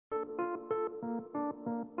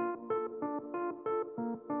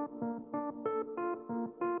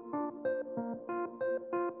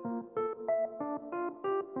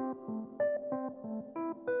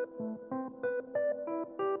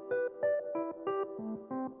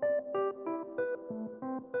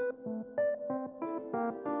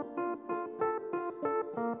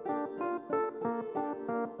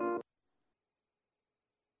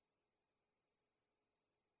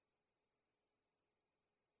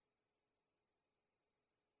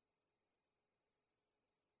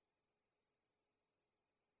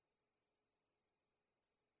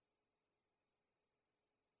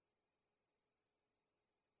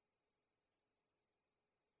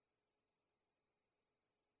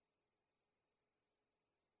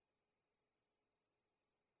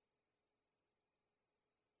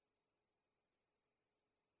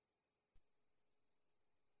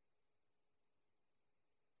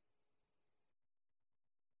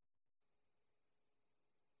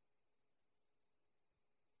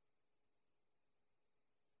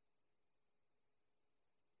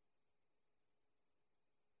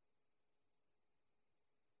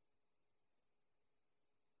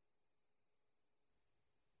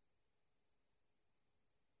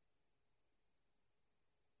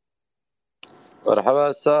مرحبا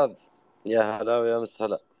أستاذ، يا هلا ويا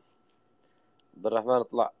مسهلا. عبد الرحمن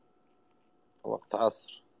اطلع، وقت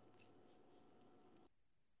عصر.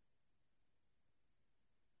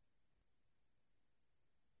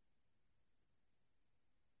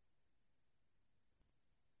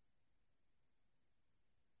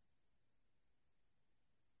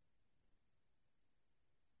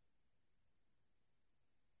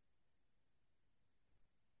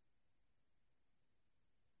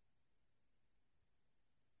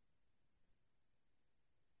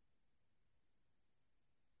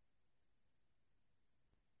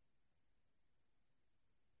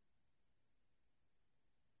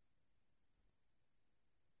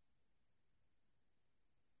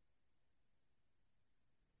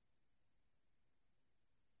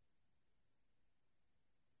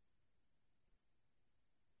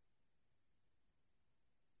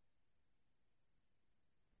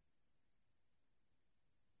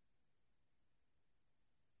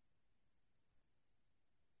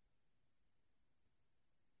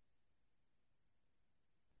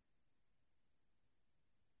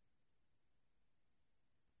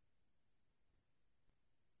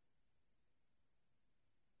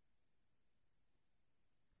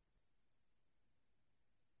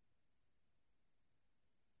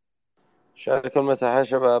 شاركوا المساحة يا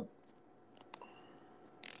شباب.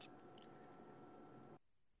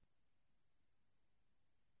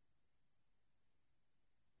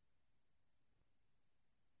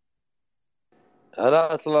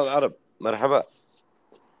 هلا أصل العرب، مرحبا.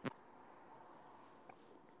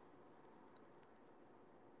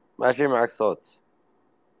 ماشي معك صوت.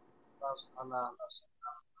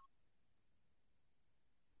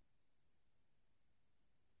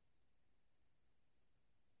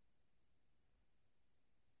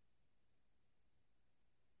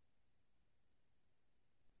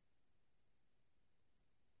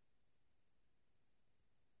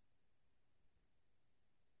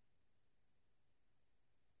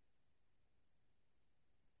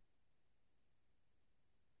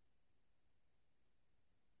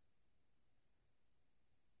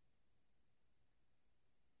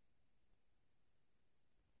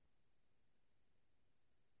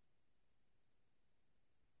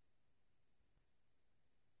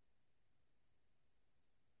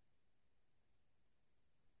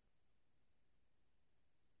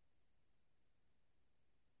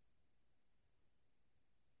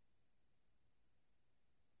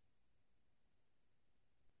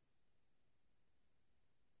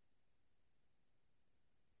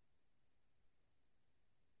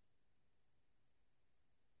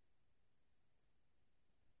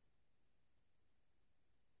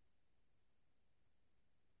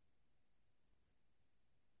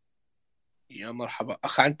 يا مرحبا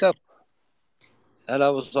أخ عنتر. هلا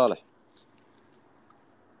أبو صالح.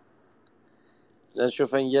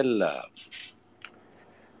 نشوف انجل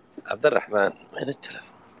عبد الرحمن، وين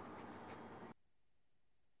التلفون؟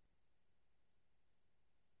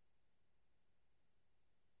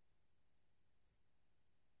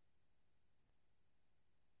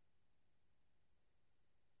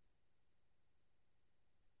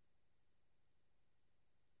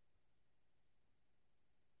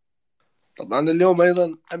 طبعا اليوم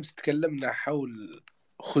أيضا أمس تكلمنا حول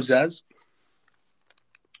خزاز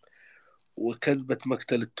وكذبة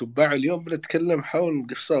مقتل التبع. اليوم بنتكلم حول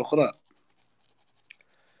قصة أخرى،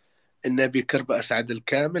 إن أبي كرب أسعد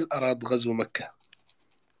الكامل أراد غزو مكة.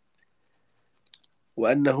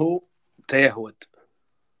 وأنه تيهود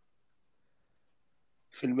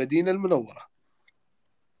في المدينة المنورة.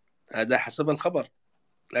 هذا حسب الخبر،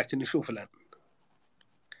 لكن نشوف الآن،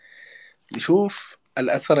 نشوف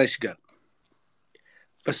الأثر إيش قال،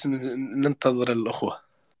 بس ننتظر الأخوة.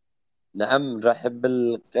 نعم، نرحب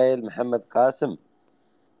بالقيل محمد قاسم.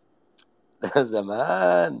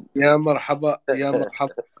 زمان. يا مرحبا يا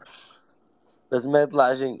مرحبا. بس ما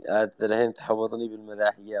يطلع شيء الحين تحوطني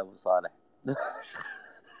بالمداح يا أبو صالح.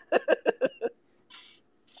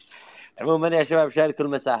 عموما يا شباب، شاركوا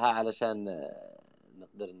المساحة علشان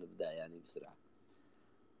نقدر نبدأ يعني بسرعة.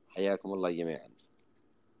 حياكم الله جميعا.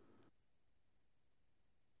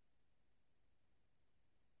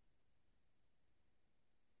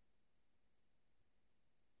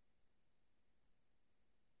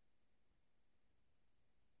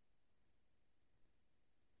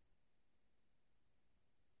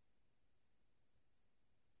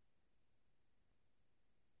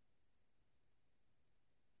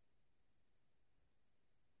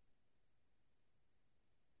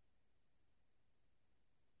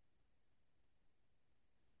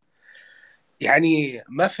 يعني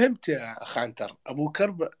ما فهمت يا أخ عنتر، أبو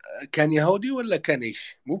كرب كان يهودي ولا كان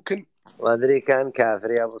إيش؟ ممكن. ما أدري، كان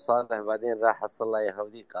كافر يا أبو صالح، بعدين راح حصل الله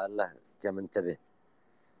يهودي قال له كم انتبه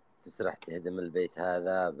تسرح تهدم البيت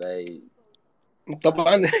هذا بي.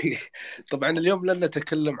 طبعا طبعا اليوم لن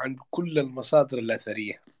نتكلم عن كل المصادر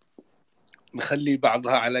الأثرية، نخلي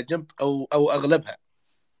بعضها على جنب أو أغلبها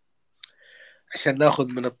عشان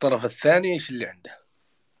ناخذ من الطرف الثاني إيش اللي عنده،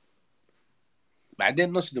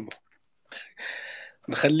 بعدين نصدمه،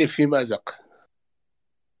 نخليه في مأزق.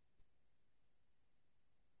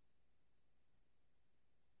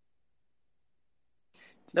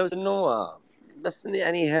 لو انه بس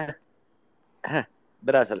يعني ها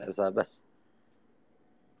براس الحصان بس.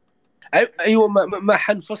 أيوة، ما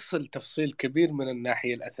حنفصل تفصيل كبير من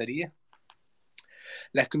الناحية الأثرية،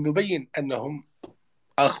 لكن نبين أنهم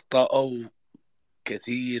أخطأوا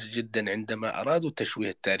كثير جدا عندما أرادوا تشويه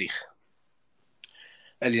التاريخ.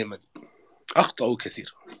 اليمن أخطأوا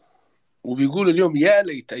كثير، وبيقول اليوم يا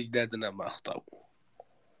ليت أجدادنا ما أخطأوا.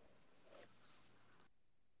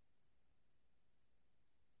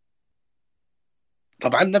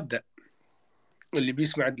 طبعا نبدأ، اللي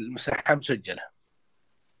بيسمع المساحة مسجلة.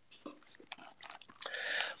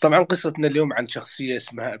 طبعا قصتنا اليوم عن شخصية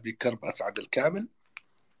اسمها أبي كرب أسعد الكامل.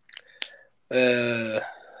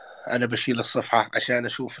 أنا بشيل الصفحة عشان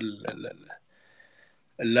أشوف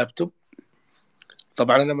اللابتوب.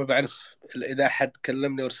 طبعا أنا ما بعرف إذا حد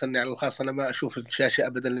كلمني وارسلني على الخاص، أنا ما أشوف الشاشة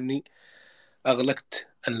أبدا لأني أغلقت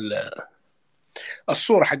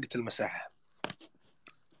الصورة حقت المساحة.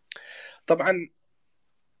 طبعا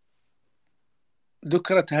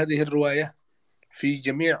ذكرت هذه الرواية في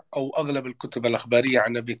جميع أو أغلب الكتب الأخبارية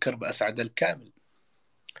عن أبي كرب أسعد الكامل،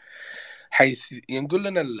 حيث ينقل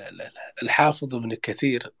لنا الحافظ ابن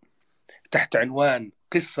كثير تحت عنوان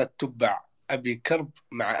قصة تبع أبي كرب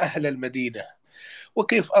مع أهل المدينة،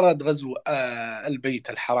 وكيف أراد غزو البيت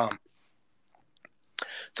الحرام،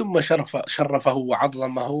 ثم شرفه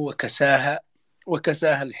وعظمه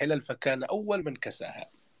وكساها الحلل، فكان أول من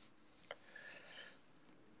كساها.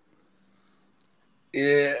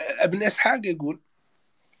 ابن إسحاق يقول: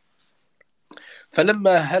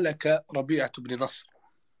 فلما هلك ربيعة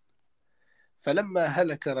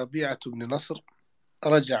بن نصر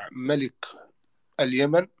رجع ملك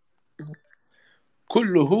اليمن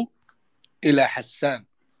كله إلى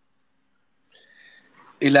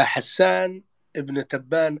حسان ابن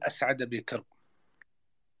تبان أسعد بكرب.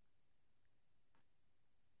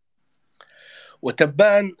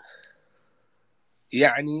 وتبان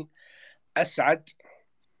يعني أسعد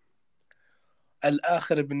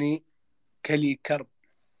الآخر ابن كلي كرب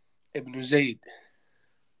ابن زيد،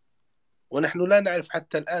 ونحن لا نعرف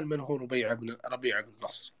حتى الآن من هو ربيع بن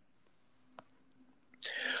نصر،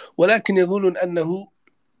 ولكن يقولون أنه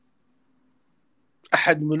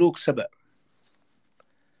أحد ملوك سبأ،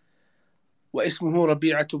 واسمه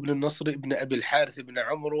ربيعة بن النصر بن أبي الحارث بن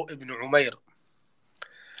عمرو بن عمير.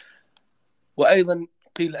 وأيضا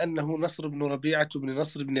قيل أنه نصر بن ربيعة بن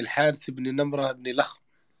نصر بن الحارث بن نمرة بن لخم،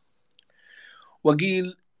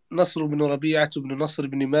 وقيل نصر بن ربيعة بن نصر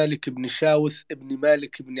بن مالك بن شاوث بن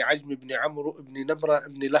مالك بن عجم بن عمرو بن نمرة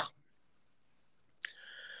بن لخم.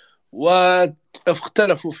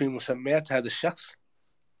 واختلفوا في مسميات هذا الشخص،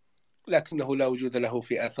 لكنه لا وجود له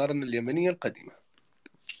في آثارنا اليمنية القديمة.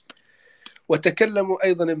 وتكلموا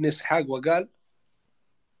أيضا ابن إسحاق وقال: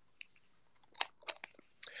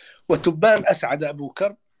 وتبان أسعد أبو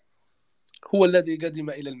كرب هو الذي قدم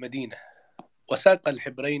إلى المدينة وساق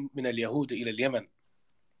الحبرين من اليهود إلى اليمن،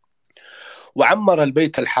 وعمر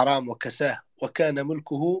البيت الحرام وكساه، وكان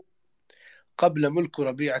ملكه قبل ملك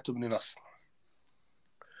ربيعة بن نصر،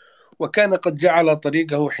 وكان قد جعل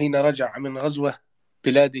طريقه حين رجع من غزوة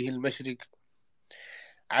بلاده المشرق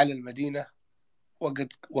على المدينة،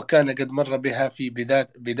 وكان قد مر بها في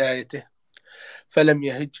بدايته، فلم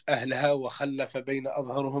يهج أهلها، وخلف بين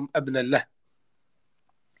أظهرهم ابنا له،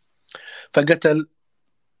 فقتل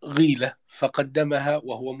غيلة فقدمها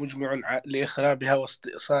وهو مجمع لإخرابها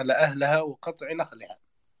واستئصال أهلها وقطع نخلها،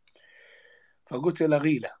 فقتل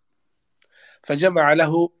غيلة، فجمع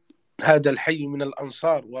له هذا الحي من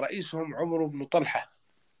الأنصار، ورئيسهم عمرو بن طلحة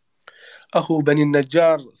أخو بني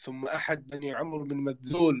النجار، ثم أحد بني عمرو بن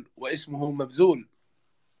مبذول واسمه مبذول،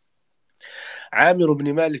 عامر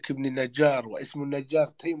بن مالك بن النجار واسم النجار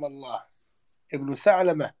تيم الله ابن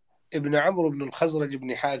ثعلمة ابن عمرو بن الخزرج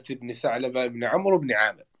بن حارث بن ثعلبة بن عمرو بن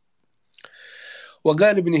عامر.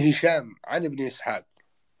 وقال ابن هشام عن ابن إسحاق: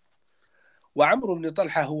 وعمرو بن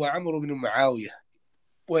طلحة هو عمرو بن معاوية،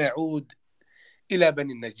 ويعود إلى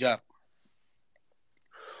بني النجار،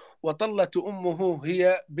 وطلت أمه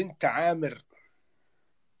هي بنت عامر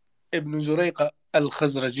ابن زريقة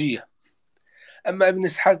الخزرجية. أما ابن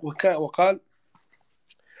إسحاق وقال: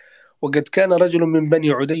 وقد كان رجل من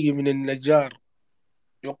بني عدي من النجار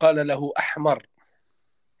يقال له أحمر،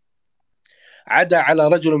 عدا على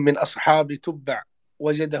رجل من أصحاب تبع،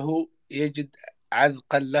 وجده يجد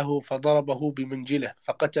عذقا له فضربه بمنجله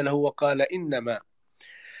فقتله، وقال: إنما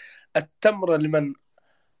التمر لمن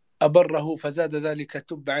أبره، فزاد ذلك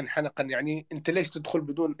تبعا حنقا، يعني أنت ليش تدخل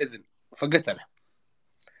بدون إذن؟ فقتله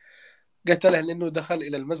لأنه دخل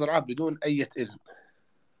إلى المزرعة بدون أي إذن.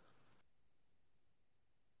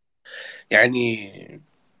 يعني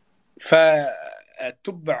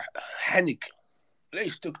فالتبع حنق: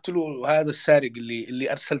 ليش تقتلوا هذا السارق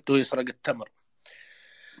اللي أرسلته يسرق التمر؟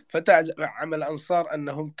 فتعمل الأنصار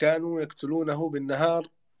أنهم كانوا يقتلونه بالنهار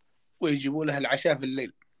ويجيبوا له العشاء في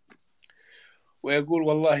الليل، ويقول: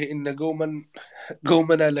 والله إن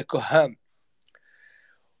قومنا لكهام.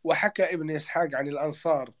 وحكى ابن إسحاق عن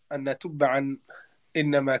الأنصار أن تبعا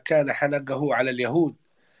إنما كان حنقه على اليهود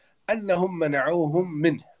أنهم منعوهم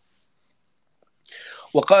منه.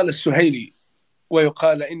 وقال السهيلي: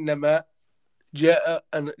 ويقال إنما جاء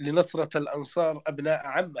لنصرة الأنصار أبناء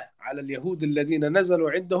عمه على اليهود الذين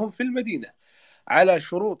نزلوا عندهم في المدينة على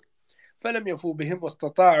شروط، فلم يفوا بهم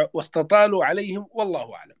واستطالوا عليهم،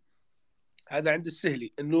 والله أعلم. هذا عند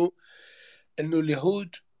السهلي إنه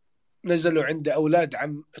اليهود نزلوا عند أولاد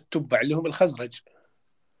عم التبع اللي هم الخزرج،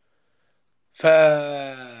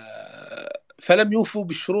 فلم يوفوا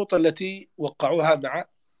بالشروط التي وقعوها مع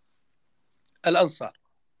الأنصار،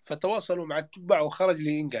 فتواصلوا مع التبع وخرج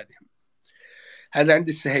لإنقاذهم. هذا عند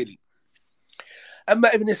السهيلي.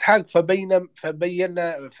 أما ابن إسحاق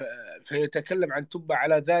فيتكلم عن تبع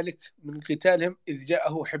على ذلك من قتالهم، إذ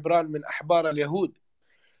جاءه حبران من أحبار اليهود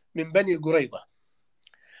من بني قريظة،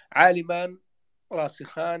 عالمان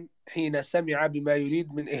راسخان، حين سمع بما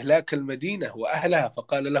يريد من إهلاك المدينة وأهلها،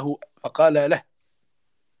 فقال له: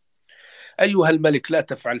 أيها الملك لا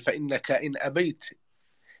تفعل، فإنك إن أبيت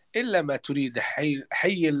إلا ما تريد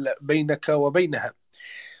حيل بينك وبينها،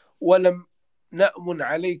 ولم نأمن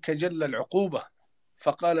عليك جل العقوبة.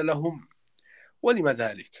 فقال لهم: ولم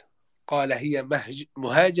ذلك؟ قال: هي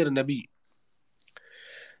مهاجر نبي،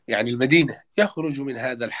 يعني المدينة، يخرج من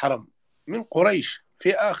هذا الحرم من قريش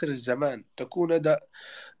في آخر الزمان، تكون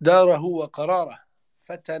داره وقراره.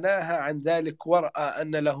 فتناهى عن ذلك، ورأى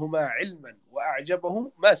أن لهما علما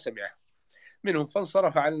وأعجبه ما سمعه منهم،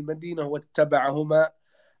 فانصرف عن المدينة واتبعهما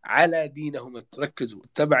على دينهم. تركزوا،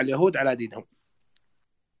 اتبع اليهود على دينهم.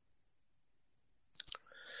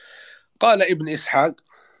 قال ابن إسحاق: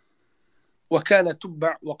 وكان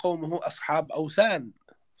تبع وقومه أصحاب أوثان.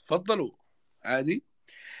 تفضلوا، عادي،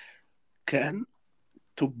 كان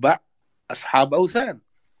تبع أصحاب أوثان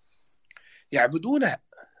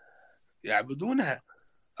يعبدونها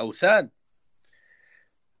أوثان.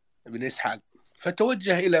 ابن إسحاق: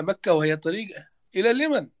 فتوجه إلى مكة وهي طريقة إلى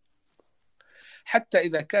اليمن، حتى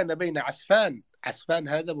إذا كان بين عسفان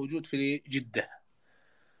هذا موجود في جدة،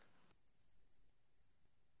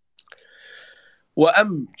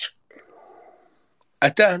 وأمج،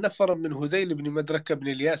 أتاه نفر من هذيل بن مدركة بن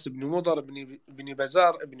الياس بن مضر بن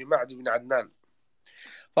بزار بن معد بن عدنان،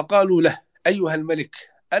 فقالوا له: أيها الملك،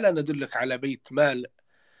 ألا ندلك على بيت مال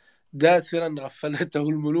داثرا غفلته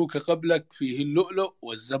الملوك قبلك، فيه اللؤلؤ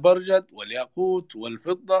والزبرجد والياقوت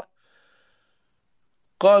والفضة؟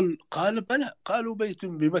 قال: بلى. قالوا: بيت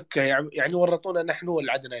بمكة، يعني ورطونا نحن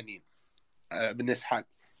والعدنانيين. بن إسحاق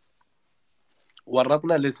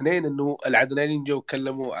ورطنا الاثنين، أنه العدنانيين جو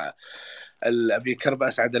كلموا أبي كرب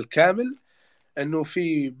أسعد الكامل أنه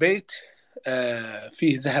في بيت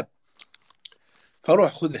فيه ذهب،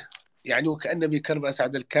 فروح خذه. يعني وكأن بكرب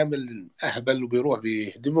أسعد الكامل أهبل وبيروح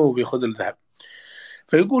بيهدمه وبيخذ الذهب.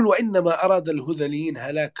 فيقول: وإنما أراد الهذليين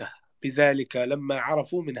هلاكه بذلك لما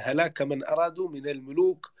عرفوا من هلاك من أرادوا من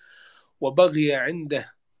الملوك وبغي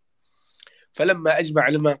عنده. فلما أجمع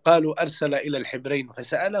لمن قالوا أرسل إلى الحبرين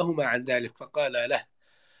فسألهما عن ذلك، فقال له: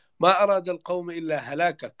 ما أراد القوم إلا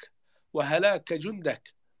هلاكك وهلاك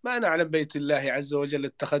جندك. ما نعلم بيت الله عز وجل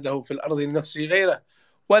اتخذه في الأرض لنفسه غيره،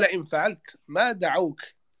 ولئن فعلت ما دعوك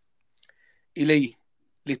إليه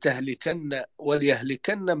لتهلكن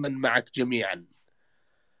وليهلكن من معك جميعا.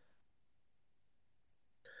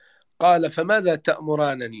 قال: فماذا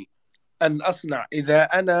تأمرانني أن أصنع إذا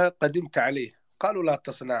أنا قدمت عليه؟ قالوا: لا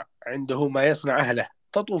تصنع عنده ما يصنع أهله،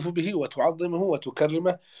 تطوف به وتعظمه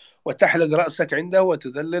وتكرمه وتحلق رأسك عنده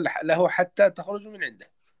وتذلل له حتى تخرج من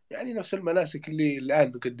عنده. يعني نفس المناسك اللي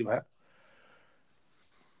الآن نقدمها.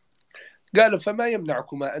 قالوا: فما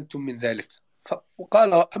يمنعكما أنتم من ذلك؟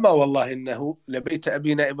 وقال: أما والله إنه لبيت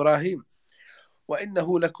أبينا إبراهيم،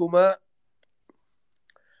 وإنه لكما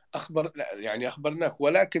أخبرناك،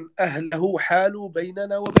 ولكن أهله حالوا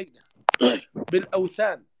بيننا وبينه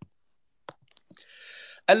بالأوثان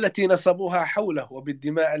التي نصبوها حوله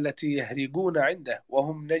وبالدماء التي يهريقون عنده،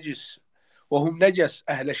 وهم نجس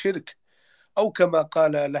أهل شرك، أو كما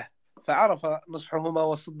قال له. فعرف نصحهما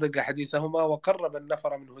وصدق حديثهما وقرب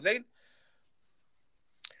النفر من هذيل،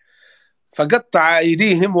 فقطع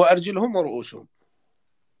أيديهم وأرجلهم ورؤوسهم،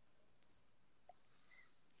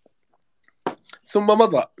 ثم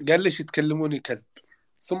مضى. قال: ليش يتكلموني كذب؟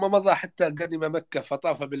 ثم مضى حتى قدم مكة،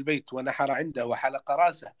 فطاف بالبيت ونحر عنده وحلق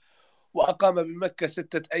راسه، وأقام بمكة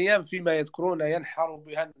 6 أيام، فيما يذكرون ينحر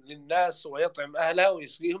بها للناس ويطعم أهلها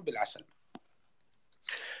ويسقيهم بالعسل.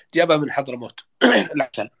 جابها من حضرموت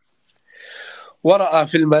العسل. ورأى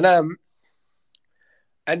في المنام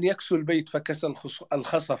أن يكسو البيت فكسى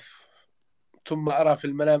الخصف، ثم أرى في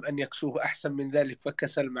المنام أن يكسوه أحسن من ذلك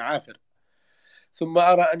فكسى المعافر، ثم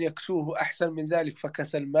أرى أن يكسوه أحسن من ذلك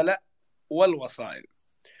فكسى الملأ والوصائل.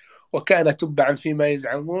 وكان تبعا فيما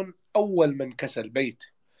يزعمون أول من كسى البيت،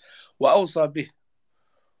 وأوصى به،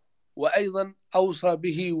 وأيضا أوصى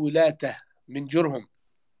به ولاته من جرهم،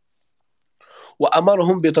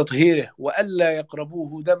 وأمرهم بتطهيره وألا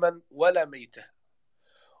يقربوه دما ولا ميته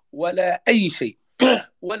ولا أي شيء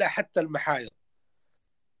ولا حتى المحايض.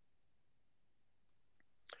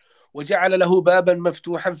 وجعل له بابا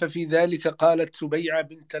مفتوحا، ففي ذلك قالت سبيعة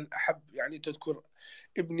بنت الأحب، يعني تذكر: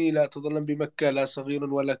 ابني لا تظلم بمكة لا صغير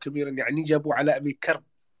ولا كبير، يعني جابوا على أبي كرب.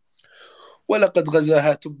 ولقد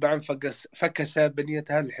غزاها تبعا فكسى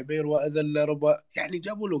بنيتها الحبير وأذل ربا، يعني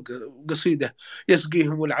جابوا له قصيدة: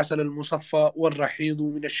 يسقيهم العسل المصفى والرحيض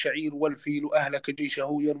من الشعير والفيل أهلك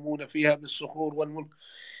جيشه يرمون فيها بالصخور والملك.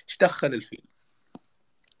 اشتخل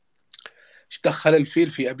الفيل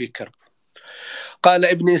في أبي كرب. قال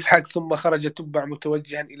ابن إسحاق: ثم خرج تبع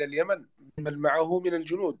متوجها إلى اليمن بمن معه من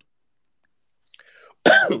الجنود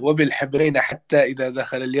وبالحبرين، حتى إذا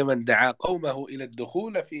دخل اليمن دعا قومه إلى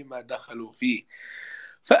الدخول فيما دخلوا فيه،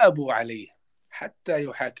 فأبوا عليه حتى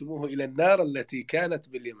يحاكموه إلى النار التي كانت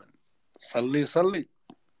باليمن. صلي.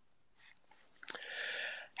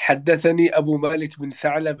 حدثني أبو مالك بن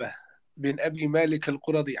ثعلبة بن أبي مالك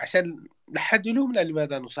القرظي، عشان لحد يلومنا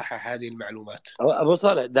لماذا نصحح هذه المعلومات. أبو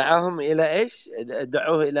صالح دعاهم إلى إيش؟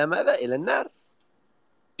 دعوه إلى ماذا؟ إلى النار؟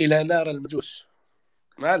 إلى نار المجوس.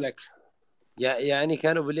 مالك؟ يعني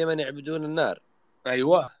كانوا باليمن يعبدون النار.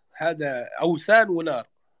 أيوة، هذا أوثان ونار.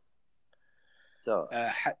 سو.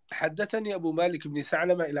 حدثني أبو مالك بن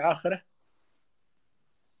ثعلبة إلى آخره.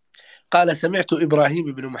 قال: سمعت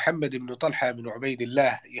إبراهيم بن محمد بن طلحة بن عبيد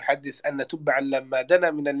الله يحدث أن تبعا لما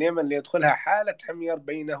دنا من اليمن ليدخلها حالة حمير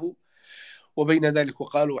بينه وبين ذلك،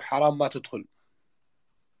 وقالوا: حرام ما تدخل،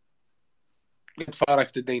 قد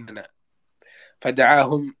فارقت ديننا.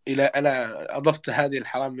 فدعاهم إلى، أنا أضفت هذه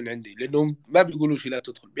الحرام من عندي لأنهم ما بيقولوش لا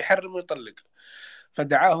تدخل، بيحرم ويطلق.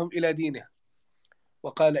 فدعاهم إلى دينه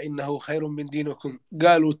وقال: إنه خير من دينكم.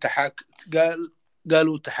 قالوا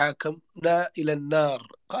تحاكمنا إلى النار.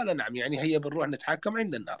 قال: نعم، يعني هيا بنروح نتحاكم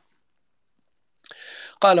عند النار.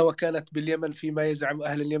 قال: وكانت باليمن فيما يزعم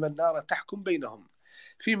أهل اليمن نار تحكم بينهم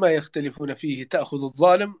فيما يختلفون فيه، تأخذ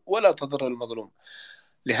الظالم ولا تضر المظلوم.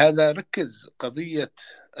 لهذا ركز قضية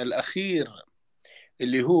الأخير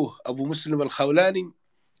اللي هو أبو مسلم الخولاني،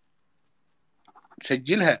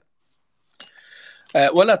 سجلها: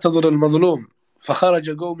 ولا تضر المظلوم.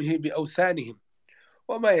 فخرج قومه بأوثانهم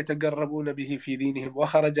وما يتقربون به في دينهم،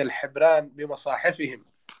 وخرج الحبران بمصاحفهم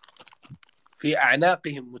في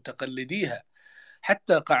أعناقهم متقلديها،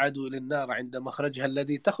 حتى قعدوا للنار عند مخرجها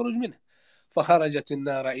الذي تخرج منه، فخرجت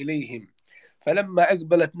النار إليهم فلما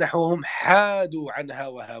أقبلت نحوهم حادوا عنها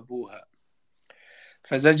وهابوها،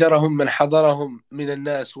 فزجرهم من حضرهم من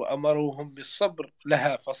الناس وأمروهم بالصبر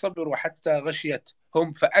لها، فصبروا حتى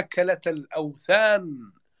غشيتهم فأكلت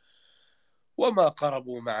الأوثان وما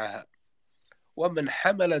قربوا معها. ومن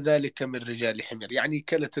حمل ذلك من رجال حمير، يعني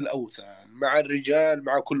كلت الأوثان مع الرجال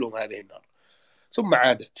مع كلهم هذه النار. ثم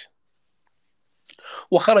عادت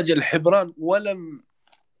وخرج الحبران ولم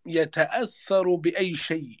يتأثروا بأي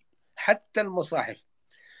شيء حتى المصاحف،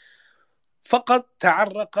 فقط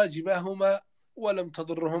تعرق جباههما ولم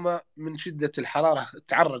تضرهما من شدة الحرارة،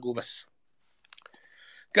 تعرقوا بس.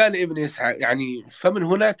 قال ابن إسحاق يعني فمن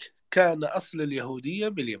هناك كان أصل اليهودية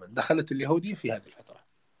باليمن، دخلت اليهودية في هذه الفترة.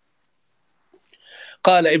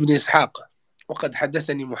 قال ابن إسحاق وقد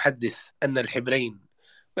حدثني محدث أن الحبرين،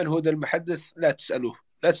 من هو المحدث؟ لا تسألوه،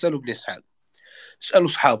 لا تسألوا ابن إسحاق، اسألوا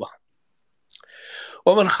أصحابه.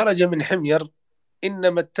 ومن خرج من حمير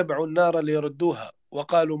إنما اتبعوا النار ليردوها،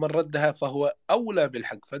 وقالوا من ردها فهو أولى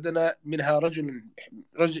بالحق، فدنا منها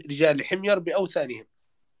رجال حمير بأوثانهم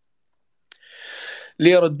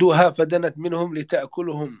ليردوها، فدنت منهم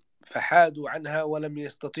لتأكلهم فحادوا عنها ولم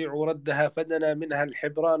يستطيعوا ردها، فدنا منها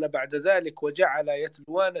الحبران بعد ذلك وجعل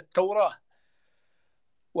يتلوان التوراة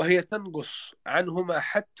وهي تنقص عنهما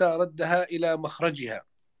حتى ردها إلى مخرجها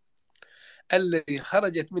الذي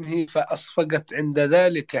خرجت منه، فأصفقت عند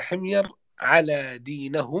ذلك حمير على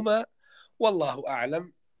دينهما، والله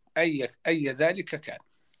أعلم أي ذلك كان.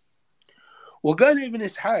 وقال ابن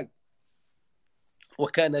إسحاق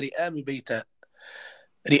وكان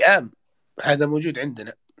رئام هذا موجود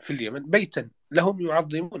عندنا في اليمن، بيتا لهم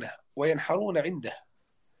يعظمونه وينحرون عنده،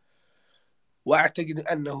 وأعتقد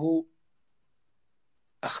أنه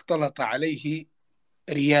اختلط عليه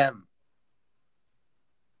ريام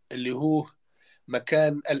اللي هو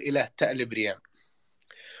مكان الإله تألب ريام،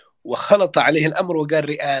 وخلط عليه الأمر وقال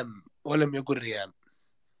رئام ولم يقل ريام،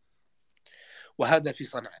 وهذا في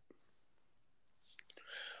صنعاء.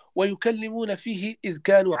 ويكلمون فيه إذ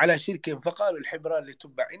كانوا على شرك، فقالوا الحبران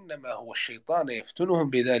لتبع إنما هو الشيطان يفتنهم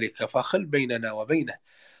بذلك فخل بيننا وبينه.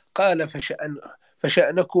 قال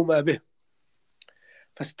فشأنكما به،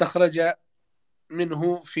 فاستخرج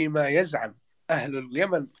منه فيما يزعم أهل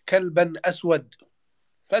اليمن كلبا أسود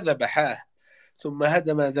فذبحاه، ثم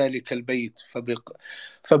هدم ذلك البيت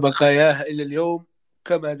فبقياه إلى اليوم،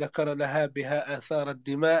 كما ذكر لها بها آثار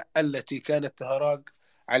الدماء التي كانت تهراق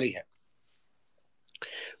عليها.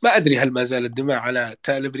 ما أدري هل ما زال الدماء على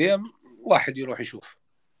تال بريم، واحد يروح يشوف.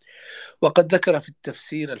 وقد ذكر في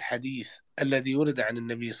التفسير الحديث الذي ورد عن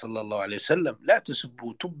النبي صلى الله عليه وسلم لا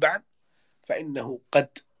تسبوا تبعا فإنه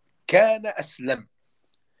قد كان أسلم.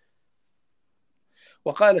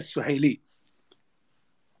 وقال السهيلي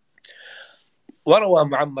وروى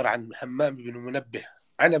معمر عن همام بن منبه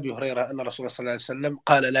عن أبي هريرة أن رسول الله صلى الله عليه وسلم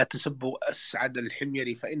قال لا تسبوا أسعد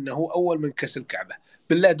الحمير فإنه أول من كسر الكعبة.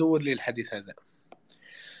 بالله دور لي الحديث هذا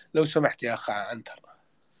لو سمحت يا أخ عنتر.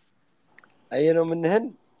 أي نوع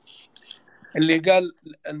منهن؟ اللي قال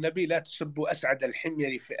النبي لا تسبوا أسعد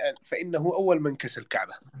الحمير فإنه أول من كسر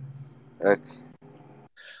الكعبة.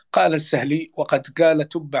 قال السهلي وقد قال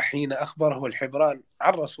تبع حين أخبره الحبران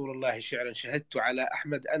عن رسول الله شعرا شهدت على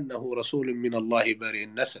أحمد أنه رسول من الله بارئ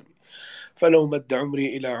النسب، فلو مد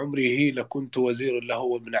عمري إلى عمره لكنت وزير له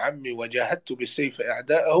وابن عمي، وجاهدت بالسيف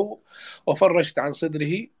أعداءه وفرجت عن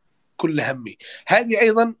صدره كل همي. هذه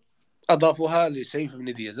أيضا أضافها لسيف بن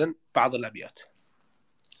ذي يزن بعض الأبيات.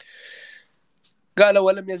 قال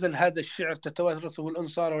ولم يزل هذا الشعر تتوارثه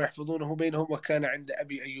الأنصار ويحفظونه بينهم، وكان عند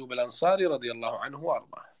أبي أيوب الأنصاري رضي الله عنه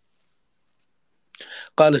وأرضاه.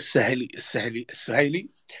 قال السهيلي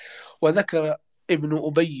وذكر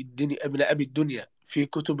ابن أبي الدنيا في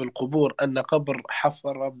كتب القبور أن قبر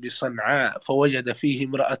حفر بصنعاء فوجد فيه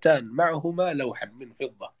امرأتان معهما لوحا من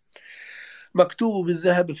فضة مكتوب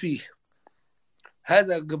بالذهب فيه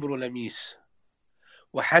هذا قبر لميس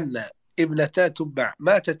وحنا ابنتا تبع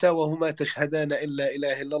ماتتا وهما تشهدان إلا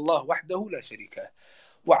إله إلا الله وحده لا شريك له،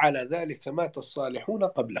 وعلى ذلك مات الصالحون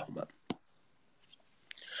قبلهما.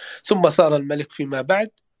 ثم صار الملك فيما بعد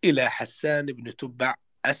إلى حسان بن تبع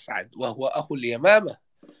اسعد، وهو أخو اليمامة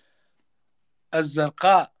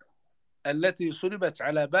الزرقاء التي صلبت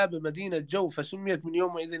على باب مدينة جو فسميت من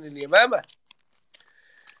يومئذ اليمامة.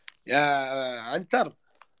 يا عنتر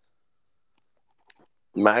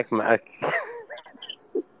معك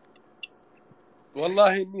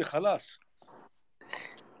والله إني خلاص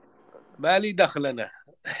مالي دخلنا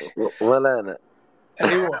ولا أنا.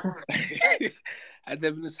 أيوة هذا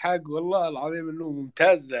ابن إسحاق والله العظيم إنه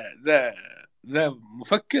ممتاز، ذا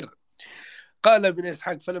مفكر. قال ابن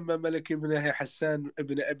إسحاق فلما ملك ابنه حسان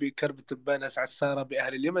ابن أبي كرب تبان أسعد سار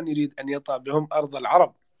بأهل اليمن يريد أن يطع بهم أرض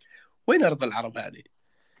العرب وين أرض العرب هذه؟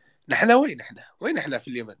 نحن وين احنا في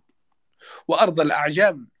اليمن؟ وأرض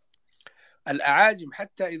الأعجام، الأعاجم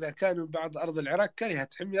حتى إذا كانوا بعض أرض العراق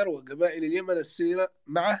كرهت حمير وقبائل اليمن السيرة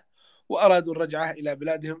معه وأرادوا الرجعة إلى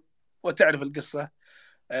بلادهم. وتعرف القصة،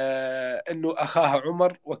 أنه أخاه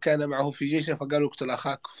عمر وكان معه في جيشه فقالوا اقتل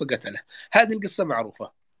أخاك فقتله. هذه القصة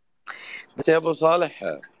معروفة. بس يا أبو صالح،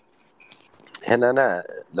 هنا أنا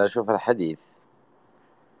لا أشوف الحديث.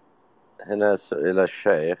 هنا سئل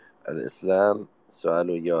الشيخ الإسلام سؤال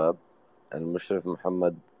وجواب، المشرف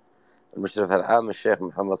العام الشيخ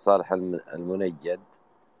محمد صالح المنجد،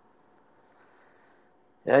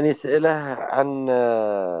 يعني سئله عن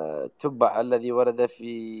تبع الذي ورد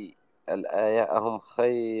في الآية: أهم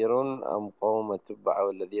خير أم قوم تبع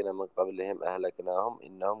والذين من قبلهم أهلكناهم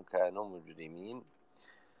إنهم كانوا مجرمين.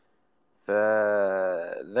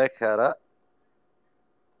 فذكر،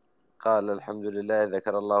 قال: الحمد لله،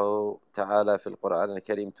 ذكر الله تعالى في القرآن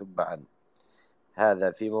الكريم تبعا،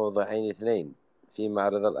 هذا في موضعين اثنين: في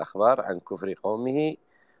معرض الأخبار عن كفر قومه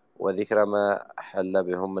وذكر ما حل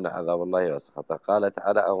بهم من عذاب الله وسخطه. قال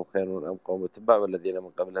تعالى: أهم خير أم قوم تبع والذين من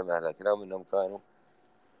قبلهم أهلكناهم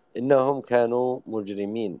إنهم كانوا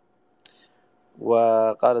مجرمين.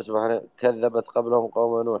 وقال سبحانه: كذبت قبلهم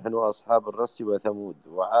قوم نوح وأصحاب الرس وثمود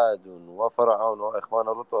وعاد وفرعون وإخوان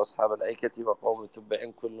لوط وأصحاب الأيكة وقوم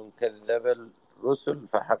تبع كل كذب الرسل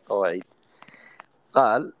فحق وعيد.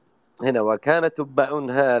 قال هنا: وكان تبع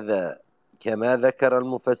هذا كما ذكر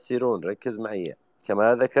المفسرون، ركز معي،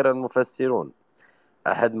 كما ذكر المفسرون،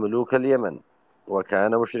 أحد ملوك اليمن،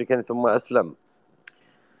 وكان مشركا ثم أسلم،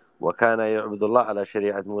 وكان يعبد الله على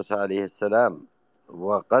شريعة موسى عليه السلام.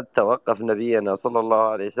 وقد توقف نبينا صلى الله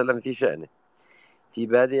عليه وسلم في شأنه في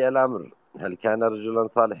بادئ الأمر، هل كان رجلا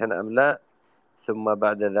صالحا أم لا، ثم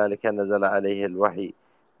بعد ذلك نزل عليه الوحي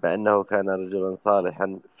بأنه كان رجلا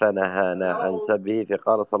صالحا فنهانا عن سبه،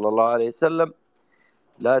 فقال صلى الله عليه وسلم: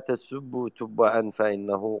 لا تسبوا تبعا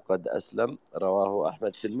فإنه قد أسلم. رواه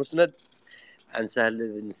أحمد في المسند عن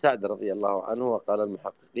سهل بن سعد رضي الله عنه. وقال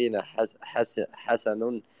المحققين: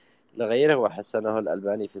 حسن لغيره، وحسنه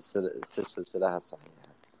الألباني في السلسلة الصحيحة.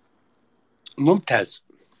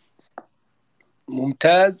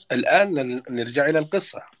 ممتاز. الآن نرجع إلى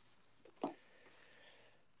القصة.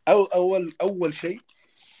 أول شيء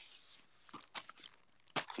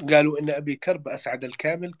قالوا إن أبي كرب أسعد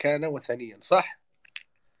الكامل كان وثنيا، صح؟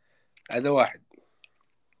 هذا واحد.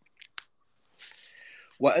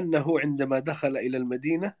 وأنه عندما دخل إلى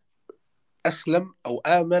المدينة أسلم أو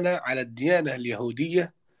آمن على الديانة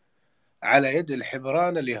اليهودية على يد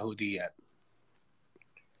الحبران اليهوديان.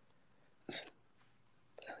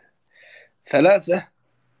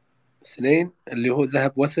 2 اللي هو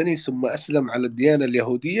ذهب وثني ثم أسلم على الديانة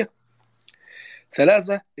اليهودية.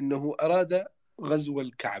 3 إنه أراد غزو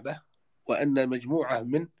الكعبة، وأن مجموعة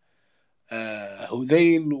من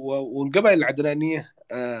هذيل والقبائل العدنانية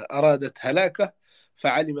أرادت هلاكه،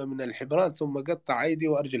 فعلم من الحبران ثم قطع أيدي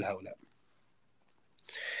وأرجل هؤلاء.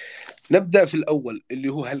 نبدأ في الأول اللي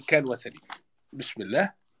هو هل كان وثني. بسم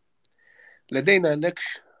الله. لدينا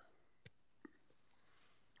نكش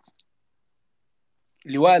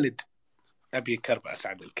لوالد أبي كرب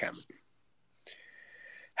أسعد الكامل.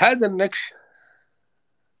 هذا النكش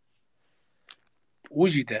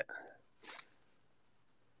وجد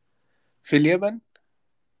في اليمن،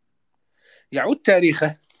 يعود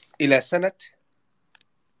تاريخه إلى سنة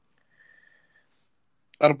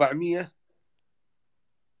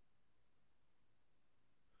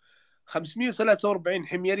 543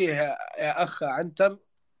 حميرية يا أخ عنتر،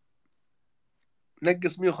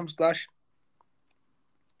 نقص 115،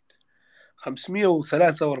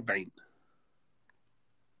 543،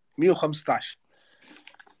 115.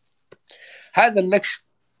 هذا النكش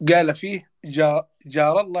قال فيه: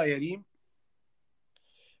 جار الله يريم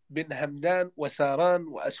بن همدان وساران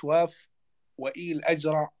وأسواف وإيل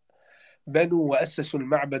أجرع بنوا وأسسوا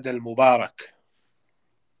المعبد المبارك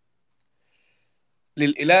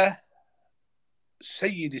للإله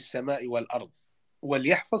سيد السماء والأرض،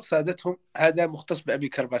 وليحفظ سادتهم. هذا مختص بأبي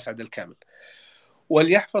كرب أسعد الكامل.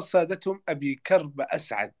 وليحفظ سادتهم أبي كرب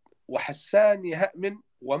أسعد وحسان يهأمن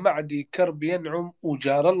ومعدي كرب ينعم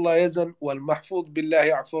وجار الله يزن والمحفوظ بالله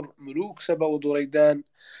يعفر ملوك سبا ودريدان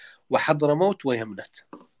وحضرموت ويمنت،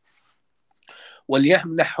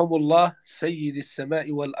 وليمنحهم الله سيد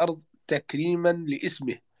السماء والأرض تكريما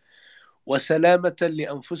لاسمه وسلامة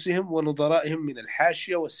لأنفسهم ونظرائهم من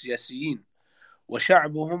الحاشية والسياسيين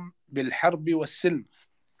وشعبهم بالحرب والسلم.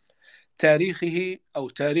 تاريخه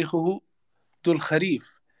ذو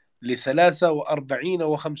الخريف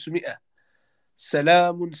 43 و500.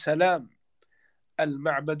 سلام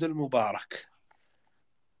المعبد المبارك.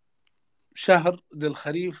 شهر ذي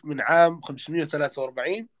الخريف من عام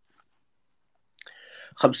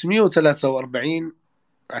 543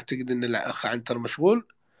 أعتقد أن الأخ عنتر مشغول.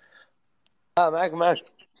 معك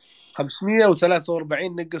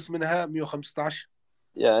 543 نقص منها 115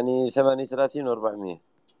 يعني 38 و400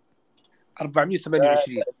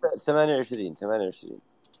 428 28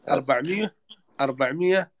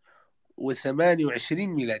 428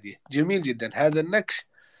 ميلادية. جميل جدا. هذا النكش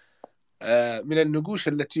من النقوش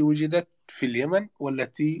التي وجدت في اليمن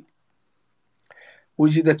والتي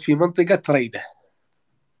وجدت في منطقة ريدة،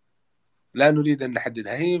 لا نريد أن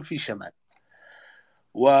نحددها، هي في شمال،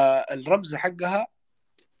 والرمز حقها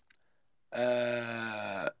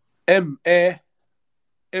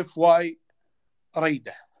MAFY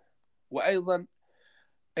ريدة، وأيضا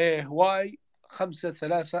AY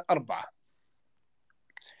 534.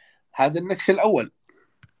 هذا النكش الأول.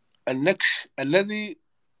 النكش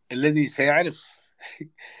الذي سيعرف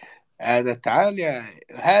هذا تعالى.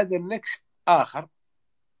 هذا النكش آخر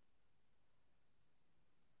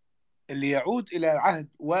اللي يعود إلى عهد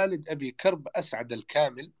والد أبي كرب أسعد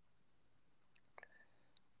الكامل.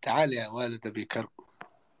 تعال يا والد أبي كرب.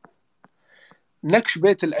 نكش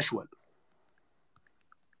بيت الأشول.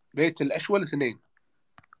 بيت الأشول 2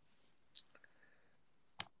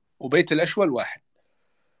 وبيت الأشول 1.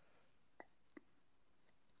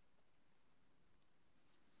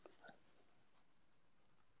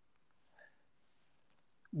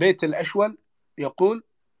 بيت الأشول يقول: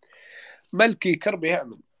 ملكي كرب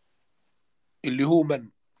يأمن، اللي هو من؟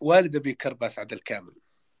 والد أبي كرب أسعد الكامل.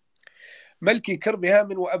 ملكي كرب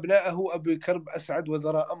يامن وأبناءه أبي كرب أسعد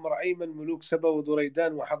وذرى أمر أيمن ملوك سبا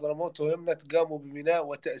وذريدان وحضرموت ويمنت قاموا ببناء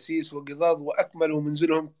وتأسيس وقضاض وأكملوا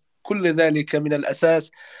منزلهم كل ذلك من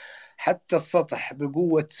الأساس حتى السطح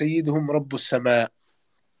بقوة سيدهم رب السماء،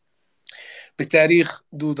 بتاريخ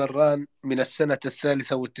ذو دران من السنة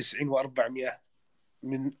 93 و400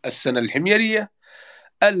 من السنة الحميرية،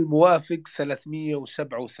 الموافق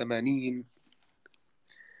 387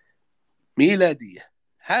 ميلادية.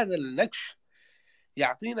 هذا النكش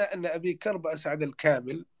يعطينا أن أبي كرب أسعد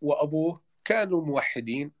الكامل وأبوه كانوا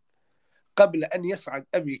موحدين قبل أن يصعد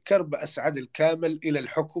أبي كرب أسعد الكامل إلى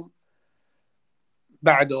الحكم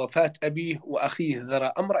بعد وفاة أبيه وأخيه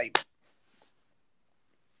ذرى أمر أيمن.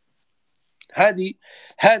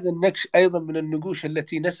 هذا النكش أيضا من النقوش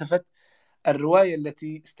التي نسفت الرواية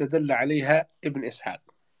التي استدل عليها ابن إسحاق.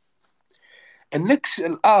 النكش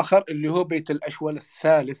الآخر اللي هو بيت الأشول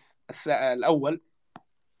الأول،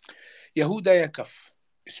 يهودا يكف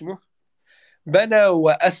اسمه، بنى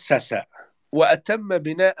وأسس وأتم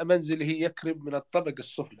بناء منزله يكرب من الطبق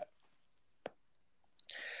السفلى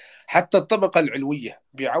حتى الطبقة العلوية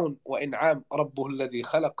بعون وإنعام ربه الذي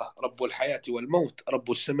خلقه، رب الحياة والموت،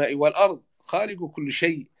 رب السماء والأرض، خالق كل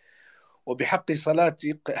شيء، وبحق صلاة.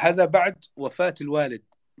 هذا بعد وفاة الوالد،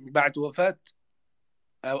 بعد وفاة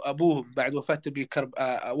أبوهم، بعد وفاة أبي كرب،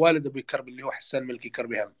 والد أبي كرب اللي هو حسان ملكي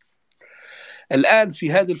كرب هم. الآن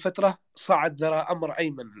في هذه الفترة صعد ذرى أمر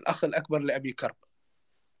أيمن الأخ الأكبر لأبي كرب،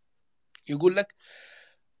 يقول لك: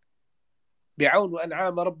 بعون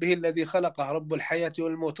وأنعام ربه الذي خلقه، رب الحياة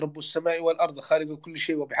والموت، رب السماء والأرض، خالق كل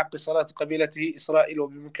شيء، وبحق صلاة قبيلته إسرائيل،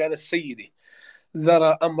 وبمكانة سيده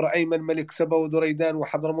ذرى أمر أيمن ملك سبا وذريدان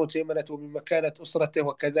وحضرموت يمنت، وبمكانة أسرته،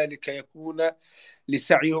 وكذلك يكون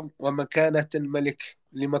لسعيهم، ومكانة الملك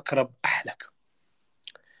لمكرب أحلك.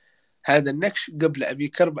 هذا النكش قبل أبي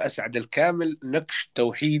كرب أسعد الكامل، نكش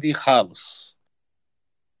توحيدي خالص.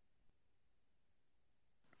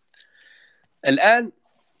 الآن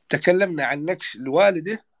تكلمنا عن نكش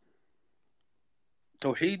الوالده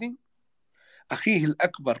توحيدي، أخيه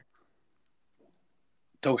الأكبر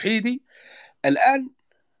توحيدي. الآن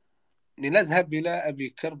لنذهب إلى أبي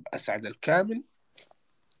كرب أسعد الكامل.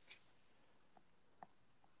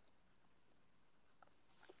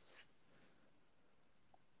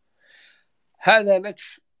 هذا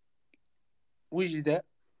نكش وجد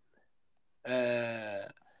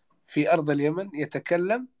في أرض اليمن،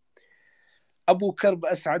 يتكلم: أبو كرب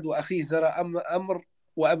أسعد وأخيه ذرى أمر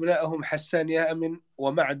وأبنائهم حسان يأمن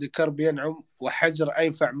ومعد كرب ينعم وحجر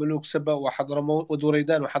أينفع ملوك سبا وحضرموت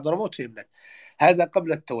وذريدان وحضرموت يمنت. هذا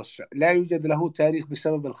قبل التوسع، لا يوجد له تاريخ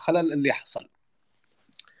بسبب الخلل اللي حصل.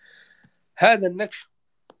 هذا النكش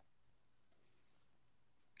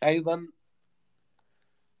أيضا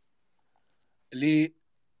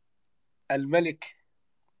للملك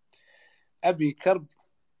أبي كرب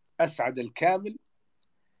أسعد الكامل،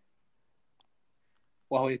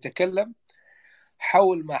 وهو يتكلم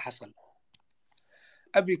حول ما حصل.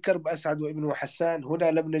 أبي كرب أسعد وابنه حسان.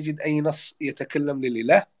 هنا لم نجد أي نص يتكلم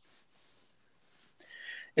للإله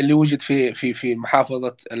اللي وجد في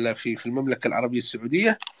محافظة في المملكة العربية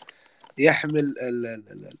السعودية. يحمل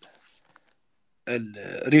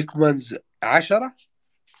الريكمانز 10.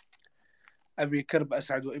 أبي كرب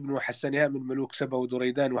أسعد وابنه حسنها من ملوك سبا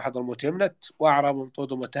ودريدان وحضرموت يمنت، وأعراب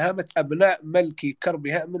مطود وتهامت أبناء ملكي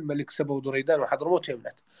كربها من ملك سبا ودريدان وحضرموت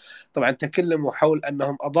يمنت. طبعا تكلموا حول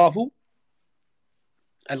أنهم أضافوا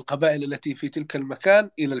القبائل التي في تلك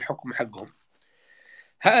المكان إلى الحكم حقهم.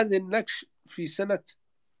 هذا النكش في سنة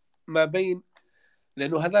ما بين،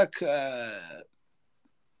 لأنه هذاك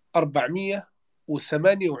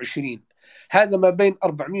 428، هذا ما بين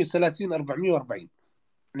 430 440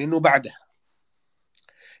 لأنه بعده.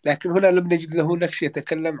 لكن هنا لم نجد له نكش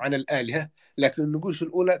يتكلم عن الآلهة، لكن النقوش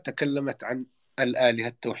الأولى تكلمت عن الآلهة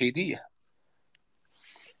التوحيدية.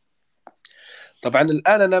 طبعا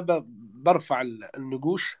الآن أنا برفع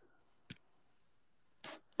النقوش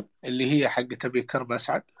اللي هي حق أبي كرب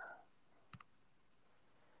أسعد.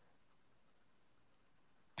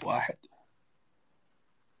 1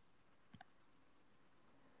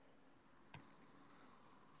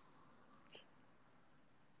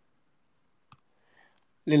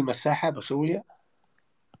 للمساحة بسويها.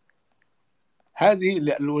 هذه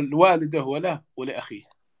الوالدة وله ولأخيه.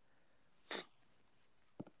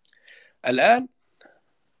 الآن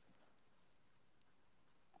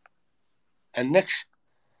النكش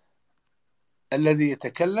الذي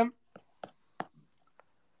يتكلم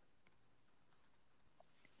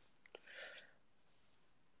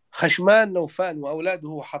خشمان نوفان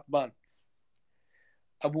وأولاده حطبان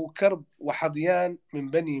أبو كرب وحضيان من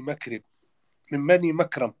بني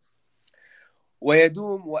مكرم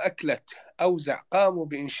ويدوم وأكلت أوزع قاموا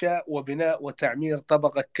بإنشاء وبناء وتعمير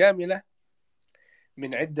طبقة كاملة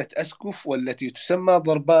من عدة أسقف، والتي تسمى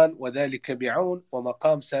ضربان، وذلك بعون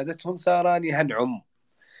ومقام سادتهم ثاران هنعم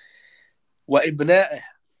وابنائه.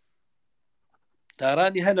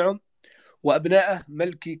 ثاران هنعم وأبنائه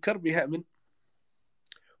ملكي كرب هأمن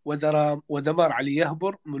ودمار علي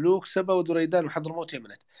يهبر ملوك سبا ودريدان وحضرموت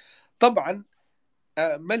يمنت. طبعا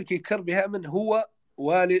ملكي كرب هأمن هو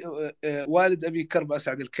والد أبي كرب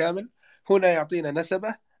أسعد الكامل. هنا يعطينا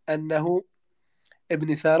نسبه أنه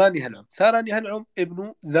ابن ثاران هنعم. ثاران هنعم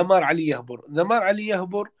ابن ذمار علي يهبر. ذمار علي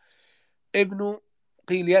يهبر ابن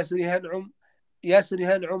قيل ياسر هنعم.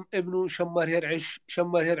 ياسر هنعم ابن شمار هرعش.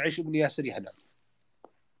 شمار هرعش ابن ياسر هنعم.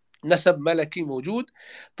 نسب ملكي موجود.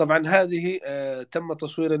 طبعا هذه تم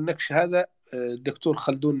تصوير النكش هذا الدكتور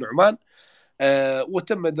خلدون نعمان،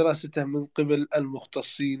 وتم دراسته من قبل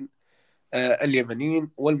المختصين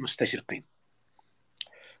اليمنيين والمستشرقين.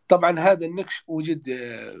 طبعا هذا النكش وجد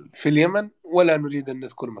في اليمن ولا نريد أن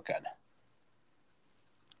نذكر مكانه.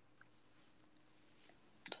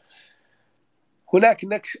 هناك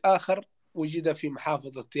نكش آخر وجد في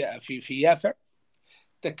محافظة في يافع،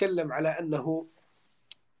 تكلم على أنه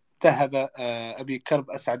ذهب أبي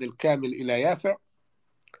كرب أسعد الكامل إلى يافع.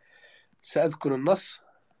 سأذكر النص.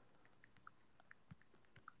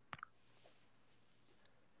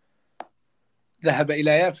 ذهب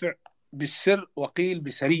إلى يافع بالسر وقيل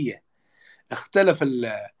بسرية. اختلف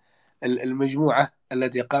المجموعة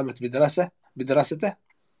التي قامت بدراسته.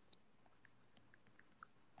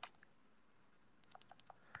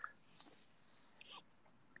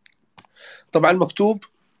 طبعا مكتوب: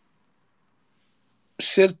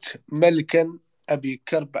 سرت ملكا أبي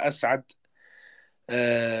كرب أسعد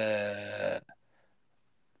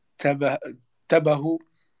تبه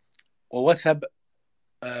ووثب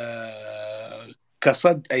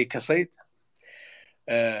كصد أي كصيد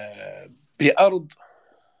بأرض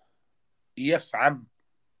يفعم،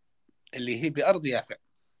 اللي هي بأرض يافع.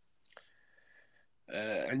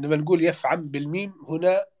 عندما نقول يفعم بالميم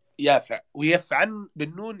هنا يافع، ويفعن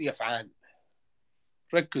بالنون يفعان.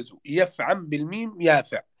 ركزوا، يفعم بالميم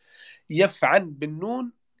يافع، يفعن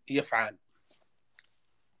بالنون يفعان.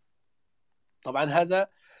 طبعا هذا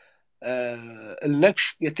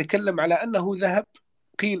النكش يتكلم على أنه ذهب،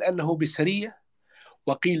 قيل أنه بسرية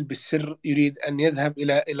وقيل بالسر، يريد أن يذهب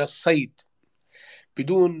إلى الصيد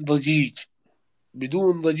بدون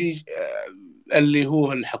ضجيج اللي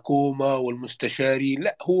هو الحكومة والمستشارين.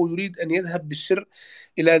 لا، هو يريد أن يذهب بالسر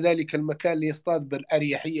إلى ذلك المكان ليصطاد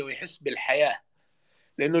بالأريحية ويحس بالحياة،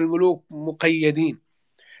 لأنه الملوك مقيدين.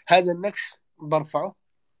 هذا النكش برفعه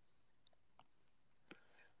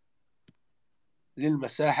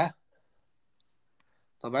للمساحة.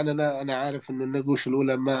 طبعا أنا عارف أن النقوش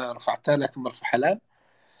الأولى ما رفعتها، لكن برفعها الآن.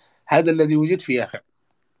 هذا الذي وجد في يافع.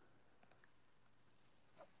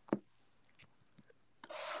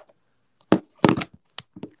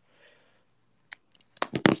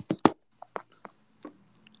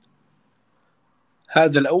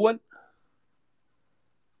 هذا الأول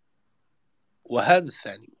وهذا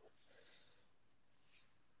الثاني.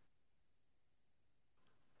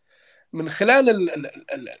 من خلال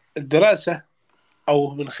الدراسة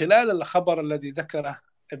أو من خلال الخبر الذي ذكره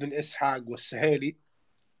ابن إسحاق والسهيلي،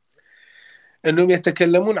 أنهم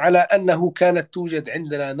يتكلمون على أنه كانت توجد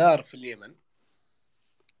عندنا نار في اليمن،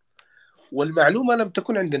 والمعلومة لم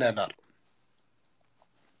تكن عندنا نار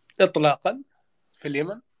إطلاقا في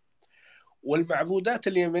اليمن، والمعبودات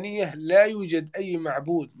اليمنية لا يوجد أي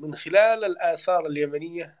معبود من خلال الآثار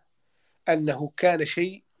اليمنية أنه كان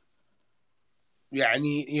شيء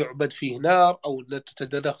يعني يعبد فيه نار أو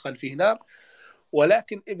تتدخل فيه نار.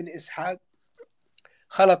 ولكن ابن إسحاق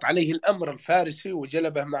خلط عليه الأمر الفارسي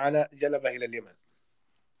وجلبه معنا، جلبه إلى اليمن،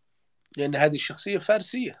 لأن هذه الشخصية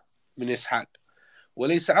فارسية من إسحاق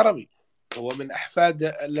وليس عربي، هو من أحفاد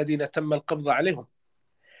الذين تم القبض عليهم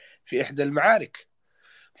في إحدى المعارك،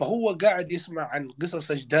 فهو قاعد يسمع عن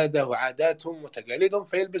قصص أجداده وعاداتهم وتقاليدهم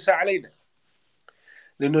فيلبسها علينا،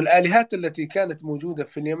 لأن الآلهات التي كانت موجودة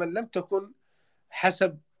في اليمن لم تكن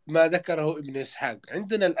حسب ما ذكره ابن إسحاق.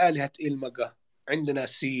 عندنا الآلهة إلمقة، عندنا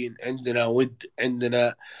سين، عندنا ود،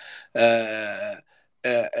 عندنا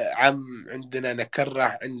عم، عندنا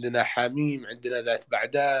نكرة، عندنا حميم، عندنا ذات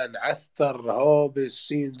بعدان، عثر، هوبس،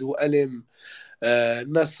 سين ذو ألم،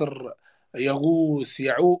 نصر، يغوث،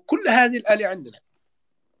 يعوق، كل هذه الآلهة عندنا.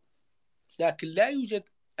 لكن لا يوجد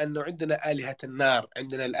أنه عندنا آلهة النار،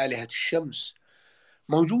 عندنا الآلهة الشمس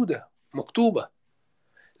موجودة مكتوبة،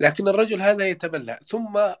 لكن الرجل هذا يتبنى.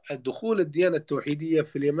 ثم دخول الديانة التوحيدية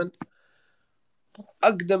في اليمن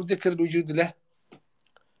أقدم ذكر الوجود له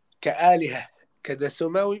كآلهة كذا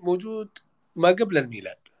سماوي موجود ما قبل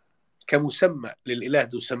الميلاد كمسمى للإله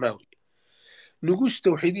ذو سماوي. نقوش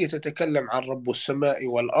توحيدية تتكلم عن رب السماء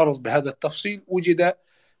والأرض بهذا التفصيل وجد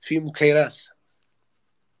في مكيراس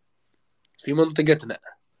في منطقتنا،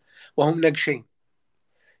 وهم نقشين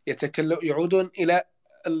يعودون إلى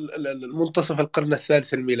منتصف القرن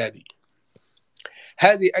الثالث الميلادي.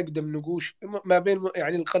 هذه أقدم نقوش ما بين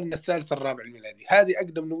يعني القرن الثالث الرابع الميلادي، هذه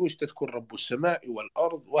أقدم نقوش تذكر رب السماء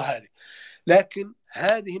والأرض وهذه. لكن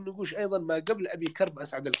هذه النقوش أيضا ما قبل أبي كرب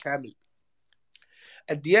أسعد الكامل.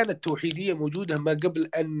 الديانة التوحيدية موجودة ما قبل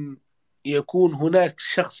أن يكون هناك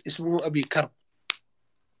شخص اسمه أبي كرب،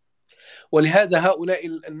 ولهذا هؤلاء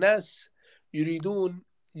الناس يريدون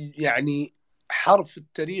يعني حرف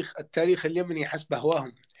التاريخ اليمني حسب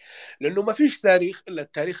هواهم، لأنه ما فيش تاريخ إلا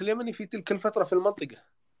التاريخ اليمني في تلك الفترة في المنطقة،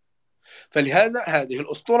 فلهذا هذه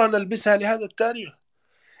الأسطورة نلبسها لهذا التاريخ.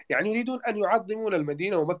 يعني يريدون أن يعظمون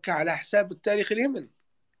المدينة ومكة على حساب التاريخ اليمني.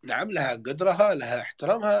 نعم لها قدرها، لها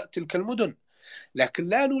احترامها تلك المدن، لكن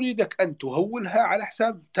لا نريدك أن تهولها على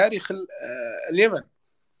حساب تاريخ اليمن.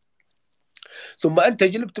 ثم أنت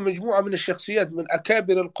جلبت مجموعة من الشخصيات من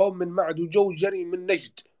أكابر القوم من معد وجوجري من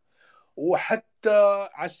نجد وحتى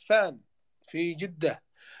عسفان في جدة،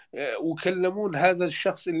 وكلمون هذا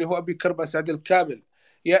الشخص اللي هو أبي كرب أسعد الكامل: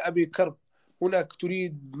 يا أبي كرب، هناك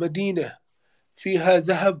تريد مدينة فيها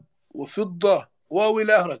ذهب وفضة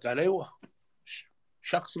وإلى. قال أيوة،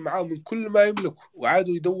 شخص معاه من كل ما يملكه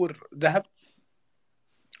وعادوا يدور ذهب.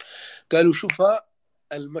 قالوا شوف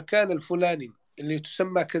المكان الفلاني اللي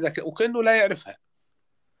تسمى كذا، وكأنه لا يعرفها.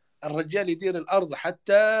 الرجال يدير الأرض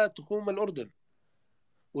حتى تخوم الأردن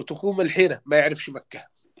وتخوم الحيرة، ما يعرفش مكة،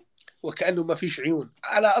 وكأنه ما فيش عيون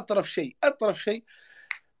على أطرف شيء.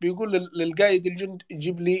 بيقول للقائد الجند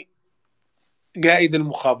جيب لي قائد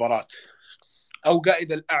المخابرات أو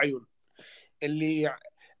قائد الأعين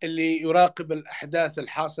اللي يراقب الأحداث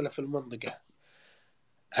الحاصلة في المنطقة.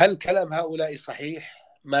 هل كلام هؤلاء صحيح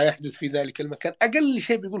ما يحدث في ذلك المكان؟ أقل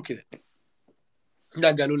شيء بيقول كذا.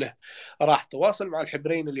 لا، قالوا له راح تواصل مع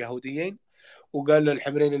الحبرين اليهوديين وقال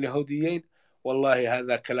للحبرين اليهوديين والله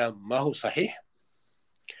هذا كلام ما هو صحيح،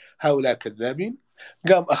 هؤلاء كذابين.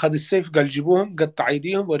 قام أخذ السيف قال جيبوهم، قطع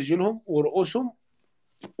أيديهم ورجلهم ورؤوسهم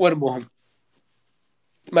وارموهم،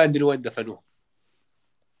 ما أدري وين دفنوهم.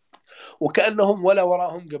 وكأنهم ولا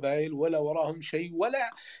وراهم قبائل ولا وراهم شيء،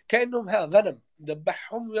 ولا كأنهم غنم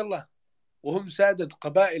ذبحهم يلا، وهم سادة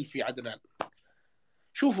قبائل في عدنان.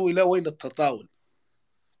 شوفوا إلى وين التطاول.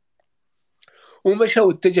 ومشوا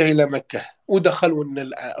واتجه إلى مكة ودخلوا أن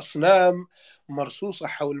الأصنام مرصوصة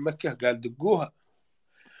حول مكة، قال دقوها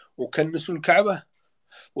وكنسوا الكعبة،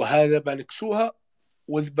 وهذا بنكسوها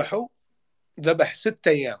وذبحوا. ذبح 6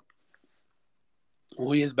 أيام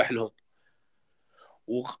وهو يذبح لهم،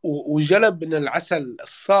 وجلب من العسل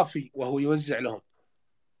الصافي وهو يوزع لهم.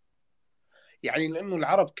 يعني لأنه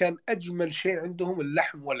العرب كان أجمل شيء عندهم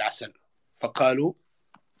اللحم والعسل، فقالوا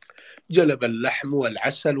جلب اللحم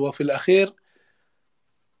والعسل. وفي الأخير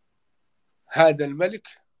هذا الملك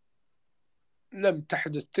لم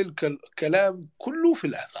تحدث تلك الكلام كله في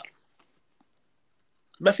الآثار،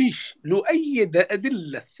 ما فيش له أي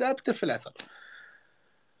أدلة ثابتة في الآثار.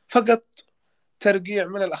 فقط ترقيع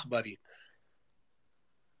من الأخباريين،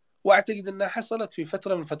 وأعتقد أنها حصلت في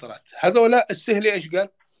فترة من فترات. هذولا السهلي إيش قال؟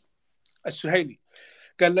 السهيلي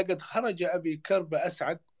قال: لقد خرج أبي كرب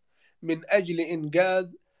أسعد من أجل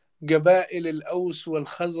إنقاذ قبائل الأوس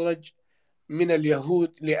والخزرج من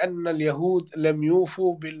اليهود، لأن اليهود لم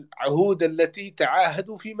يوفوا بالعهود التي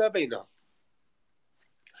تعاهدوا فيما بينهم،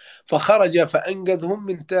 فخرج فأنقذهم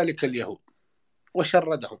من ذلك اليهود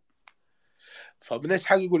وشردهم. فابن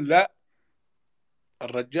إسحاق يقول: لا،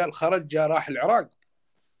 الرجال خرج، جاء راح العراق،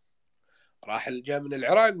 جاء من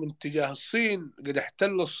العراق من اتجاه الصين، قد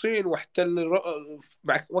احتل الصين واحتل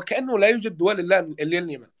وكأنه لا يوجد دول إلا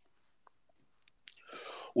اليمن،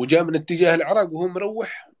 وجاء من اتجاه العراق وهو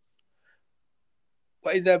مروح،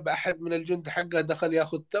 وإذا بأحد من الجند حقه دخل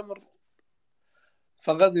يأخذ تمر،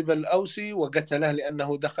 فغضب الأوسي وقتله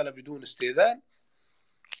لأنه دخل بدون استئذان،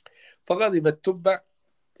 فغضب التبع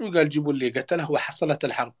وقال: جيبوا اللي قتله، وحصلت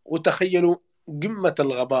الحرب. وتخيلوا قمة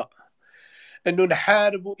الغباء، أنه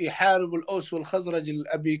يحاربوا الأوس والخزرج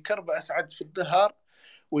الأبي كرب أسعد في النهار،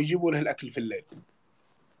 ويجيبوا له الأكل في الليل.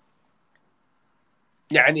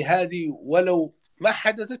 يعني هذه ولو ما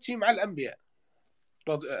حدثت شيء مع الأنبياء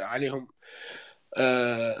عليهم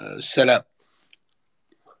السلام،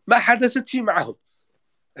 ما حدثت شيء معهم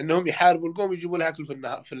أنهم يحاربوا القوم يجيبوا له أكل في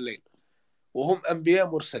النهار في الليل وهم أنبياء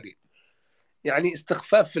مرسلين. يعني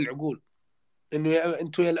استخفاف في العقول، إنه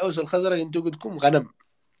أنتوا يا الأوس والخزرج أنتوا قدكم غنم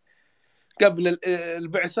قبل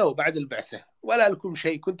البعثة وبعد البعثة، ولا لكم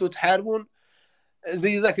شيء، كنتوا تحاربون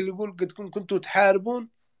زي ذاك اللي يقول قدكم كنتوا تحاربون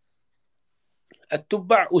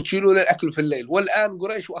التبع وتشيلوا له الأكل في الليل، والآن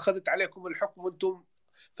قريش وأخذت عليكم الحكم وأنتم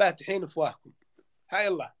فاتحين أفواهكم، هاي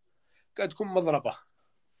الله قدكم مضربة.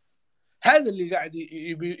 هذا اللي قاعد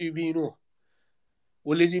يبينوه،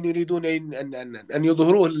 والذين يريدون أن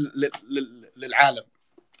يظهروه للعالم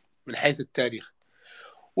من حيث التاريخ.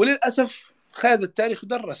 وللأسف هذا التاريخ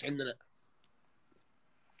درس عندنا،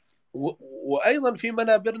 وأيضا في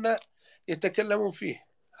منابرنا يتكلمون فيه.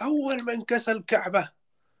 أول من كسى الكعبة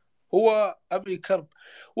هو أبي كرب،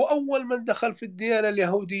 وأول من دخل في الديانة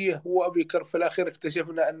اليهودية هو أبي كرب. في الأخير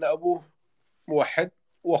اكتشفنا أن أبوه موحد،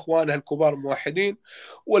 وأخوانه الكبار موحدين،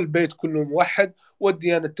 والبيت كله موحد،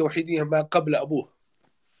 والديانة التوحيدية ما قبل أبوه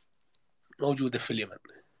موجودة في اليمن،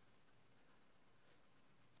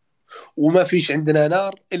 وما فيش عندنا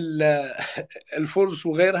نار إلا الفرس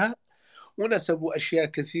وغيرها، ونسبوا أشياء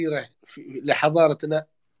كثيرة لحضارتنا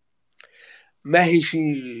ما هي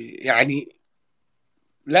شيء يعني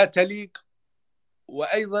لا تليق،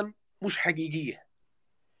 وأيضا مش حقيقية.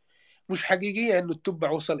 مش حقيقية أنه التبع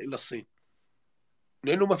وصل إلى الصين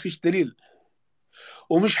لأنه ما فيش دليل،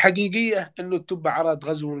 ومش حقيقية أنه التبع أراد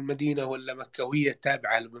غزو المدينة ولا مكة وهي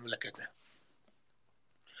تابعة لمملكته.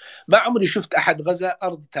 ما عمري شفت أحد غزا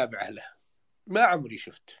أرض تابعة له، ما عمري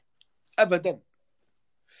شفت أبدا.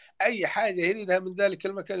 أي حاجة يريدها من ذلك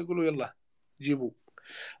المكان يقولوا يلا جيبوا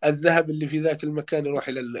الذهب اللي في ذاك المكان يروح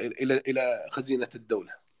إلى خزينة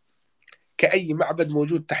الدولة، كأي معبد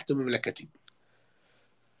موجود تحت مملكتي.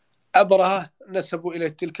 أبرهة نسبوا إلى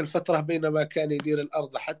تلك الفترة بينما كان يدير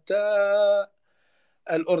الأرض حتى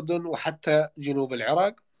الأردن وحتى جنوب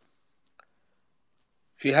العراق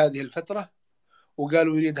في هذه الفترة،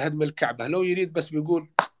 وقالوا يريد هدم الكعبة. لو يريد بس بيقول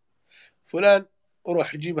فلان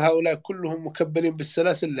روح جيب هؤلاء كلهم مكبلين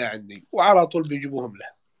بالسلاسل لا عندي، وعلى طول بيجيبوهم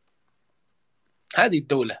له. هذه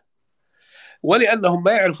الدولة، ولأنهم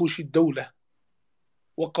ما يعرفوا شيء الدولة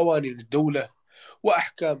وقوانين الدولة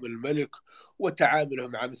وأحكام الملك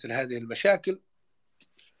وتعاملهم مع مثل هذه المشاكل،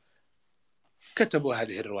 كتبوا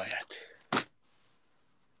هذه الروايات،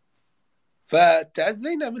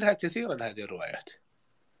 فتأذينا منها كثيرا. هذه الروايات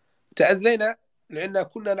تأذينا لأن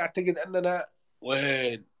كنا نعتقد أننا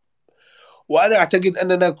وأنا أعتقد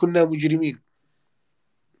أننا كنا مجرمين،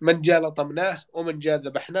 من جاء لطمناه ومن جاء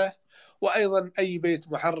ذبحناه، وأيضا أي بيت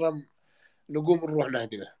محرم نقوم نروح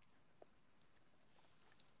نهدمه.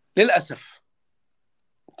 للأسف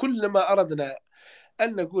كلما أردنا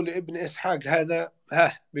أن نقول ابن إسحاق هذا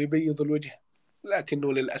بيبيض الوجه،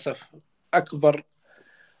 لكنه للأسف أكبر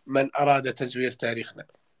من أراد تزوير تاريخنا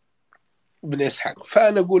ابن إسحاق.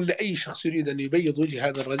 فأنا أقول لأي شخص يريد أن يبيض وجه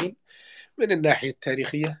هذا الرجل من الناحية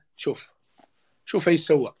التاريخية، شوف ايش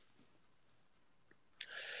سوى.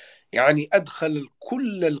 يعني أدخل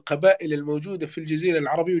كل القبائل الموجودة في الجزيرة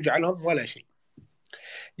العربية وجعلهم ولا شيء.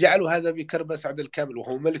 جعلوا هذا بكرب أسعد الكامل،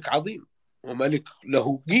 وهو ملك عظيم وملك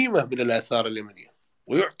له قيمة من الآثار اليمنية،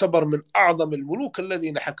 ويعتبر من أعظم الملوك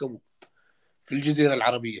الذين حكموا في الجزيرة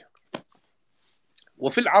العربية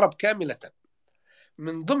وفي العرب كاملة،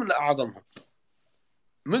 من ضمن أعظمهم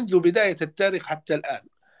منذ بداية التاريخ حتى الآن.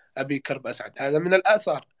 أبي كرب أسعد هذا من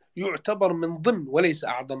الآثار يعتبر من ضمن وليس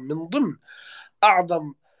أعظم، من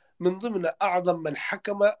ضمن أعظم من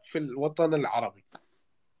حكم في الوطن العربي،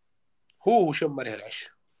 هو وشمره العش.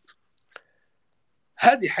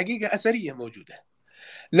 هذه حقيقة أثرية موجودة.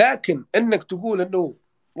 لكن أنك تقول أنه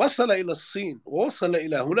وصل إلى الصين ووصل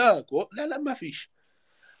إلى هناك لا ما فيش.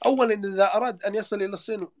 أولا إذا أراد أن يصل إلى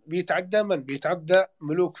الصين بيتعدى من؟ بيتعدى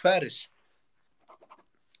ملوك فارس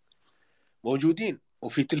موجودين،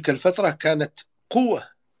 وفي تلك الفترة كانت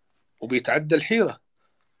قوة، وبيتعدى الحيرة.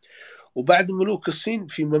 وبعد ملوك الصين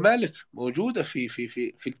في ممالك موجودة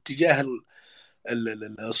في الاتجاه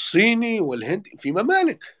الصيني والهندي، في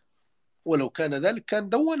ممالك، ولو كان ذلك كان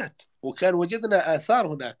دونت وكان وجدنا آثار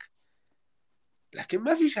هناك، لكن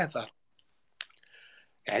ما فيش آثار.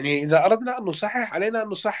 يعني إذا أردنا أن نصحح علينا أن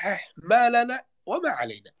نصحح ما لنا وما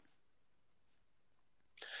علينا.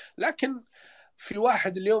 لكن في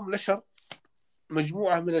واحد اليوم نشر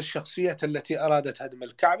مجموعة من الشخصيات التي أرادت هدم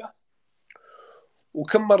الكعبة،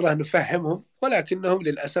 وكم مرة نفهمهم ولكنهم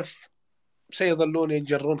للأسف سيظلون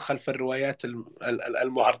ينجرون خلف الروايات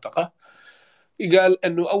المهرطقة. قال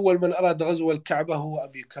أنه أول من أراد غزو الكعبة هو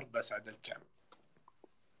أبي كرب اسعد الكامل،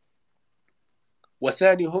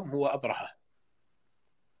 وثانيهم هو أبرهة،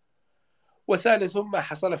 وثالثهم ما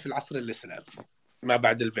حصل في العصر الإسلامي ما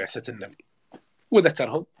بعد البعثة النبي،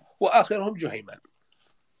 وذكرهم، وآخرهم جهيمان.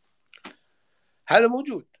 هذا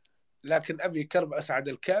موجود. لكن أبي كرب أسعد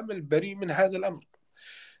الكامل بريء من هذا الأمر،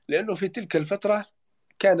 لأنه في تلك الفترة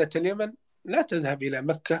كانت اليمن لا تذهب إلى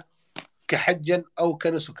مكة كحجا أو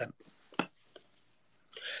كنسكا،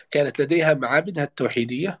 كانت لديها معابدها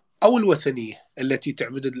التوحيدية أو الوثنية التي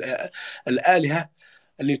تعبد الآلهة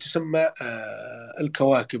اللي تسمى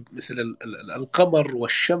الكواكب، مثل القمر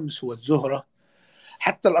والشمس والزهرة.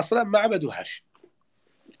 حتى الأصنام ما عبدوهاش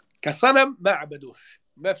كصنم، ما عبدوش،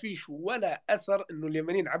 ما فيش ولا أثر أنه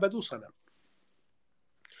اليمنيين عبدوا صنم.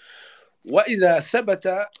 وإذا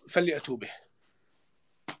ثبت فليأتوا به.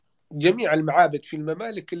 جميع المعابد في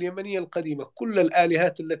الممالك اليمنية القديمة كل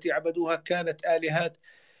الآلهات التي عبدوها كانت آلهات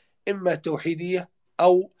إما توحيدية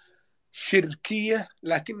أو شركية،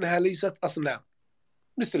 لكنها ليست أصنام،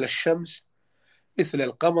 مثل الشمس، مثل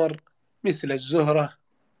القمر، مثل الزهرة،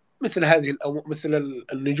 مثل هذه مثل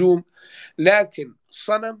النجوم. لكن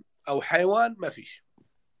صنم أو حيوان ما فيش.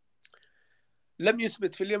 لم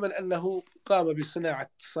يثبت في اليمن أنه قام بصناعة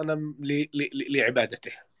صنم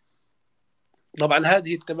لعبادته. طبعا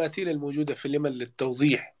هذه التماثيل الموجودة في اليمن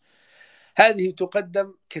للتوضيح، هذه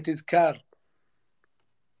تقدم كتذكار،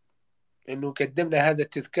 أنه قدمنا هذا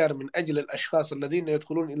التذكار من أجل الأشخاص الذين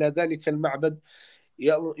يدخلون إلى ذلك المعبد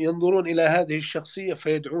ينظرون إلى هذه الشخصية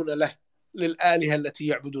فيدعون له، للآلهة التي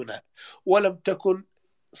يعبدونها، ولم تكن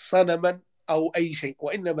صنما أو أي شيء،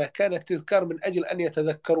 وإنما كانت تذكار من أجل أن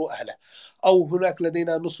يتذكروا أهله. أو هناك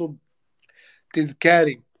لدينا نصب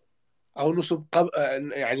تذكاري أو نصب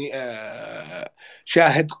يعني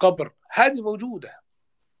شاهد قبر، هذه موجودة،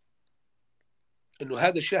 أنه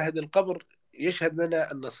هذا الشاهد القبر يشهد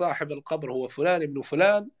لنا أن صاحب القبر هو فلان ابن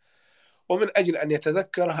فلان، ومن أجل أن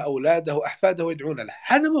يتذكره أولاده وأحفاده ويدعون له،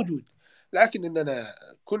 هذا موجود. لكن إننا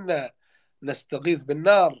كنا نستغيث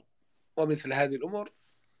بالنار ومثل هذه الأمور،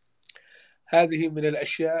 هذه من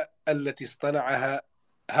الأشياء التي اصطنعها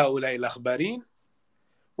هؤلاء الأخباريين.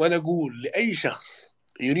 ونقول لأي شخص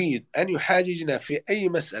يريد أن يحاججنا في أي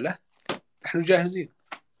مسألة نحن جاهزين،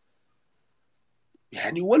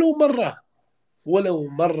 يعني ولو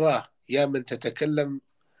مرة يا من تتكلم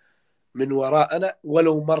من وراءنا،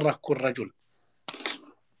 ولو مرة كن رجل،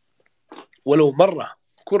 ولو مرة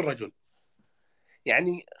كن رجل،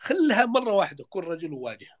 يعني خلها مرة واحدة كن رجل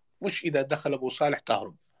وواجه، مش إذا دخل أبو صالح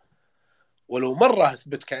تهرب. ولو مرة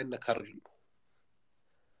أثبت كأنك رجل،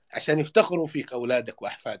 عشان يفتخروا فيك أولادك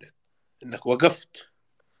وأحفادك أنك وقفت.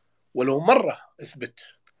 ولو مرة اثبت،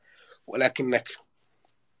 ولكنك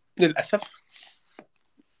للأسف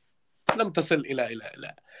لم تصل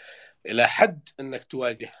إلى حد أنك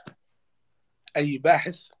تواجه أي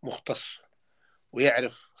باحث مختص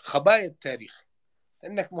ويعرف خبايا التاريخ،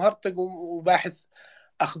 أنك مهرطق وباحث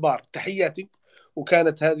أخبار. تحياتي.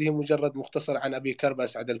 وكانت هذه مجرد مختصر عن أبي كرب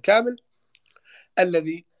اسعد الكامل،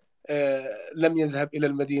 الذي لم يذهب إلى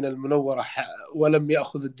المدينة المنورة ولم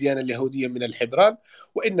يأخذ الديانة اليهودية من الحبران،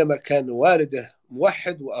 وإنما كان والده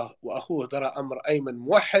موحد وأخوه درى أمر أيمن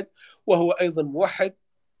موحد، وهو أيضا موحد،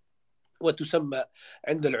 وتسمى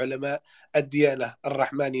عند العلماء الديانة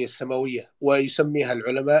الرحمانية السماوية، ويسميها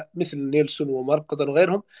العلماء مثل نيلسون ومرقط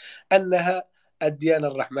وغيرهم أنها الديانة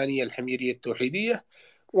الرحمانية الحميرية التوحيدية،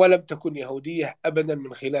 ولم تكن يهودية أبدا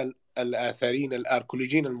من خلال الآثاريين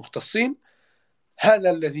الآركولوجيين المختصين. هذا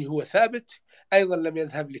الذي هو ثابت. أيضا لم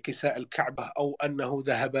يذهب لكساء الكعبة أو أنه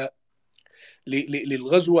ذهب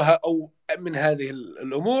للغزوها أو من هذه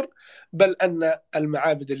الأمور، بل أن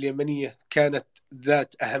المعابد اليمنية كانت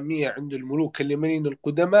ذات أهمية عند الملوك اليمنيين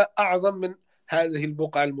القدماء أعظم من هذه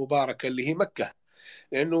البقعة المباركة اللي هي مكة،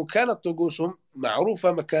 لأنه كانت طقوسهم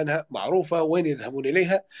معروفة، مكانها معروفة وين يذهبون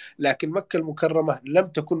إليها، لكن مكة المكرمة لم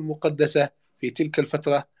تكن مقدسة في تلك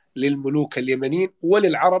الفترة للملوك اليمنيين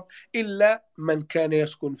وللعرب إلا من كان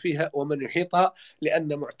يسكن فيها ومن يحيطها،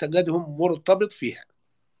 لأن معتقدهم مرتبط فيها.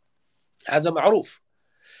 هذا معروف،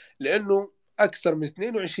 لأنه أكثر من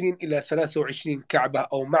 22 إلى 23 كعبة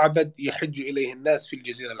أو معبد يحج إليه الناس في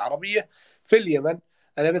الجزيرة العربية. في اليمن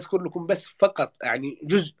أنا بذكر لكم بس فقط يعني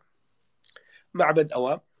جزء: معبد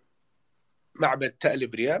أوام، معبد تأل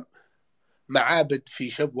بريام، معابد في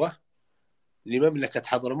شبوة لمملكة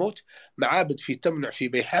حضرموت، معابد في تمنع في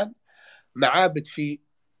بيحان، معابد في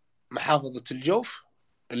محافظة الجوف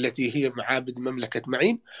التي هي معابد مملكة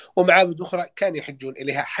معين، ومعابد أخرى كان يحجون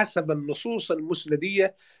إليها حسب النصوص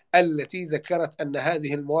المسندية التي ذكرت أن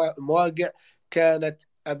هذه المواقع كانت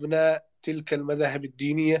أبناء تلك المذاهب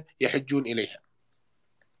الدينية يحجون إليها.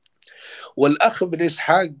 والأخ بن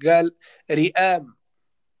إسحاق قال ريام،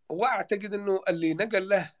 وأعتقد أنه اللي نقل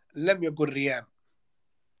له لم يقل ريام،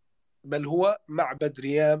 بل هو معبد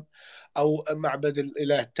ريام أو معبد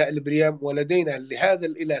الإله تأل بريام. ولدينا لهذا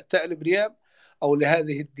الإله تأل بريام أو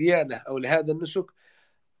لهذه الديانة أو لهذا النسك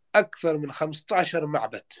أكثر من 15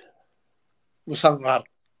 معبد مصغر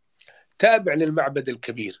تابع للمعبد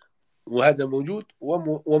الكبير، وهذا موجود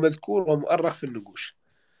ومذكور ومؤرخ في النقوش.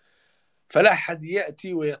 فلا أحد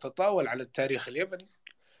يأتي ويتطاول على التاريخ اليمني،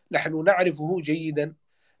 نحن نعرفه جيدا،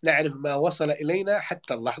 نعرف ما وصل إلينا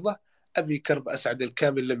حتى اللحظة. أبي كرب أسعد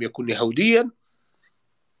الكامل لم يكن يهوديا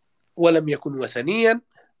ولم يكن وثنيا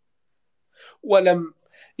ولم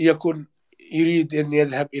يكن يريد أن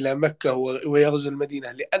يذهب إلى مكة ويغزو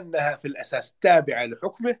المدينة لأنها في الأساس تابعة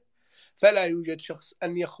لحكمه. فلا يوجد شخص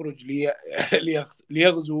أن يخرج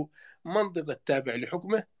ليغزو منطقة تابعة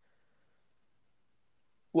لحكمه.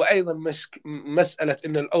 وأيضا مسألة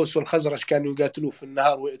أن الأوس والخزرج كانوا يقاتلوه في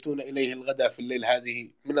النهار ويأتون إليه الغداء في الليل،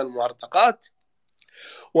 هذه من المعتقات.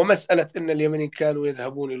 ومسألة أن اليمنيين كانوا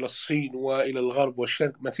يذهبون إلى الصين وإلى الغرب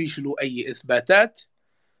والشرق ما فيش له أي إثباتات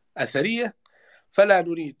أثرية. فلا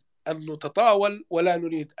نريد أن نتطاول ولا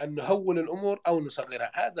نريد أن نهول الأمور أو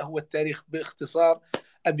نصغرها. هذا هو التاريخ باختصار.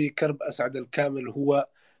 أبي كرب أسعد الكامل هو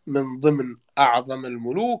من ضمن أعظم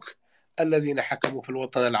الملوك الذين حكموا في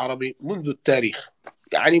الوطن العربي منذ التاريخ،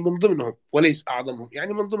 يعني من ضمنهم وليس أعظمهم،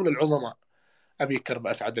 يعني من ضمن العظماء. أبي كرب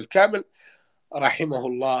أسعد الكامل رحمه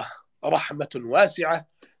الله رحمة واسعة،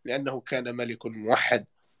 لأنه كان ملك موحد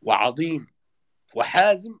وعظيم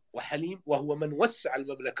وحازم وحليم، وهو من وسع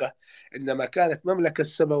المملكة عندما كانت مملكة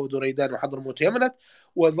السبا ودريدان وحضرموت يمنت،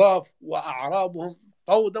 وضاف وأعرابهم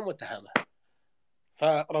طودا وتهامة.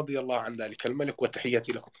 فرضي الله عن ذلك الملك،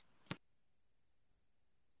 وتحياتي لكم.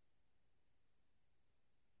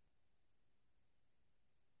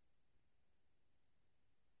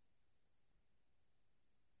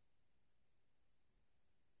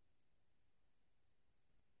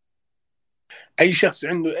 أي شخص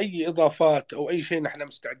عنده أي إضافات أو أي شيء نحن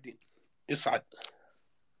مستعدين. اسعد.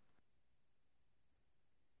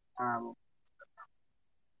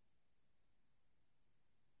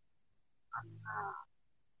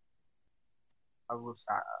 أبو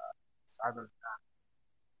اسعد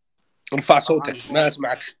ارفع صوتك ما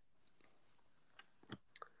أسمعك.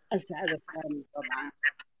 اسعد الكامل طبعا.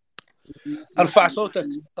 ارفع صوتك،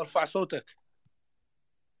 ارفع صوتك.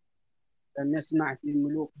 لم يسمع في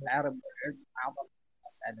ملوك العرب والعجم أعظم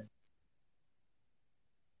أسعد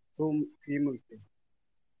في ملكه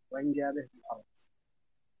وإن جابه في الأرض.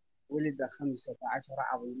 ولد 15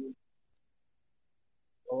 عظيم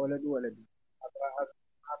وولد أبرهة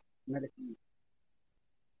ملك مصر،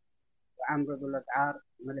 وعمرو ذو الأذعار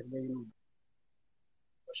ملك بينون،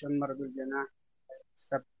 وشمر ذو الجناح ملك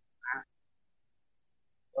السبع،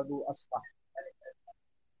 وذو أصبح ملك الأذعار،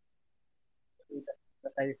 وذو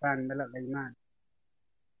قيفان ملك غيمان،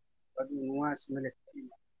 وذو نواس ملك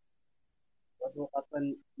كلمة، وذو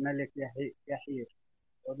قطن ملك يحير،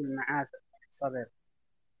 وذو المعافر ملك صبر،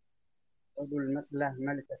 وذو المثلة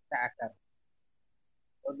ملك التعكر،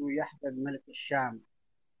 وذو يحدب ملك الشام،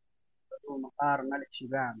 وذو مقار ملك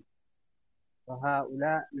شبام.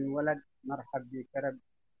 وهؤلاء من ولد مرحب ذي كرب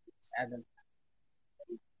أسعد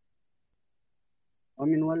الكامل.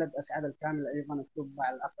 ومن ولد أسعد الكامل أيضا التبع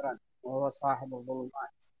الأقرن، وهو صاحب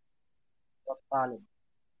الظلمات والطالب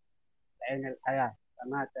عين الحياة،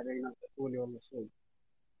 فمات بين الدخول والوصول.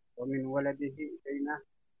 ومن ولده دينه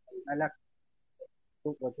الملك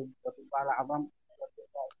وتبع الأعظم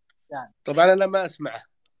وتبع الشان. طبعا أنا ما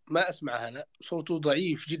أسمعه، أنا صوته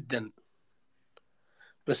ضعيف جدا.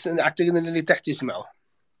 بس أنا أعتقد أن اللي تحت يسمعه.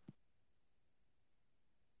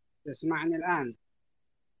 تسمعني الآن؟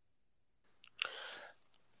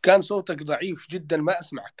 كان صوتك ضعيف جدا، ما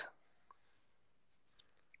أسمعك.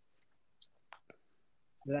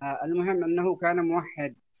 لا، المهم أنه كان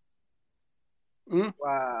موحد،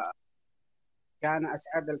 وكان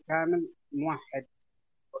أسعد الكامل موحد،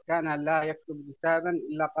 وكان لا يكتب كتابا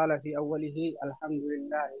إلا قال في أوله الحمد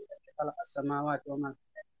لله الذي خلق السماوات وما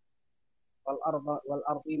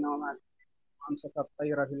والأرضين وما وأمسك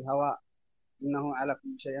الطير في الهواء إنه على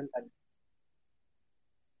كل شيء قدير.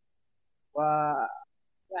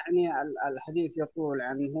 ويعني الحديث يطول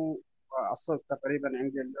عنه، والصوت تقريبا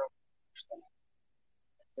عندي اليوم مجتمع.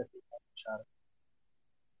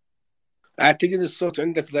 أعتقد الصوت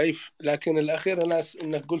عندك ضعيف، لكن الأخير أنا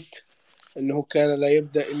أنك قلت أنه كان لا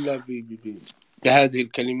يبدأ إلا بهذه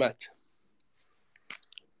الكلمات،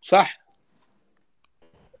 صح؟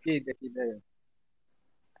 أكيد أكيد، أيوه.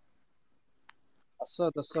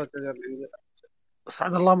 الصوت اليوم عندي.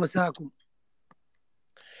 اسعد الله مساكم.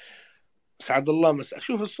 اسعد الله مساء.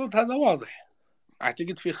 شوف الصوت هذا واضح،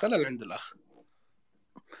 أعتقد في خلل عند الأخ.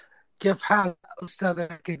 كيف حال أستاذ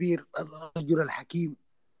الكبير الرجل الحكيم،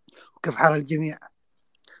 وكيف حال الجميع؟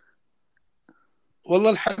 والله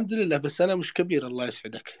الحمد لله، بس أنا مش كبير، الله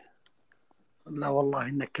يسعدك. لا والله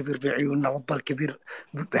إنك كبير بعيوننا، وضل كبير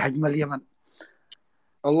بحجم اليمن.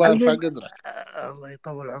 الله يرفع قدرك. الله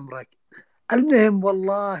يطول عمرك. المهم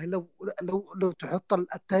والله لو تحط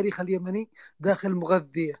التاريخ اليمني داخل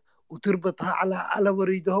مغذية وتربطها على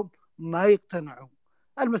وريدهم ما يقتنعوا.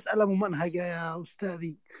 المسألة ممنهجة يا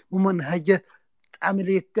أستاذي، ممنهجة،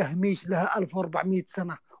 عملية تهميش لها 1400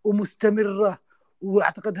 سنة ومستمرة.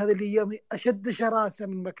 وأعتقد هذه الأيام أشد شراسة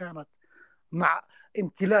من ما كانت، مع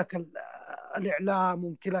امتلاك الإعلام،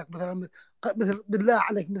 وامتلاك مثل بالله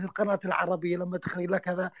عليك مثل قناة العربية لما تخرج لك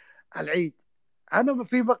هذا العيد. أنا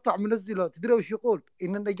في مقطع منزله، تدري وش يقول؟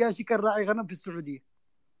 إن النجاشي كان راعي غنم في السعودية.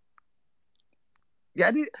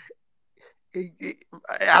 يعني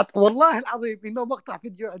والله العظيم إنه مقطع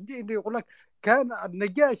فيديو عندي، إنه يقول لك كان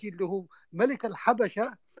النجاشي اللي هو ملك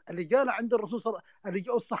الحبشة اللي جاء عند الرسول اللي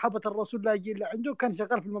جاء الصحابة الرسول لا يجي عنده، كان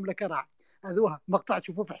شغال في المملكة راعي. هذا مقطع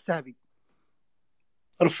تشوفوه في حسابي.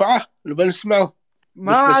 ارفعه نبى نسمعه.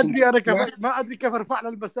 ما ادري انا كيف، ما ادري كيف ارفع له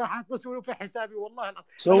المساحات، بس هو في حسابي والله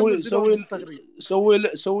العظيم.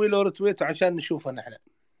 سوي له رتويت عشان نشوفه نحن.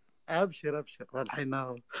 ابشر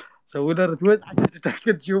الحين سوي له رتويت عشان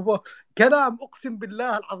تتاكد تشوفه. كلام اقسم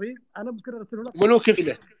بالله العظيم. انا ممكن ارسله لك.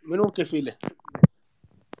 منو كفيله؟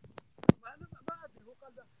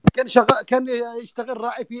 كان يشتغل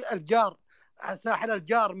راعي في الجار، ساحل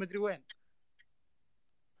الجار مدري وين.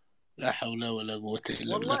 لا حول ولا قوة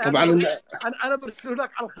إلا بالله. طبعا أنا برسله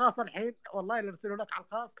لك على الخاص الحين، والله برسله لك على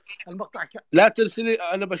الخاص المقطع. لا ترسلي،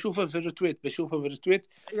 أنا بشوفه في الرتويت.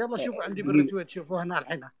 يلا شوفوا عندي بالرتويت، شوفوا هنا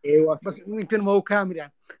الحين. بس يمكن ما هو كامل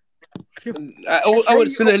يعني. أو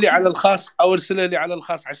ارسله لي على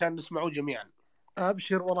الخاص، عشان نسمعه جميعا.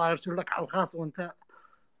 أبشر والله أرسل لك على الخاص،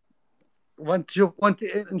 وانت شوف، وانت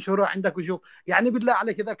انشروه عندك وشوف. يعني بالله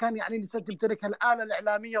عليك إذا كان يعني الإنسان تمتلك الآلة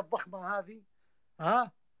الإعلامية الضخمة هذه،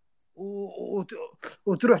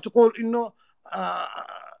 وتروح تقول انه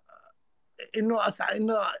انه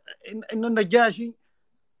النجاشي،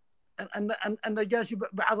 النجاشي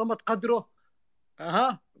بعظمه قدره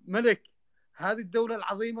ملك هذه الدوله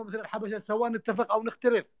العظيمه مثل الحبشه، سواء نتفق او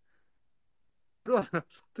نختلف.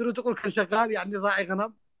 تروح تقول كان شغال يعني راعي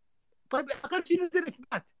غنم. طيب اقل شيء نزل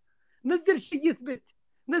اثبات، نزل شيء يثبت،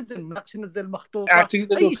 نزل نقش، نزل مخطوطه.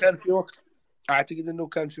 اعتقد انه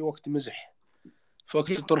كان في وقت مزح، في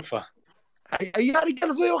وقت طرفه. يا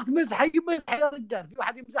رجال في وقت مزح، يا رجال في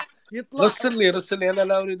واحد يمزح يطلع. رسل لي انا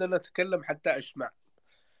لا اريد ان اتكلم حتى اسمع.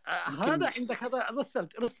 هذا عندك، هذا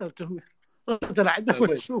رسلت عندك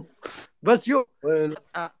وتشوف. بس شوف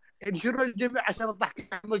انشروا الجميع عشان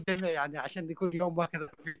الضحك يعمل الجميع، يعني عشان يكون يوم هكذا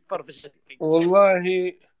في فرفش.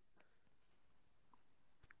 والله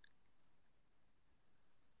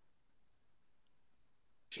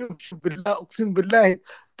شوف بالله اقسم بالله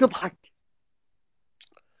تضحك.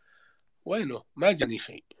 وينه؟ ما جاني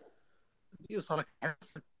شيء. يوصلك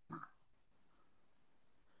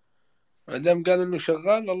ما دام قال انه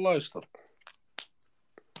شغال، الله يستر.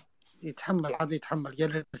 يتحمل عاد، يتحمل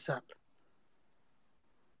قال الرسالة.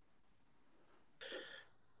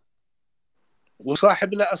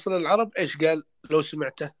 وصاحبنا أصل العرب ايش قال لو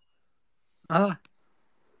سمعته؟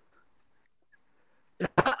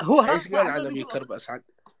 هو ايش قال عن ابي كرب اسعد؟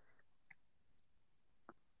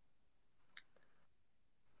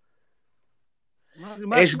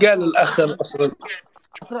 ايش قال الاخ اصل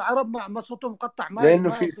العرب؟ ما صوته مقطع، ما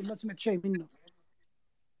ما سمعت شيء منه.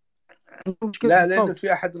 عنده مشكلة لا، لأن الصوت.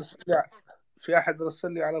 في أحد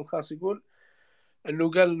رسل لي على الخاص يقول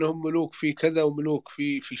إنه قال إنهم ملوك في كذا وملوك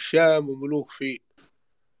في الشام وملوك في.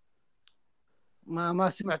 ما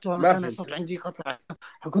سمعته أنا، ما كان الصوت فهمت. عندي قطع.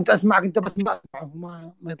 كنت أسمعك أنت بس ما أسمعه،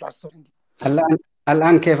 ما يطلع الصوت عندي.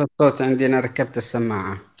 الآن كيف الصوت عندي؟ أنا ركبت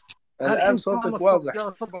السماعة. الآن الحين تمام صوتك الصوت. واضح. يلا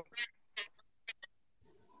تفضل.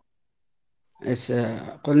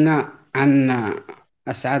 قلنا عن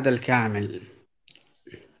أسعد الكامل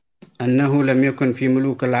أنه لم يكن في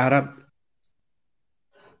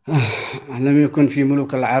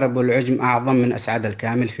ملوك العرب والعجم أعظم من أسعد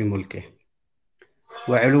الكامل في ملكه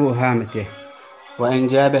وعلو هامته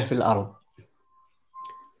وإنجابه في الأرض.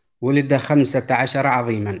 ولد 15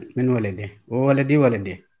 عظيما من ولده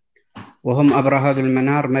وولده، وهم أبرهة ذو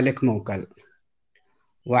المنار ملك موكل،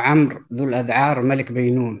 وعمر ذو الأذعار ملك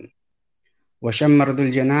بينون، وشمر ذو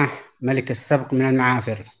الجناح ملك السبق من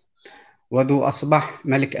المعافر، وذو أصبح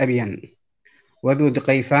ملك أبين، وذو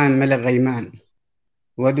دقيفان ملك غيمان،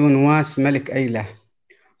 وذو نواس ملك أيلة،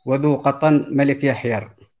 وذو قطن ملك يحير،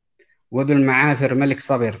 وذو المعافر ملك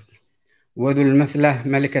صبر، وذو المثلة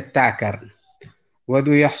ملك التعكر،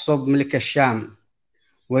 وذو يحصب ملك الشام،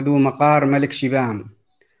 وذو مقار ملك شبام.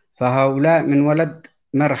 فهؤلاء من ولد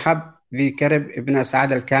مرحب ذي كرب ابن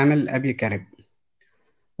أسعد الكامل أبي كرب.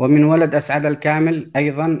 ومن ولد أسعد الكامل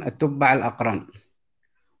أيضا التبع الأقرن،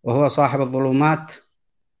 وهو صاحب الظلمات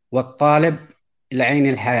والطالب العين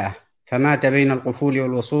الحياة، فمات بين القفول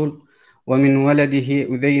والوصول. ومن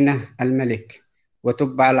ولده أذينة الملك،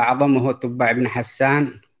 وتبع الأعظم وهو تبع بن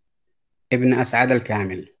حسان ابن أسعد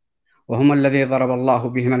الكامل، وهم الذي ضرب الله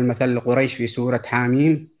بهم المثل لقريش في سورة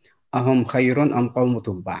حاميم: أهم خير أم قوم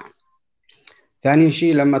تبع. ثاني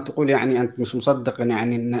شيء لما تقول يعني أنت مش مصدق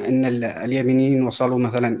يعني إن اليمنيين وصلوا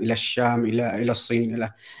مثلا إلى الشام إلى الصين،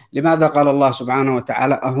 لماذا قال الله سبحانه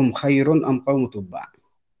وتعالى أهم خير أم قوم تبع؟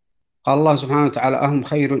 قال الله سبحانه وتعالى أهم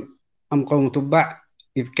خير أم قوم تبع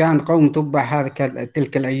إذ كان قوم تبع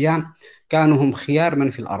تلك الأيام كانوا هم خيار من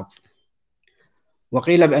في الأرض،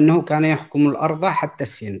 وقيل بأنه كان يحكم الأرض حتى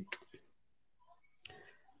السند،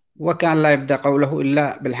 وكان لا يبدأ قوله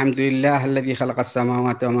إلا بالحمد لله الذي خلق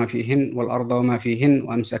السماوات وما فيهن والأرض وما فيهن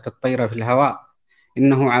وأمسك الطير في الهواء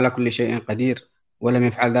إنه على كل شيء قدير، ولم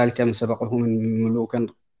يفعل ذلك من سبقه من ملوك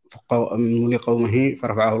قومه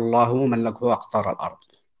فرفعه الله وملكه وأقطار الأرض.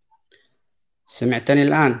 سمعتني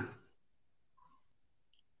الآن؟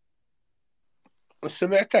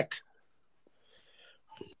 سمعتك،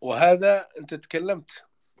 وهذا أنت تكلمت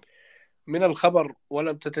من الخبر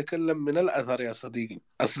ولم تتكلم من الأثر يا صديقي،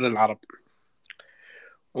 أصل العرب.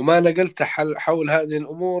 وما نقلت حول هذه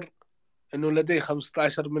الأمور أنه لديه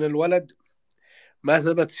 15 من الولد، ما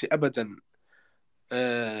ثبتش أبدا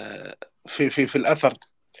في الأثر.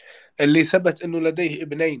 اللي ثبت أنه لديه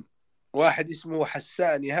ابنين، واحد اسمه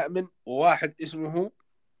حسان يهأمن وواحد اسمه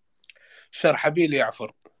شرحبيل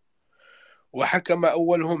يعفر، وحكم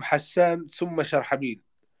أولهم حسان ثم شرحبيل،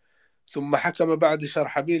 ثم حكم بعد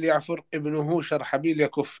شرحبيل يعفر ابنه شرحبيل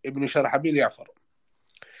يكف ابن شرحبيل يعفر،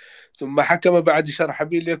 ثم حكم بعد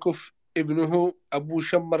شرحبيل يكف ابنه أبو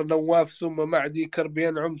شمر نواف، ثم معدي كرب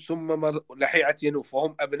ينعم، ثم لحيعة ينوف،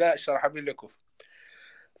 وهم أبناء شرحبيل يكف.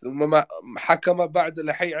 ثم حكم بعد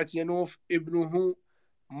لحيعة ينوف ابنه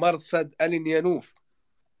مرثد أل ينوف،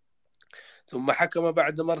 ثم حكم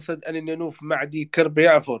بعد مرثد أل ينوف معدي كرب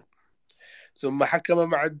يعفر، ثم حكم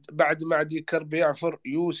بعد معدي كرب يعفر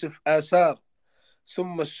يوسف آسار،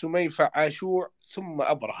 ثم السميفة عاشوع، ثم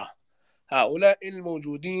أبرهة. هؤلاء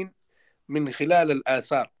الموجودين من خلال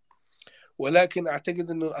الآثار، ولكن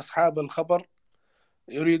أعتقد أن أصحاب الخبر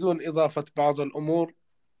يريدون إضافة بعض الأمور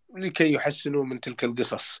لكي يحسنوا من تلك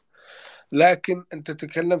القصص. لكن أنت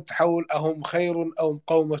تكلمت حول أهم خير أو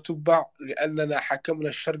قوم تبع لأننا حكمنا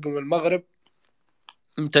الشرق والمغرب.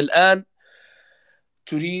 أنت الآن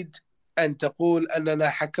تريد أن تقول أننا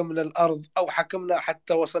حكمنا الأرض أو حكمنا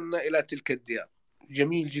حتى وصلنا إلى تلك الديار.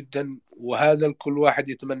 جميل جدا، وهذا الكل واحد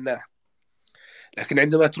يتمناه. لكن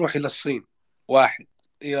عندما تروح إلى الصين، واحد،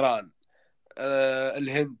 إيران،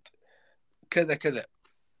 الهند، كذا كذا،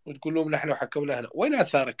 وتقول لهم نحن حكمنا هنا، وين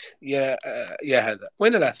آثارك يا هذا؟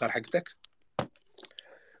 وين الآثار حقتك؟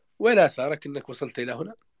 وين آثارك أنك وصلت إلى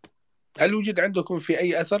هنا؟ هل يوجد عندكم في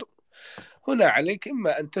أي أثر؟ هنا عليك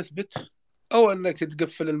إما أن تثبت أو أنك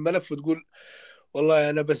تقفل الملف وتقول والله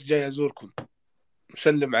أنا بس جاي أزوركم،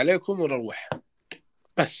 أسلم عليكم ونروح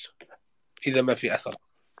بس، إذا ما في أثر.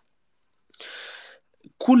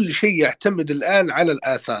 كل شيء يعتمد الآن على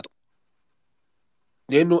الآثار،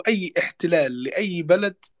 لأنه أي احتلال لأي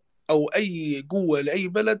بلد أو أي قوة لأي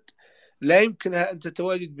بلد لا يمكنها أن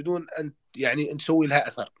تتواجد بدون أن يعني أن تسوي لها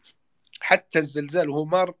أثر. حتى الزلزال وهو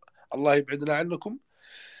مار، الله يبعدنا عنكم،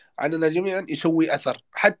 عننا جميعا يسوي أثر،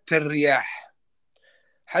 حتى الرياح،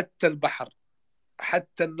 حتى البحر،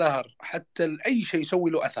 حتى النهر، حتى أي شيء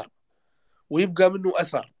يسوي له أثر ويبقى منه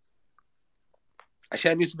أثر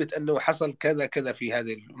عشان يثبت أنه حصل كذا كذا في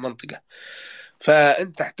هذه المنطقة.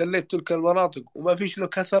 فأنت احتليت تلك المناطق وما فيش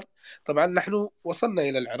لك أثر. طبعا نحن وصلنا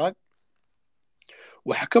إلى العراق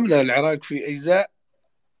وحكمنا العراق في أجزاء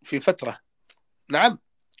في فترة، نعم،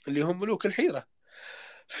 اللي هم ملوك الحيرة.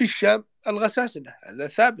 في الشام الغساسنة، هذا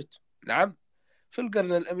ثابت، نعم. في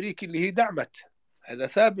القرن الأمريكي اللي هي دعمت، هذا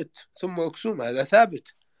ثابت. ثم أكسوم، هذا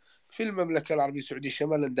ثابت. في المملكة العربية السعودية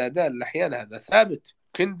شمال اندادان الأحيان، هذا ثابت.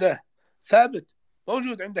 كنده ثابت،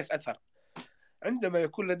 موجود عندك أثر. عندما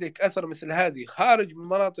يكون لديك أثر مثل هذه خارج من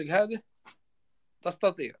مناطق هذه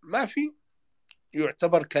تستطيع، ما في،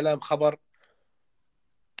 يعتبر كلام خبر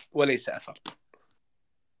وليس أثر.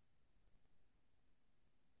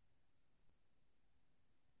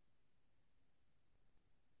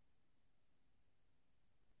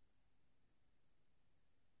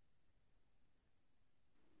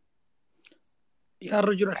 يا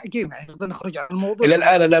الرجل الحكيم، يعني نقدر نخرج عن الموضوع. إلى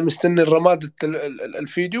الآن أنا مستني الرماد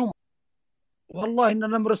الفيديو. والله إن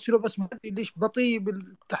أنا مرسله بس ما أدري ليش بطيء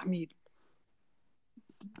بالتحميل.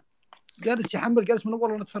 جالس يحمل، جالس من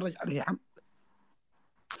أول نتفرج عليه يحمل.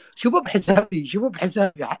 شوفوا بحسابي، شوفوا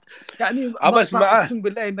بحسابي، يعني أبس معاه. أقسم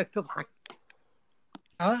بالله إنك تضحك.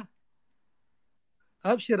 ها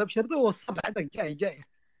أبشر أبشر، ده وصل عندك، جاي جاي.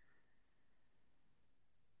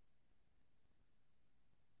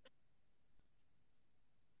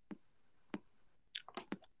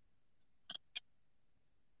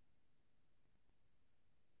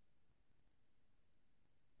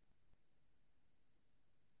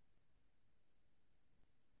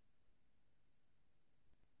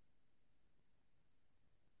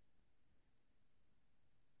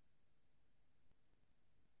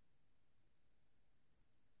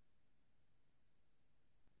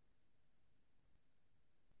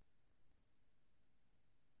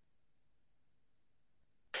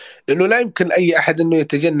 لأنه لا يمكن أي أحد أنه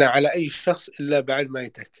يتجنى على أي شخص إلا بعد ما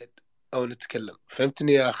يتأكد أو نتكلم.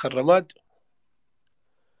 فهمتني يا أخ الرماد؟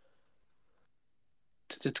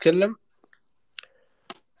 تتكلم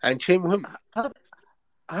عن شيء مهم.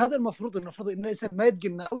 هذا المفروض إن الإنسان ما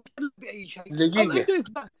يتجنى أو يتكلم بأي شيء أو دقيقة عنده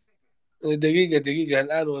إثبات. دقيقة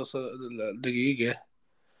الآن وصل. دقيقة،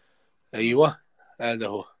 أيوة هذا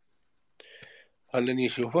هو، خليني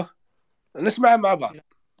أشوفه، نسمع مع بعض.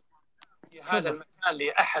 في هذا المكان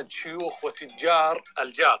لأحد شيوخ وتجار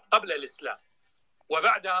الجار قبل الإسلام،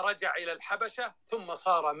 وبعدها رجع إلى الحبشة ثم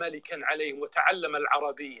صار ملكا عليهم وتعلم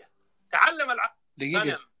العربية. تعلم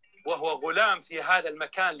العربية وهو غلام في هذا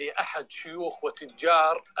المكان لأحد شيوخ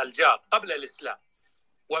وتجار الجار قبل الإسلام،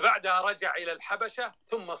 وبعدها رجع إلى الحبشة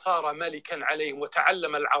ثم صار ملكا عليهم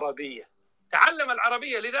وتعلم العربية. تعلم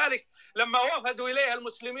العربية، لذلك لما وفدوا إليها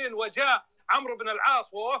المسلمين وجاء عمرو بن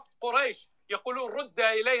العاص ووفد قريش يقولون رد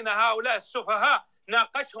إلينا هؤلاء السفهاء،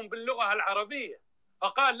 ناقشهم باللغة العربية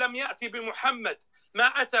فقال لم يأتي بمحمد ما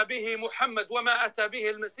أتى به محمد وما أتى به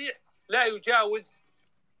المسيح لا يجاوز،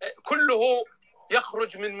 كله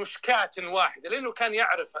يخرج من مشكاة واحدة، لأنه كان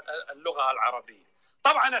يعرف اللغة العربية.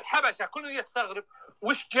 طبعا الحبشة كل يستغرب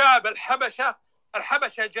وش جاب الحبشة.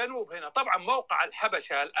 الحبشة جنوب هنا، طبعا موقع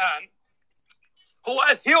الحبشة الآن هو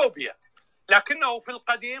أثيوبيا، لكنه في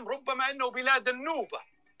القديم ربما أنه بلاد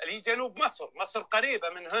النوبة اللي جنوب مصر. مصر قريبة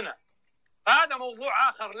من هنا. هذا موضوع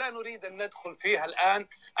آخر لا نريد أن ندخل فيها الآن،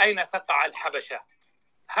 أين تقع الحبشة.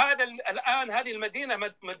 هذا الآن هذه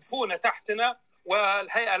المدينة مدفونة تحتنا،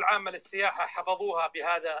 والهيئة العامة للسياحة حفظوها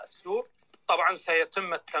بهذا السور. طبعا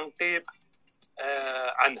سيتم التنقيب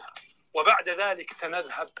عنها، وبعد ذلك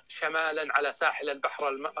سنذهب شمالا على ساحل البحر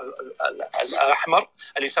الأحمر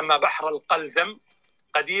اللي يسمى بحر القلزم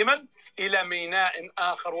قديما، إلى ميناء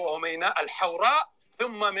آخر وهو ميناء الحوراء،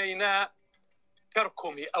 ثم ميناء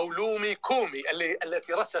كركمي أو لومي كومي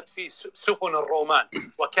التي رست في سفن الرومان،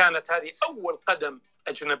 وكانت هذه أول قدم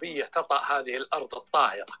أجنبية تطأ هذه الأرض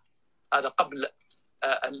الطاهرة. هذا قبل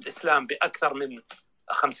الإسلام بأكثر من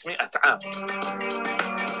 500 عام.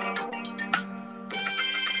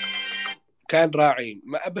 كان راعي،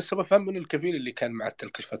 ما بس بفهم من الكفيل اللي كان مع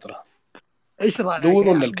تلك الفترة. ايش رايك؟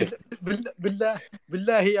 دوروا الكفيل.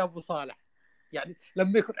 بالله يا ابو صالح، يعني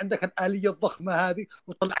لما يكون عندك الآلية الضخمة هذه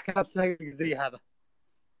وطلع كلام سايق زي هذا،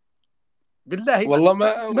 بالله والله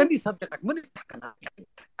من يصدقك؟ من يفتح قناة؟ يعني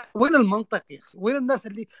وين المنطق يا اخي؟ وين الناس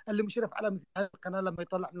اللي مشرف على مثل هذه القناة لما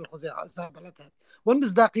يطلع من الخزعبلات هذه؟ وين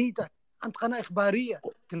مصداقيتك؟ انت قناة إخبارية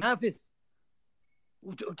تنافس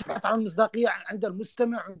وتبحث عن مصداقية عند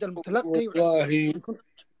المستمع وعند المتلقي.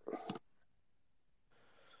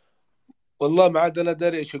 والله ما عاد انا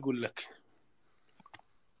داري ايش اقول لك.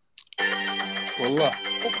 والله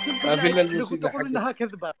اقسم ما في بالله الا إني كنت الموسيقى اقول انها حقت.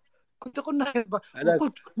 كذبه، كنت اقول انها كذبه، انا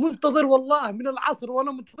وقلت منتظر والله من العصر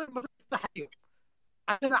وانا منتظر ما تفتح اليوم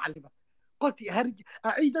عشان اعلمه. قلت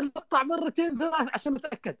اعيد المقطع مرتين ثلاث عشان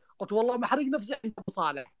اتاكد. قلت والله ما احرق نفسي عند ابو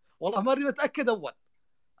صالح، والله ما اريد اتاكد اول،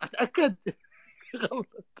 اتاكد غلط.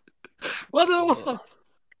 وانا وصلت.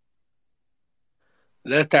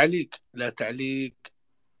 لا تعليق، لا تعليق،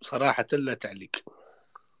 صراحة لا تعليق،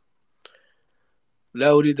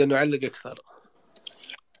 لا أريد أن أعلق أكثر.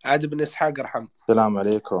 عاد بن إسحاق ارحم. السلام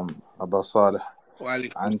عليكم أبا صالح،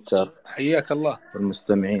 وعليكم عنتر حياك الله.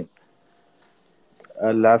 والمستمعين.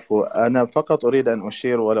 العفو، أنا فقط أريد أن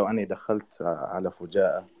أشير ولو أني دخلت على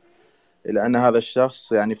فجاءة إلى أن هذا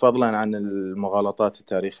الشخص يعني فضلا عن المغالطات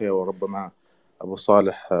التاريخية، وربما أبو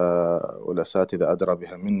صالح والأساتذة أدرى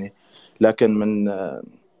بها مني، لكن من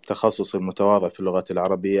تخصص المتواضع في اللغة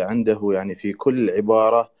العربية عنده يعني في كل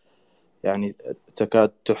عبارة يعني تكاد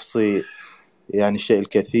تحصي يعني الشيء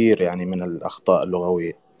الكثير يعني من الأخطاء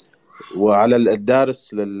اللغوية. وعلى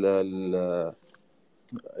الدارس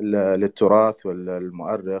للتراث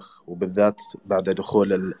والمؤرخ، وبالذات بعد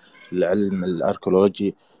دخول العلم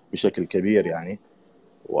الأركيولوجي بشكل كبير يعني،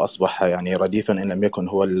 وأصبح يعني رديفا إن لم يكن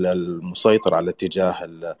هو المسيطر على اتجاه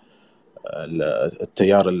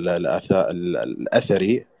التيار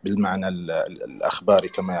الأثري بالمعنى الأخباري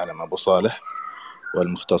كما يعلم أبو صالح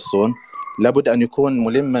والمختصون. لابد أن يكون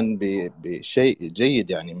ملما بشيء جيد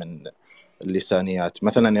يعني من اللسانيات.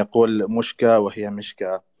 مثلا يقول مشكى وهي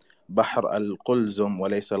مشكى، بحر القلزم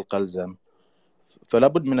وليس القلزم. فلا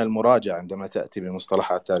بد من المراجعة عندما تأتي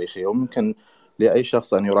بمصطلحات تاريخية، وممكن لأي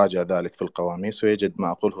شخص أن يراجع ذلك في القواميس ويجد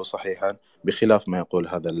ما أقوله صحيحا بخلاف ما يقول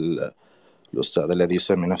هذا الأستاذ الذي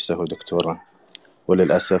يسمي نفسه دكتورا.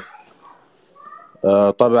 وللأسف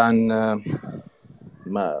طبعا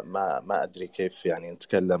ما أدري كيف يعني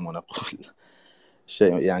نتكلم ونقول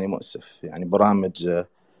شيء يعني مؤسف. يعني برامج،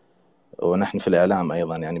 ونحن في الإعلام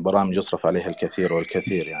أيضا يعني برامج يصرف عليها الكثير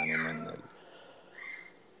والكثير يعني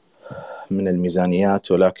من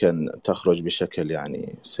الميزانيات، ولكن تخرج بشكل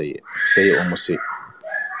يعني سيء ومسيء.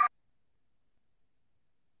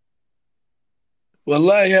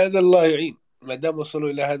 والله هذا الله يعين، ما دام وصلوا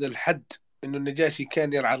إلى هذا الحد إنه النجاشي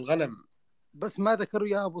كان يرعى الغنم. بس ما ذكروا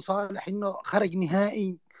يا ابو صالح انه خرج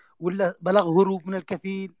نهائي ولا بلغ هروب من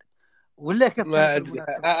الكفيل ولا كيف ما كانت أدري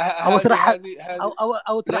المناسبة؟ او ترحل هذه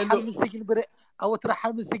او ترحل لأنه من سجن او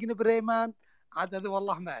ترحل من سجن بريمان. عاد هذا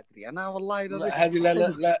والله ما ادري انا والله هذه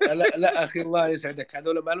لا أخي الله يسعدك،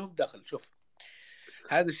 هذول ما لهم دخل. شوف،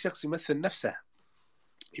 هذا الشخص يمثل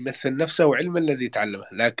نفسه وعلم الذي تعلمه،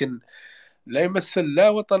 لكن لا يمثل لا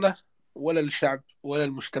وطنه ولا الشعب ولا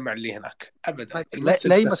المجتمع اللي هناك أبدا.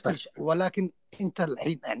 لا يمثل. ولكن أنت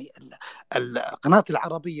الحين يعني القناة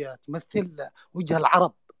العربية تمثل وجه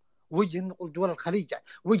العرب، وجه نقول دول الخليج،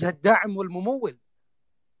 وجه الداعم والممول.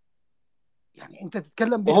 يعني أنت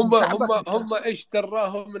تتكلم باسم شعبك. هم إيش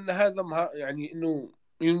دراهم إن هذا يعني إنه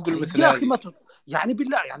ينقل مثل يا أخي هذه؟ يعني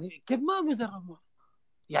بالله يعني كيف ما بدر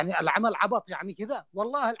يعني العمل عبط يعني كذا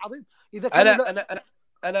والله العظيم. إذا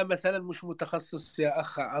أنا مثلا مش متخصص يا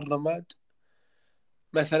أخ عن الرماد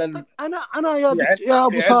مثلا. أنا يا أبو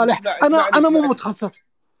في علم صالح اسمعني أنا مو متخصص.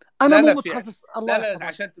 أنا لا مو لا متخصص. الله لا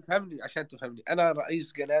عشان تفهمني أنا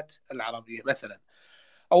رئيس قناة العربية مثلا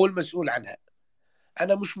أو المسؤول عنها.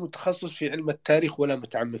 أنا مش متخصص في علم التاريخ ولا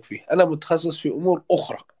متعمق فيه، أنا متخصص في أمور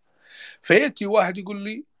أخرى. فيأتي واحد يقول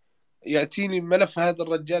لي، يأتيني ملف هذا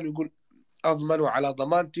الرجال ويقول أضمن على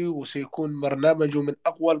ضمانتي وسيكون برنامجه من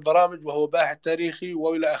أقوى البرامج وهو باحث تاريخي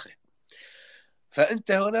وإلى آخره.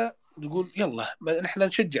 فأنت هنا تقول يلا نحن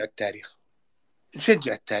نشجع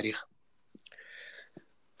التاريخ،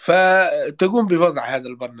 فتقوم بوضع هذا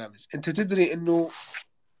البرنامج. أنت تدري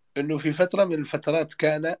إنه في فترة من الفترات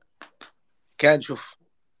كان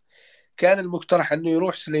المقترح أنه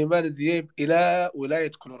يروح سليمان الذيب إلى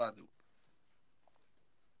ولاية كولورادو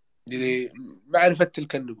لمعرفة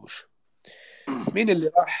تلك النقوش. مين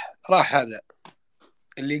اللي راح هذا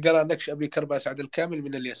اللي قرأ نقش أبي كرب اسعد الكامل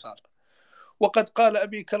من اليسار، وقد قال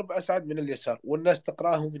أبي كرب اسعد من اليسار والناس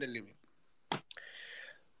تقرأه من اليمين.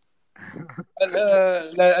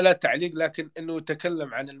 لا تعليق، لكن انه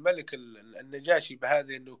تكلم عن الملك النجاشي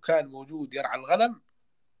بهذا انه كان موجود يرعى الغنم.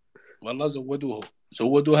 والله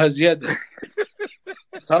زودوها زيادة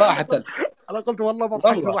صراحة. أنا قلت والله ما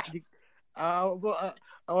أضحك لوحدي.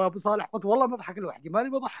 أبو صالح قلت والله ما أضحك لوحدي، ماني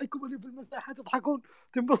بضحككم اللي في المساحة تضحكون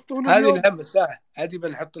تنبسطون اليوم. هذه لها مساحة، هذه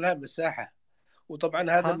بنحط لها مساحة.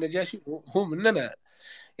 وطبعا هذا النجاشي هو مننا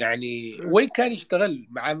يعني. وين كان يشتغل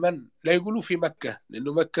مع من لا يقولوا في مكة،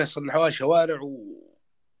 لأنه مكة صلحوها شوارع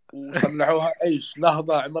وصلحوها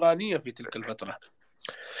نهضة عمرانية في تلك الفترة.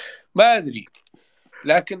 ما أدري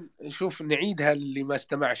لكن شوف نعيدها للي ما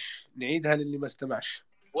استمعش،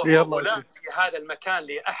 وهو غلام في هذا المكان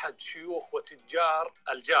لأحد شيوخ وتجار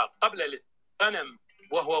الجار قبل الغنم.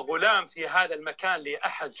 وهو غلام في هذا المكان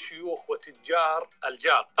لأحد شيوخ وتجار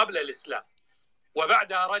الجار قبل الإسلام،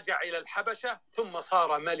 وبعدها رجع إلى الحبشة ثم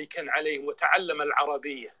صار ملكا عليهم وتعلم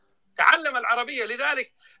العربية.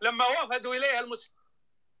 لذلك لما وفدوا إليها المسلمين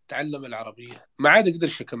تعلم العربية، ما عاد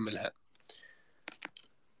أقدرش أكملها.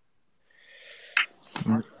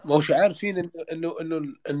 ما هوش عارفين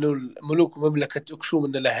إنه ملوك مملكة أكسوم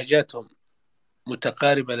إن لهجاتهم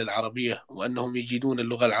متقاربة للعربية، وأنهم يجيدون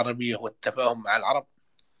اللغة العربية والتفاهم مع العرب،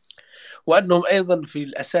 وأنهم أيضا في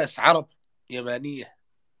الأساس عرب يمانية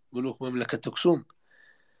ملوك مملكة أكسوم.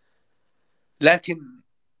 لكن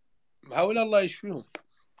هؤلاء الله يشفيهم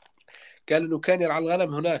قال إنه كان يرعى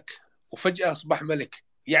الغنم هناك وفجأة أصبح ملك.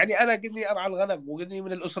 يعني أنا قدني أرعى الغنم وقدني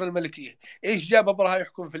من الأسرة الملكية، إيش جاب أبرهة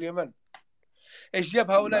يحكم في اليمن؟ إيش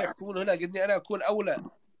جاب هؤلاء يحكمون هنا؟ قدني أنا أكون أولى.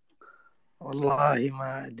 والله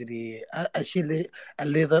ما أدري. الشيء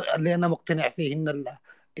اللي أنا مقتنع فيه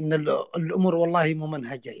إن الأمور والله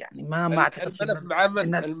ممنهجة، يعني ما أعتقد الملف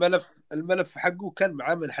معامل الملف حقه كان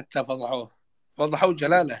معامل حتى فضحوه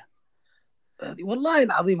جلاله. والله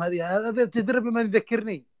العظيم هذا تدري بما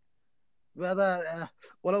يذكرني بهذا،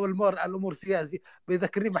 ولو الأمور سياسية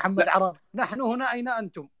بيذكرني محمد عرب، نحن هنا أين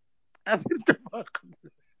أنتم؟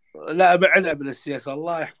 لا ابعدها من السياسة،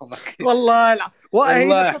 الله يحفظك. والله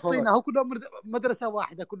والله يحفظك. هو كلهم مدرسة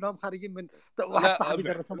واحدة، كلهم خارجين من واحد صاحبي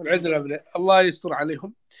درسهم. الله يستر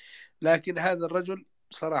عليهم. لكن هذا الرجل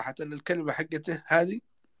صراحة الكلمة حقته هذه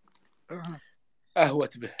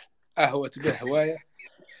أهوت به هواية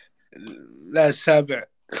لا سابع.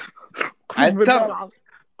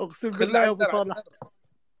 أقسم بالله يا أبو صالح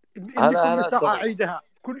أنا كل ساعة أعيدها،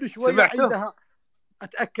 كل شوية أعيدها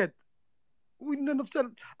أتأكد، وإن نفس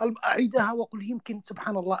أعيدها وأقول يمكن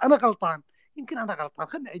سبحان الله أنا غلطان،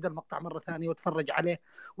 خلنا أعيد المقطع مرة ثانية وأتفرج عليه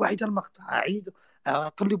وأعيد المقطع، أعيده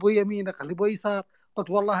أقلبه يمين أقلبه يسار. قلت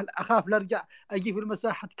والله أخاف لأرجع أجي في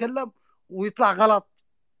المساحة أتكلم ويطلع غلط،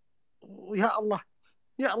 ويا الله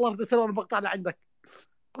ارسلوا المقطع لعندك.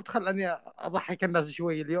 قلت خلني أضحك الناس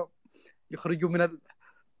شوي اليوم، يخرجوا من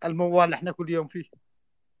الموال اللي احنا كل يوم فيه.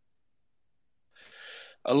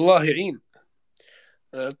 الله يعين.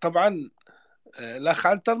 طبعا الأخ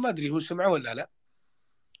عنتر ما أدري هو سمعه ولا لا.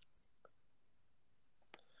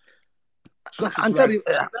 عنتر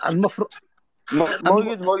المفروض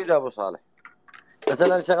موجود يا أبو صالح، بس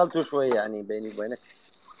أنا شغلته شوي يعني بيني وبينك،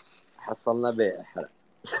 حصلنا بيع حلا.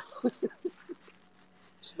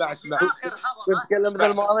 اسمع نتكلم ذا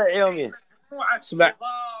المواضيع يوميا. اسمع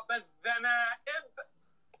الذنائب،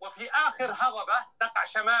 وفي آخر هضبة تقع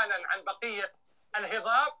شمالا عن بقية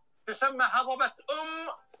الهضاب تسمى هضبة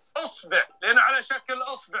أصبع، لأن على شكل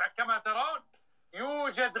أصبع كما ترون.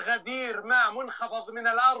 يوجد غدير ماء منخفض من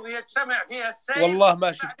الأرض يجتمع فيها السيل. والله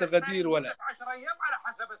ما شفت غدير ولا 10 أيام على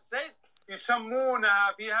حسب السيل.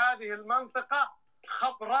 يسمونها في هذه المنطقة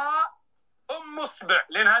خبراء أصبع،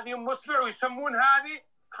 لأن هذه أصبع ويسمون هذه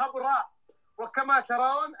خبراء. وكما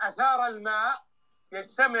ترون أثار الماء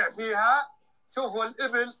يجتمع فيها. شوفوا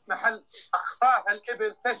الإبل، محل أخفاف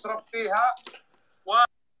الإبل تشرب فيها.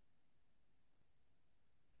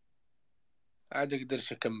 عاد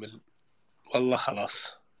أقدرش أكمل والله،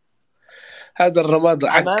 خلاص. هذا الرماد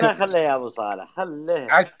أنا خليه يا أبو صالح،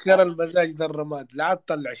 خليه عكر المزاج ذا الرماد، لا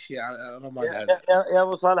تطلع شيء على الرماد هذا. يا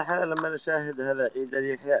أبو صالح، أنا لما أشاهد هذا عيد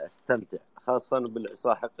اليحيى أستمتع، خاصة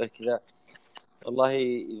بالعصا حقه كذا. والله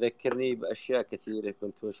يذكرني بأشياء كثيرة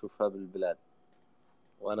كنت أشوفها بالبلاد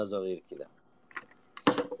وأنا صغير كذا.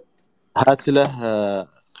 هات له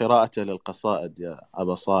قراءته للقصائد يا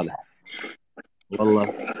أبا صالح، والله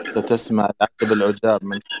ستسمع عقب العجاب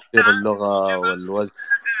من تفسير اللغة والوزن.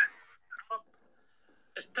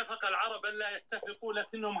 اتفق العرب أن لا يتفقوا،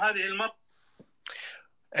 لكنهم هذه المرة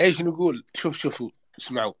ايش نقول؟ شوفوا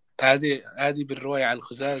اسمعوا، هذه بالرواية عن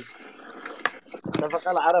خزاز. اتفق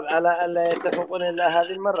العرب على أن لا يتفقون إلا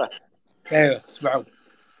هذه المرة. ايوه اسمعوا.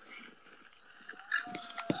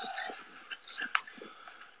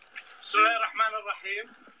 بسم الله الرحمن الرحيم.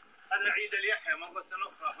 هذا عيد اليحيى مرة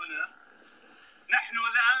أخرى هنا. نحن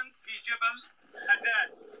الآن في جبل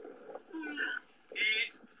خزاز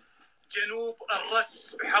في جنوب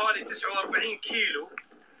الرس بحوالي 49 كيلو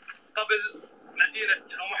قبل مدينة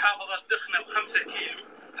أو محافظة دخنة ب5 كيلو.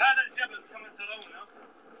 هذا الجبل كما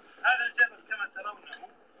ترونه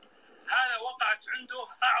هذا وقعت عنده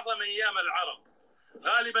أعظم أيام العرب.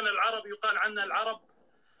 غالبا العرب يقال عن العرب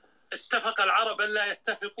اتفق العرب أن لا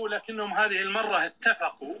يتفقوا، لكنهم هذه المرة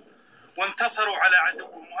اتفقوا وانتصروا على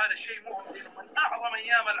عدوهم، وهذا شيء مهم. من أعظم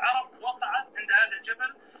أيام العرب وقعت عند هذا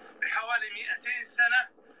الجبل بحوالي 200 سنة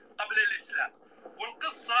قبل الإسلام.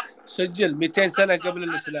 والقصة سجل 200 سنة قبل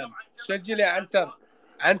الإسلام. سجل يا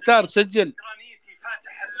عنتر سجل. جرانيتي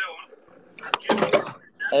فاتح اللون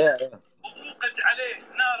ايوه وأوقد عليه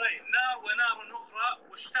نارين، نار ونار أخرى،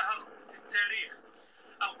 واشتهر في التاريخ.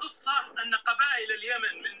 القصة أن قبائل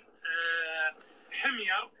اليمن من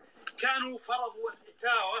حمير كانوا فرضوا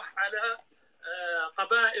الإتاوة على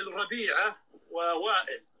قبائل ربيعة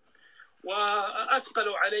ووائل،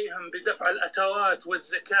 وأثقلوا عليهم بدفع الأتوات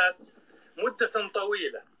والزكاة مدة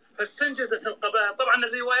طويلة، فاستنجدت القبائل. طبعا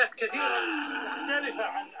الروايات كثيرة مختلفة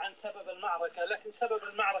عن سبب المعركة، لكن سبب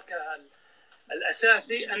المعركة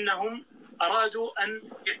الأساسي أنهم أرادوا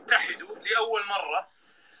أن يتحدوا لأول مرة.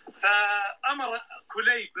 فأمر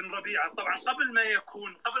كليب بن ربيعة، طبعا قبل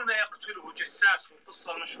ما يقتله جساس،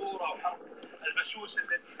 القصة المشهورة وحرب البسوس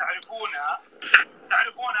التي تعرفونها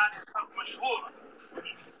هذه الحرب مشهورة.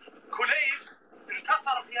 كليب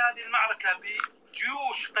انتصر في هذه المعركة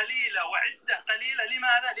بجيوش قليلة وعدة قليلة.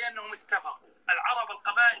 لماذا؟ لأنهم اتفقوا. العرب،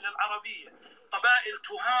 القبائل العربية، قبائل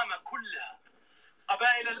تهامة كلها،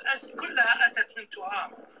 قبائل الأسد كلها أتت من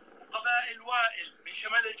تهامة، قبائل وائل من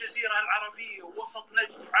شمال الجزيرة العربية ووسط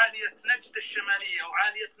نجد وعالية نجد الشمالية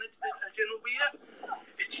وعالية نجد الجنوبية،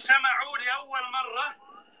 اجتمعوا لأول مرة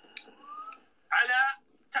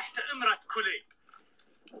تحت إمرة كليب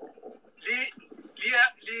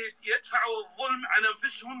ليدفعوا الظلم عن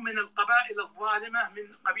أنفسهم من القبائل الظالمة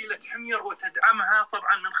من قبيلة حمير، وتدعمها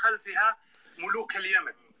طبعا من خلفها ملوك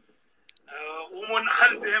اليمن ومن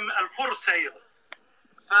خلفهم الفرس أيضا.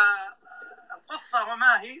 فالقصة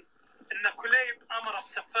وما هي أن كليب أمر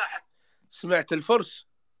السفاح. سمعت الفرس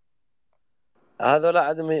هذول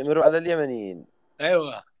عدم يمروا على اليمنيين.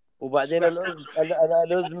 ايوه. وبعدين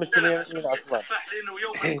الألوز مش من اليمنيين اصلا. السفاح لأنه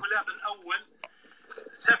يوم الكلاب الأول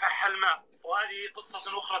سفح الماء، وهذه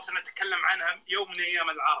قصة أخرى سنتكلم عنها يوم من أيام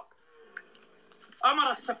العرب.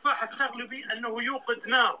 أمر السفاح التغلبي أنه يوقد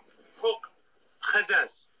نار فوق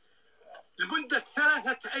خزاز لمدة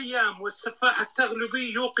 3 أيام، والسفاح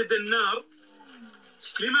التغلبي يوقد النار.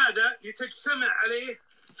 لماذا؟ لتجتمع عليه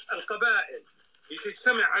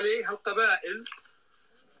القبائل.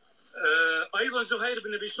 أيضا زهير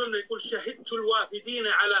بن أبي سلمى يقول: شهدت الوافدين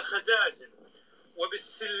على خزاز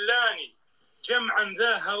وبالسلان جمعا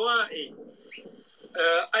ذا هوائي.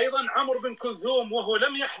 أيضا عمرو بن كلثوم، وهو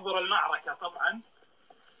لم يحضر المعركة. طبعا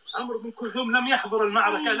عمرو بن كلثوم لم يحضر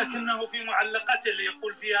المعركة، لكنه في معلقته اللي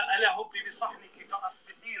يقول فيها: ألا هبي بصحنك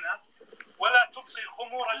فأثبتينا ولا تبقي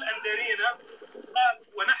خمور الأندرين. قال: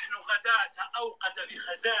 ونحن غداة أوقد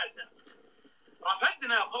بخزازة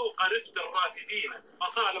رفدنا فوق رفد الرافدين،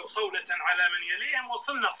 فصالوا صولة على من يليهم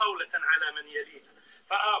وصلنا صولة على من يلينا،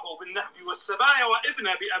 فآبوا بالنهب والسبايا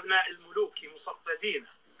وإبنا بأبناء الملوك مصفدين.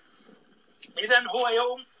 إذن هو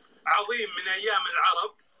يوم عظيم من أيام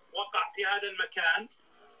العرب وقع في هذا المكان،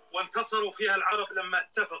 وانتصروا فيها العرب لما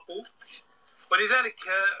اتفقوا. ولذلك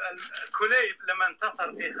كليب لما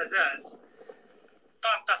انتصر في خزاز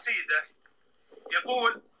قال قصيدة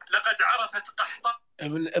يقول: لقد عرفت قحطان.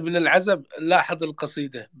 ابن العزب لاحظ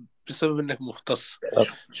القصيدة بسبب انك مختص.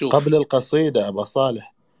 شوف. قبل القصيدة أبا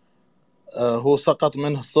صالح هو سقط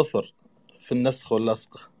منه الصفر في النسخ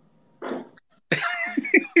واللصق.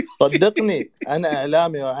 صدقني أنا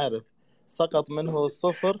إعلامي وأعرف، سقط منه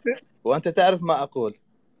الصفر. وأنت تعرف ما أقول،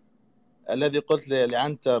 الذي قلت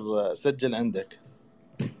لعنتر سجل عندك،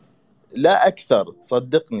 لا أكثر.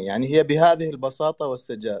 صدقني، يعني هي بهذه البساطة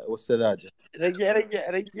والسذاجة. رجع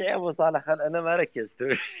يا أبو صالح، أنا ما ركزت.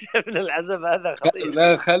 ابن العزب هذا خطير.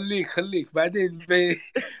 لا خليك بعدين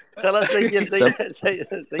خلاص سجل.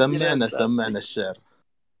 سمعنا الشعر.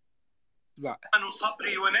 أنا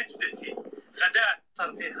صبري ونجدتي غداة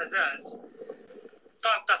في خزاز.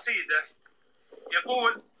 قال قصيدة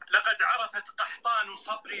يقول: لقد عرفت قحطان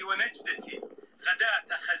صبري ونجدتي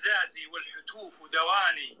غداة خزازي والحتوف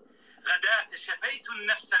دواني، غداة شفيت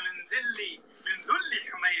النفس من ذل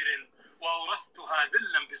حمير وأورثتها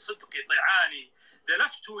ذلا بصدق طعاني،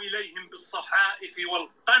 دلفت إليهم بالصحائف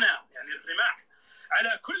والقنا، يعني الرماح،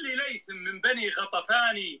 على كل ليث من بني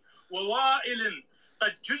غطفان، ووائل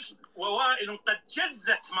قد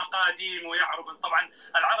جزت مقاديم يعرب. طبعا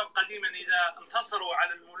العرب قديما إذا انتصروا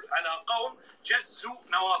على قوم جزوا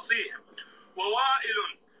نواصيهم.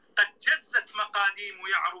 ووائل قد جزت مقاديم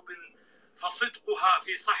يعرب فصدقها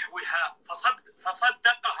في صحوها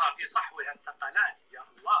فصدقها في صحوها الثقلان. يا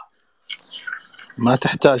الله، ما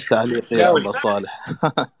تحتاج تعليقي يا أبا صالح.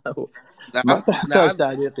 ما تحتاج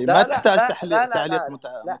تعليقي، ما تحتاج تعليق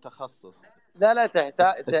متخصص. لا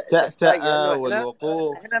تحتاج التأتأة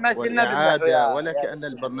والوقوف والإعادة، ولا يعني كأن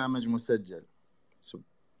البرنامج مسجل.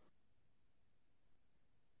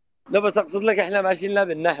 لا بس أقصد لك إحنا ماشيين لا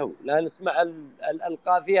بالنحو، لا نسمع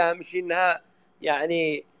القافية همشي إنها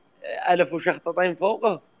يعني ألف وشخطتين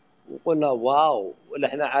فوقه وقلنا واو، ولا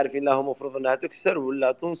إحنا عارفين لها مفروض إنها تكسر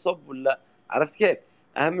ولا تنصب ولا، عرفت كيف؟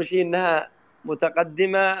 أهم شيء إنها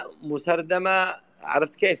متقدمة مسردمة،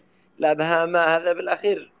 عرفت كيف؟ لا بها ما هذا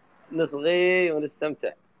بالأخير نصغي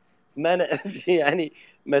ونستمتع، ما نعرف يعني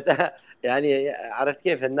متى، يعني عرفت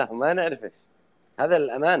كيف النحو ما نعرفه، هذا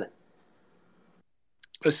الأمانة.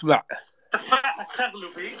 اسمع تفاحة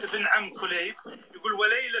تغلبي ابن عم كليب يقول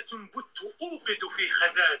وليلة بت أوقد في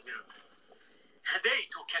خزاز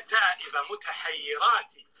هديت كتائب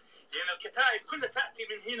متحيراتي، لأن الكتائب كلها تأتي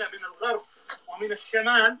من هنا من الغرب ومن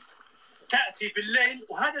الشمال، تأتي بالليل،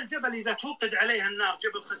 وهذا الجبل إذا توقد عليها النار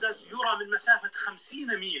جبل خزاز يرى من مسافة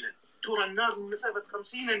 50 ميلا، ترى النار من مسافة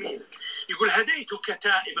 50 ميلا. يقول هديت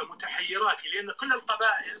كتائب متحيراتي، لأن كل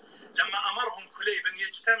القبائل لما أمرهم كليب أن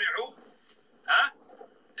يجتمعوا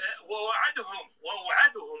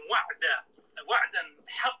ووعدهم وعدا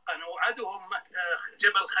حقا، ووعدهم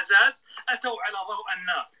جبل خزاز، أتوا على ضوء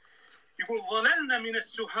النار. يقول ظللنا من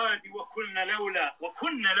السهاد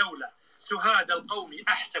وكنا لولا سهاد القوم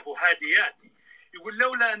أحسب هادياتي. يقول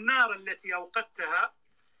لولا النار التي أوقدتها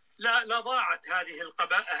لا ضاعت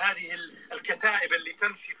هذه الكتائب اللي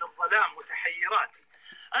تمشي في الظلام متحيرات.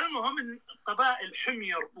 المهم ان قبائل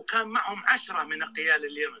حمير وكان معهم 10 من اقيال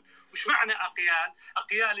اليمن. وش معنى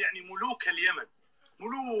اقيال يعني ملوك اليمن،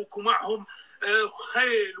 ملوك ومعهم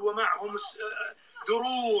خيل ومعهم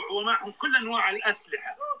دروع ومعهم كل انواع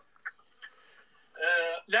الاسلحه.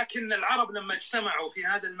 لكن العرب لما اجتمعوا في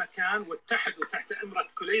هذا المكان واتحدوا تحت امرة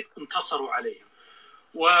كليب انتصروا عليهم،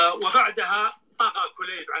 وبعدها طغى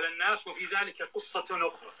كليب على الناس. وفي ذلك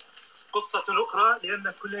قصة أخرى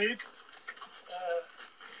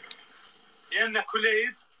لأن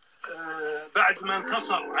كليب بعد ما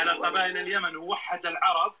انتصر على قبائل اليمن ووحد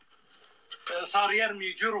العرب صار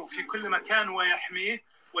يرمي جرو في كل مكان ويحميه،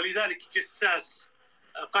 ولذلك جساس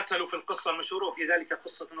قتلوا في القصة المشهورة، وفي ذلك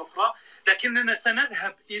قصة أخرى. لكننا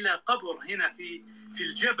سنذهب إلى قبر هنا في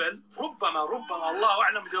الجبل، ربما الله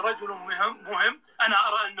أعلم لرجل مهم. أنا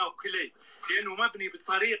أرى أنه كليب، لأنه مبني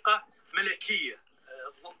بطريقة ملكية.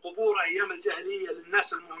 قبور أيام الجاهلية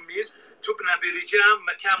للناس المهمين تبنى برجام،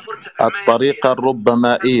 مكان مرتفع. الطريقة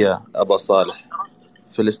الربمائية أبا صالح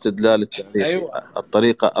في الاستدلال التاريخي. أيوة.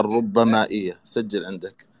 الطريقة الربمائية سجل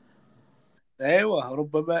عندك. أيوة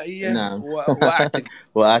ربمائية. نعم.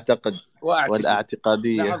 وأعتقد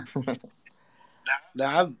والاعتقادية.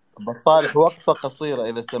 نعم. أبا صالح وقفة قصيرة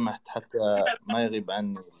إذا سمحت حتى ما يغيب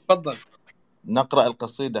عني. تفضل. نقرأ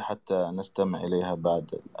القصيدة حتى نستمع إليها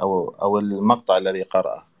بعد أو المقطع الذي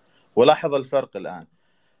قرأه. ولاحظ الفرق الآن.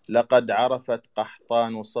 لقد عرفت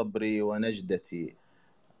قحطان صبري ونجدتي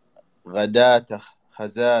غداة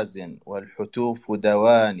خزاز والحتوف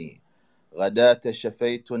دواني، غداة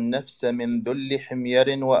شفيت النفس من ذل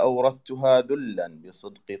حمير وأورثتها ذلا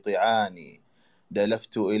بصدق طعاني،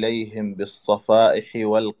 دلفت إليهم بالصفائح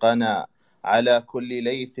والقنا على كل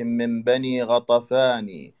ليث من بني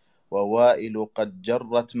غطفان، ووائل قد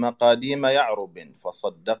جرت مقاديم يعرب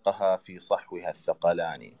فصدقها في صحوها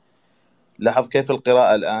الثقلان. لاحظ كيف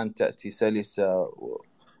القراءة الآن تأتي سلسة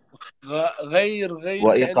غير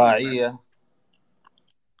وإيقاعية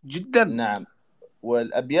جدا. نعم،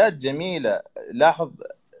 والأبيات جميلة. لاحظ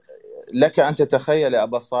لك أن تتخيل يا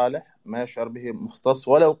أبا صالح ما يشعر به مختص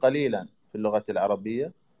ولو قليلا في اللغة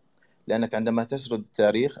العربية، لأنك عندما تسرد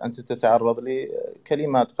التاريخ أنت تتعرض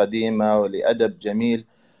لكلمات قديمة ولأدب جميل،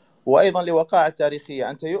 وأيضا لوقائع تاريخية.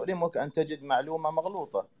 أنت يؤلمك أن تجد معلومة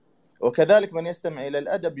مغلوطة، وكذلك من يستمع إلى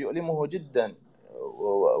الأدب يؤلمه جدا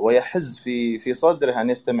ويحز في صدره أن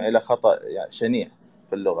يستمع إلى خطأ شنيع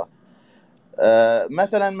في اللغة.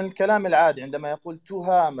 مثلا من الكلام العادي عندما يقول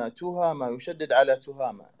تهامة يشدد على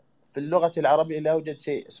تهامة. في اللغة العربية لا يوجد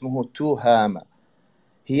شيء اسمه تهامة،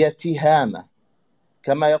 هي تهامة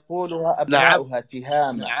كما يقولها أبناؤها. نعم.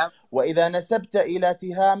 تهامة. نعم. وإذا نسبت إلى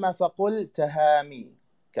تهامة فقل تهامي،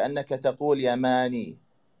 كأنك تقول يماني،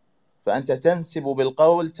 فأنت تنسب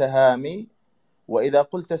بالقول تهامي. وإذا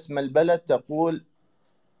قلت اسم البلد تقول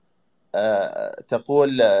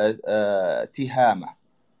تهامة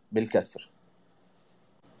بالكسر.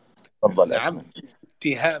 تفضل. نعم.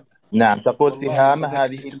 تهامة. نعم تقول تهامة.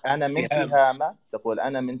 هذه أنا من تهامة، تقول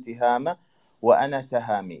أنا من تهامة وأنا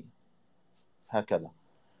تهامي، هكذا.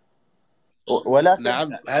 ولكن نعم.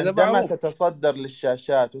 عندما تتصدر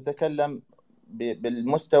للشاشات وتكلم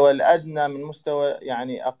بالمستوى الأدنى من مستوى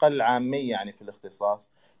يعني أقل عامية يعني في الاختصاص،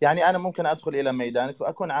 يعني أنا ممكن أدخل إلى ميدانك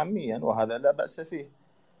وأكون عاميا، وهذا لا بأس فيه،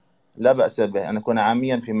 لا بأس به أن أكون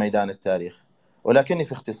عاميا في ميدان التاريخ، ولكني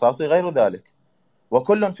في اختصاصي غير ذلك،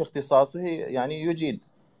 وكل في اختصاصه يعني يجيد.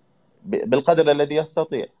 بالقدر الذي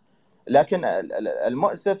يستطيع. لكن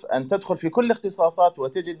المؤسف أن تدخل في كل اختصاصات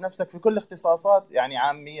وتجد نفسك في كل اختصاصات يعني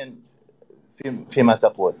عاميا فيما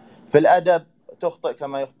تقول. في الأدب تخطئ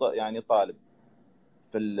كما يخطئ يعني طالب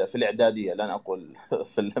في الإعدادية، لن أقول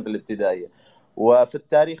في الابتدائية. وفي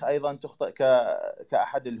التاريخ أيضا تخطئ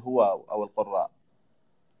كأحد الهواة أو القراء.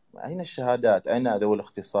 أين الشهادات؟ أين ذوي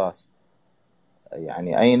الاختصاص؟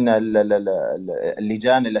 يعني أين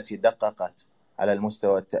اللجان التي دققت على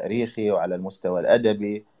المستوى التاريخي وعلى المستوى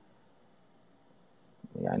الأدبي؟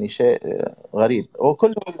 يعني شيء غريب.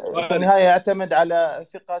 وكل في النهاية يعتمد على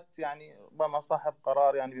ثقة يعني ربما صاحب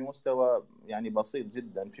قرار يعني بمستوى يعني بسيط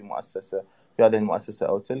جدا في مؤسسة، في هذه المؤسسة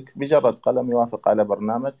أو تلك، بجرد قلم يوافق على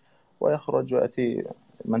برنامج ويخرج ويأتي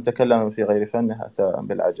من تكلم في غير فنه أتى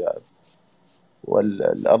بالعجائب.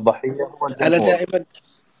 والضحية هو الجمهور.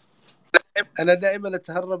 أنا دائما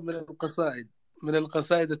أتهرب من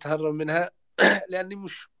القصائد أتهرب منها لأني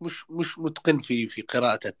مش متقن في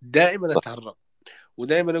قراءتها. دائما أتهرب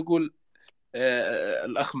ودائما أقول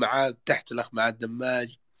الأخ معاذ تحت، الأخ معاذ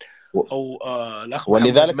دماج، أو الأخ محمد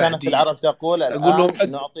ولذلك كانت مهدي. العرب تقول أقول لهم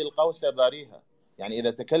الآن نعطي القوس باريها. يعني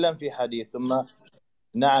إذا تكلم في حديث ثم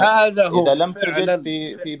نعم هذا هو إذا لم فعلا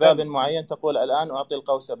تجد في باب معين تقول الآن أعطي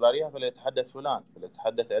القوس باريها فليتحدث فلان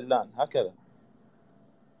فليتحدث علان، هكذا.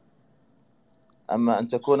 أما أن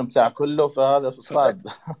تكون بتاع كله فهذا صعب.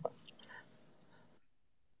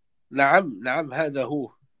 نعم هذا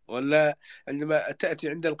هو. ولا عندما تأتي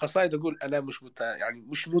عند القصائد أقول أنا مش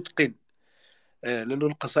متقن، لأنه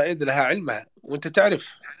القصائد لها علمها وأنت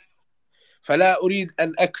تعرف، فلا أريد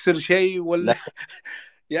أن أكسر شيء ولا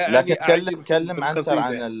لكن يعني أعجل في كلم عنتر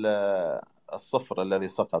عن القصيدة. الصفر الذي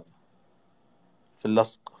سقط في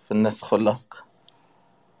اللصق، في النسخ واللصق.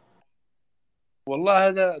 والله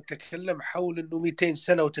هذا تكلم حول انه 200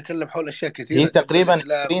 سنه وتكلم حول اشياء كثيره هي قبل تقريبا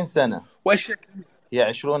الاسلام 20 سنة، واشياء كثيرة. هي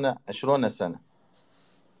 20 سنة.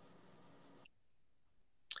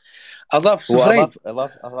 اضاف هو صفرين.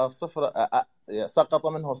 أضاف صفر، سقط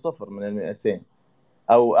منه صفر من 200،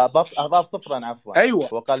 أو أضاف صفرا عفوا. ايوه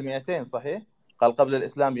هو قال 200 صحيح، قال قبل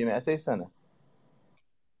الإسلام ب200 سنة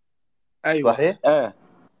ايوه صحيح.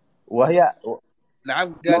 وهي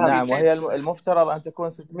نعم قال نعم 200 وهي سنه. المفترض أن تكون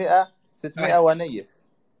 600 ونيف.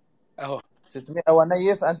 اهو 600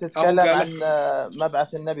 ونيف أن تتكلم قال عن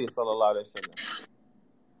مبعث النبي صلى الله عليه وسلم.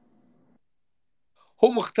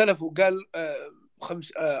 هم اختلفوا، قال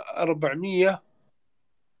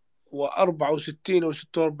 464 او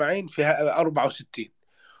 46 فيها 64،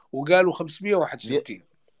 وقالوا 561.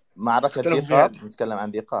 معركة اختلفوا ذي في قار، هذه. نتكلم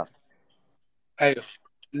عن ذي قار. ايوه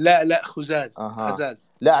لا خزاز.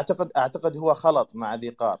 لا أعتقد هو خلط مع ذي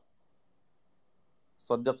قار،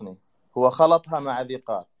 صدقني هو خلطها مع ذي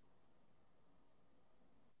قار.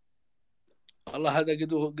 الله هذا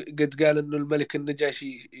قد قال انه الملك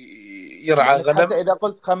النجاشي يرعى لأنك غنم. حتى إذا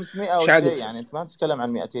قلت 500 أو شهادة شيء يعني أنت ما تتكلم عن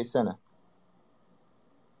 200 سنة.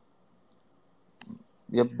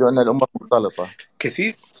 يبدو أن الأمور مختلطة.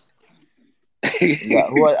 كثير. لا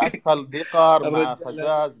هو أدخل ذي قار مع الرجال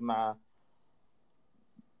خزاز مع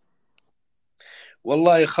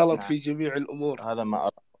والله خلط نعم. في جميع الأمور. هذا ما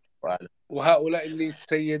أرى. وهؤلاء اللي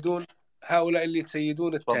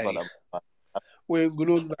يتسيدون التاريخ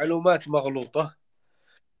وينقلون معلومات مغلوطة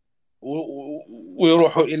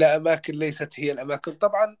ويروحوا إلى أماكن ليست هي الأماكن.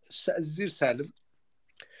 طبعا الزير سالم،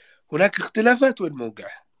 هناك اختلافات والموقع،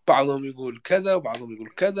 بعضهم يقول كذا وبعضهم يقول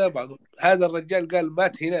كذا. هذا الرجال قال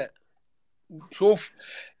مات هنا، شوف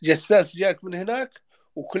جساس جاك من هناك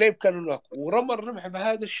وكليب كان هناك ورمى الرمح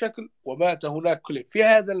بهذا الشكل ومات هناك كليب في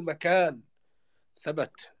هذا المكان.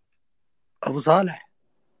 ثبت. ابو صالح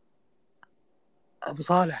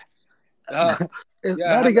يا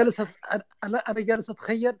انا جالس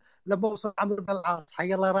اتخيل لما وصل عمرو بن العاص،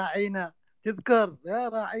 حي الله راعينا، تذكر يا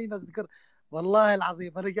راعينا تذكر. والله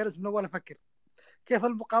العظيم انا جالس من اول افكر كيف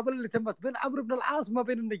المقابله اللي تمت بين عمرو بن العاص وما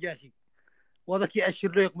بين النجاشي، وذاك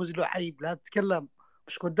يأشر له يقمز له عيب لا تتكلم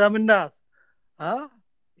مش قدام الناس.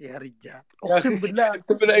 يا رجال اقسم بالله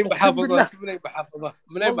انت من اي محافظه؟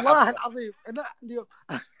 والله العظيم انا اليوم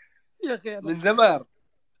يا اخي من ذمار.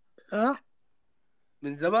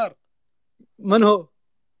 من ذمار. من هو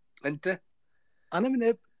انت؟ انا من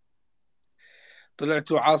اب.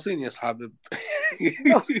 طلعتوا عاصين يا اصحاب.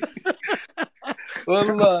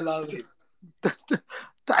 والله العظيم.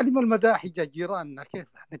 تعلم المداحجة جيراننا، كيف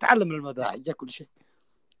نتعلم المداحجة كل شيء،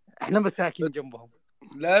 احنا مساكين جنبهم.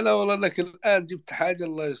 لا والله انك الان جبت حاجه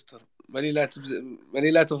الله يستر. ماني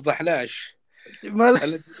لا تفضحناش.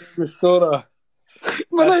 الاسطورة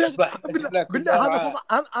بالله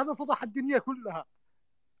هذا فضح الدنيا كلها.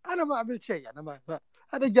 انا ما عملت شيء، انا ما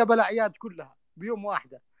هذا جاب الاعياد كلها بيوم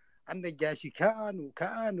واحده. النجاشي كان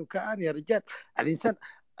وكان يا رجال. الإنسان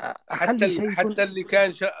حتى حتى اللي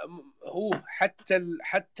كان هو حتى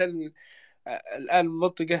الآن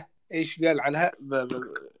المنطقة إيش قال عنها؟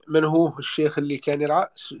 من هو الشيخ اللي كان يرعى؟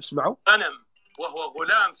 اسمعوا. غنم وهو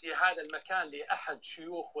غلام في هذا المكان لأحد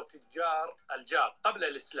شيوخ وتجار الجار قبل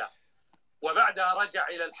الإسلام، وبعدها رجع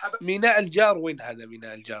إلى الحبشة. ميناء الجار وين هذا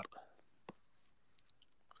ميناء الجار؟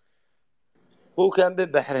 هو كان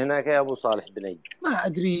بالبحر هناك يا أبو صالح بني. ما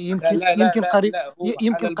أدري، يمكن قريب،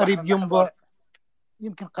 يمكن قريب ينبع،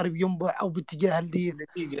 يمكن قريب ينبع أو باتجاه الليث،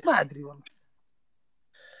 ما أدري والله.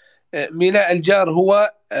 ميناء الجار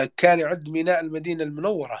هو كان يعد ميناء المدينة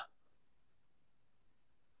المنورة.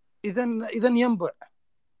 إذا ينبع،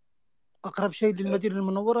 أقرب شيء للمدينة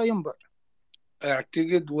المنورة ينبع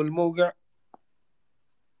أعتقد. والموقع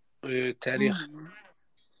تاريخ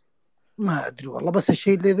ما أدري والله، بس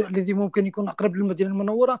الشيء الذي ممكن يكون أقرب للمدينة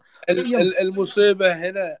المنورة. المصيبة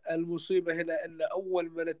هنا أن أول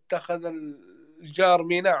من اتخذ الجار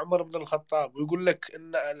ميناء عمر بن الخطاب، ويقول لك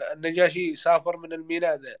أن النجاشي سافر من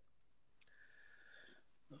الميناء ذا.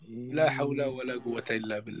 لا حول ولا قوة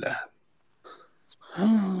إلا بالله.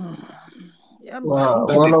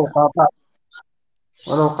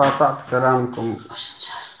 ولو قاطعت كلامكم،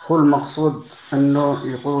 هو المقصود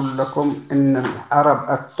أنه يقول لكم إن العرب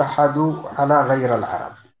اتحدوا على غير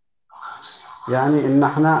العرب، يعني إن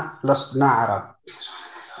احنا لسنا عرب،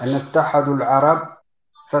 أن اتحدوا العرب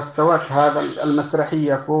فاستوت هذا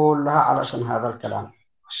المسرحية كلها علشان هذا الكلام.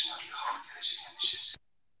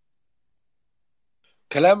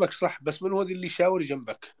 كلامك صح، بس من هو ذي اللي يشاور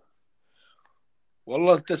جنبك؟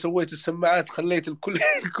 والله أنت سويت السماعات، خليت الكل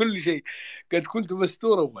كل شيء، قد كنت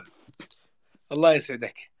مستور أول. الله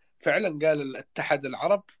يسعدك. فعلا قال اتحد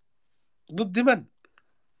العرب ضد من؟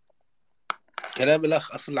 كلام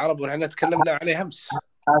الأخ أصل العرب ونحن تكلمنا عليه أمس.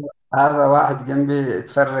 هذا واحد جنبي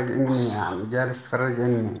يتفرج إني، يعني جالس يتفرج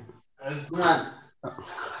إني.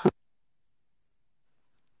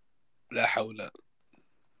 لا حول.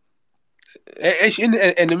 إيش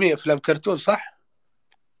أنمي أفلام كرتون صح؟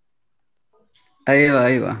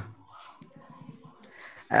 أيوة.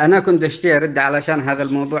 أنا كنت أشتي أرد علشان هذا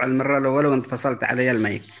الموضوع المرة الأولى وانفصلت علي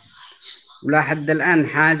المايك، ولا حد الآن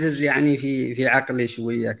حاجز يعني في عقلي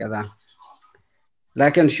شوية كذا.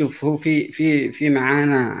 لكن شوف، هو في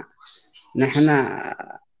معانا نحن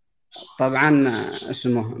طبعا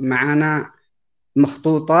اسمه معانا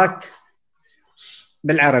مخطوطات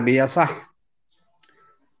بالعربية صح؟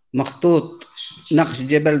 مخطوط نقش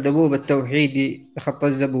جبل دبوب التوحيدي بخط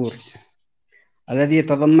الزبور الذي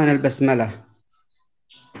يتضمن البسملة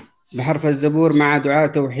بحرف الزبور مع دعاء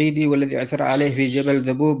توحيدي، والذي اعترى عليه في جبل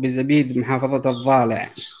ذبوب بزبيد محافظة الضالع،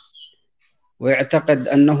 ويعتقد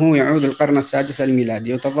أنه يعود القرن السادس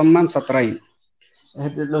الميلادي، ويتضمن سطرين.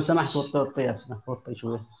 لو سمحت وطي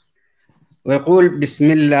شوية. ويقول: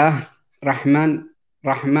 بسم الله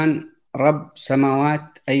رحمن رب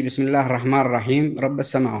سماوات، أي بسم الله الرحمن الرحيم رب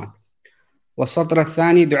السماوات. والسطر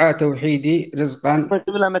الثاني دعاء توحيدي رزقا.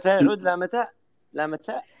 لا متى يعود؟ لا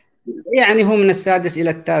متى يعني هو من السادس إلى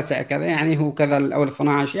التاسع كذا، يعني هو كذا أو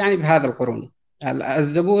 12، يعني بهذا القرون.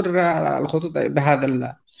 الزبور الخطوط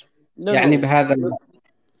بهذا يعني بهذا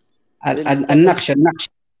النقش.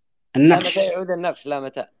 لا متى يعود النقش؟ لا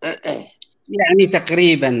متى يعني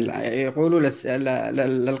تقريبا يقولوا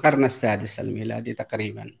للقرن السادس الميلادي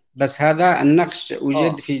تقريبا، بس هذا النقش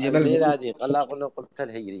وجد في جبل الميلادي. قلت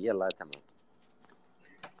الهجري. يلا تمام.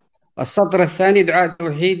 السطر الثاني دعاء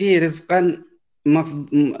توحيدي رزقا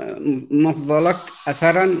مفضلك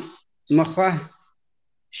أثرا مخه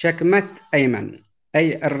شكمة أيمن،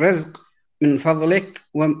 أي الرزق من فضلك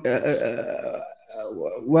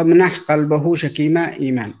ومنح قلبه شكيمة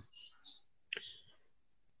إيمان.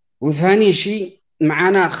 وثاني شيء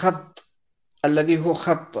معنا خط الذي هو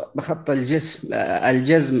خط بخط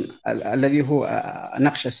الجزم الذي هو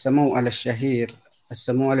نقش السموأل الشهير،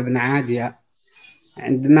 السموأل بن عادية،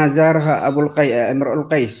 عندما زارها امرؤ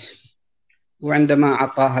القيس، وعندما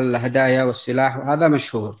أعطاها الهدايا والسلاح، وهذا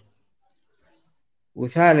مشهور.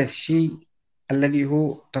 وثالث شيء الذي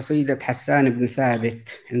هو قصيدة حسان بن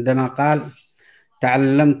ثابت عندما قال: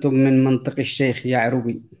 تعلمتم من منطق الشيخ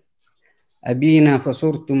يعربي، أبينا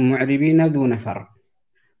فصرتم معربين ذو نفر،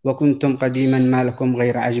 وكنتم قديما ما لكم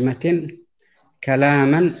غير عجمة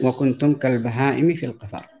كلاما، وكنتم كالبهائم في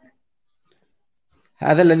القفر.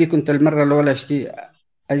 هذا الذي كنت المرة الأولى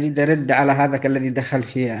أزيد أرد على هذاك الذي دخل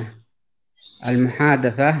في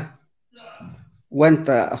المحادثة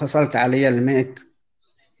وأنت فصلت علي الميك،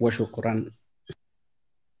 وشكرا.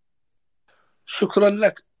 شكرا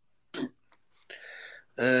لك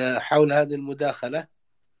حول هذه المداخلة.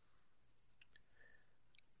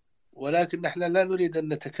 ولكن نحن لا نريد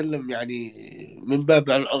أن نتكلم يعني من باب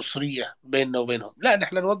العنصرية بيننا وبينهم، لا،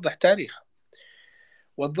 نحن نوضح تاريخ.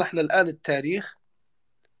 وضحنا الآن التاريخ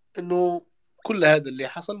أنه كل هذا اللي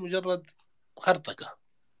حصل مجرد هرطقة،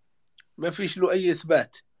 ما فيش له أي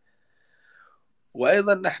إثبات.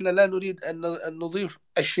 وأيضا نحن لا نريد أن نضيف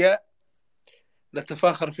أشياء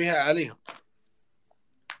نتفاخر فيها عليهم،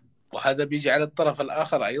 وهذا بيجعل الطرف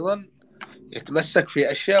الآخر أيضا يتمسك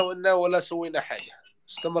في أشياء وإنا ولا سوينا حاجة،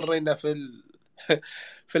 استمرينا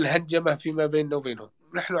في الهنجمة فيما بيننا وبينهم.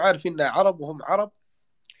 نحن عارفين أننا عرب وهم عرب،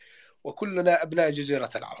 وكلنا أبناء جزيرة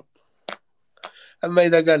العرب. أما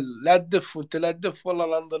إذا قال لا تدف وأنت لا تدف، والله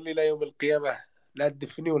لا انظر لي إلى يوم القيامة، لا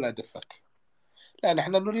تدفني ولا دفك. لا،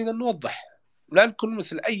 نحن نريد أن نوضح، لا نكون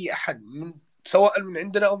مثل أي أحد سواء من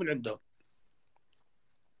عندنا أو من عندهم،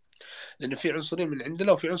 لأن في عنصرين من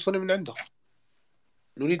عندنا وفي عنصرين من عندهم.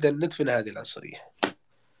 نريد أن ندفن هذه العنصرية.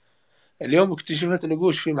 اليوم اكتشفت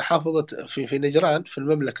نقوش في محافظة في نجران في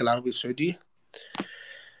المملكة العربية السعودية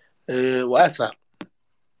وآثار.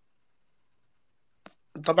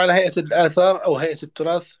 طبعا هيئة الآثار أو هيئة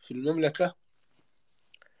التراث في المملكة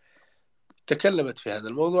تكلمت في هذا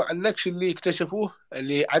الموضوع. النقش اللي اكتشفوه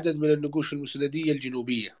اللي عدد من النقوش المسندية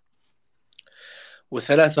الجنوبية،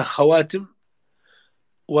 و3 خواتم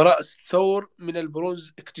ورأس ثور من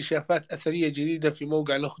البرونز، اكتشافات أثرية جديدة في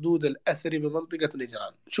موقع الأخدود الأثري بمنطقة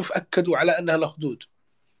نجران. شوف، أكدوا على أنها الأخدود.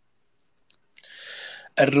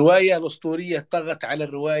 الرواية الأسطورية طغت على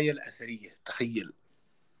الرواية الأثرية.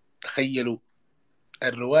 تخيلوا،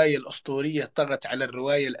 الرواية الأسطورية طغت على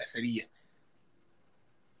الرواية الأثرية.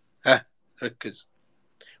 ركز.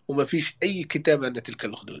 وما فيش أي كتاب عن تلك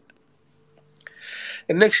الأخدود.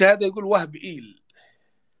 النقش هذا يقول وهب إيل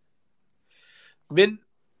بن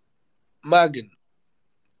ماجن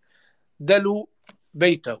دلو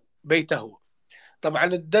بيته. طبعا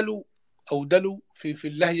الدلو أو دلو في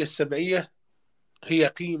اللهجة السبعية هي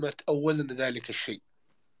قيمة أو وزن ذلك الشيء.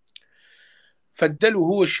 فالدلو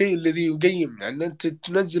هو الشيء الذي يقيم، يعني أنت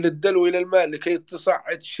تنزل الدلو إلى الماء لكي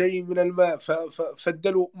تصعد شيء من الماء،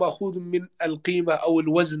 فالدلو مأخوذ من القيمة أو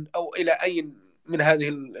الوزن أو إلى أي من هذه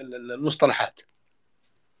المصطلحات.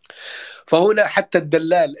 فهنا حتى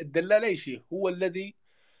الدلال أي شيء هو الذي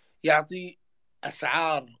يعطي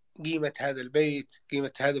أسعار قيمة هذا البيت،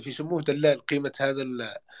 قيمة هذا، في سموه دلال، قيمة هذا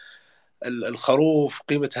الخروف،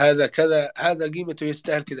 قيمة هذا كذا، هذا قيمته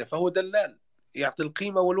يستاهل كذا، فهو دلال يعطي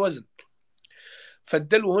القيمة والوزن.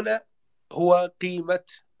 فالدلو هنا هو قيمة.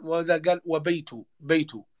 وذا قال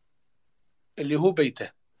بيته اللي هو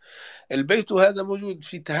بيته. البيت هذا موجود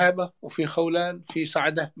في تهامة وفي خولان في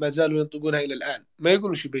صعدة، ما زالوا ينطقونها إلى الآن، ما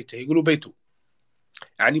يقولوا شي بيته، يقولوا بيته،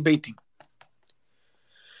 يعني بيتي.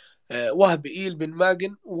 وهب إيل بن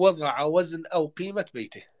ماجن وضع وزن أو قيمة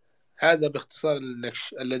بيته. هذا باختصار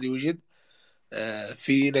النقش الذي وجد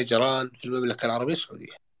في نجران في المملكة العربية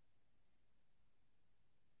السعودية.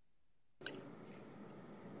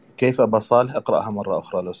 كيف أبا صالح؟ اقرأها مرة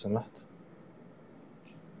أخرى لو سمحت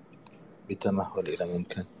بتمهل إذا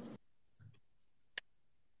ممكن.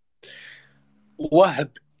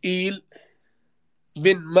 وهب إيل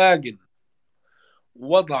بن ماجن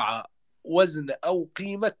وضع وزن أو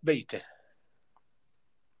قيمة بيته.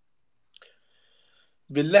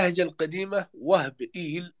 باللهجة القديمة وهب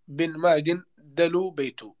إيل بن ماجن دلو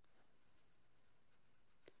بيته.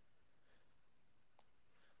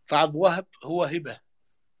 طيب وهب هو هبة.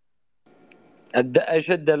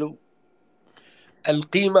 ايش الدلو؟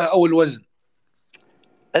 القيمة أو الوزن.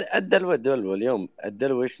 الدلو اليوم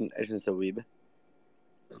الدلو ايش نسوي به؟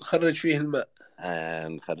 نخرج فيه الماء.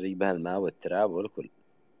 نخرج بها الماء والتراب والكل.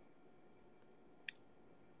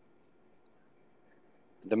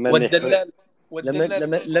 والدلال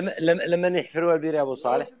لما يحفروا البير يا ابو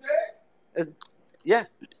صالح.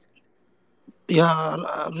 يا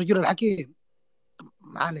الرجل الحكيم،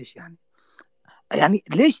 معلش يعني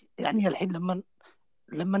ليش يعني الحين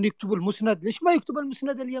لما يكتبوا المسند، ليش ما يكتب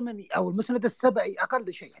المسند اليمني او المسند السبعي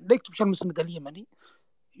اقل شيء؟ يعني لا يكتبش المسند اليمني،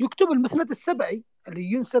 يكتب المسند السبعي اللي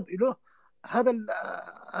ينسب له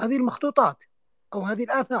هذه المخطوطات او هذه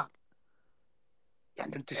الاثار.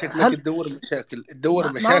 يعني انت شكلك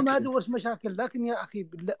تدور مشاكل. ما ادور مشاكل، لكن يا اخي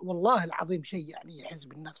والله العظيم شيء يعني يحز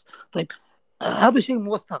بالنفس. طيب هذا شيء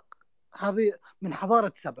موثق، هذه من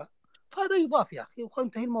حضارة سبع، فهذا يضاف يا اخي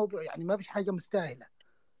وانتهي الموضوع. يعني ما فيش حاجة مستاهلة.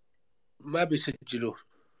 ما بيسجلوه.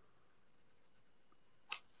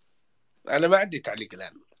 انا ما عندي تعليق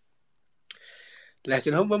الان،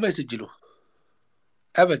 لكن هم ما يسجلوه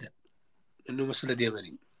ابدا انه مسند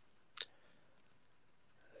يمني.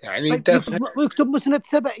 يعني طيب انت ويكتب مسند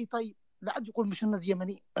سبعي. طيب لا عاد يقول مسند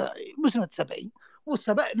يمني، مسند سبعي،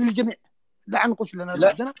 والسبع للجميع، لا عنقش لنا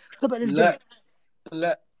لوحدنا، سبع للجميع.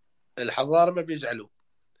 لا الحضارة ما بيزعلوا،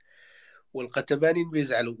 والقتبانين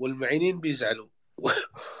بيزعلوا، والمعينين بيزعلوا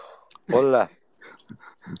والله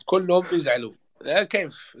كلهم بيزعلوا. لا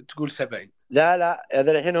كيف تقول 70؟ لا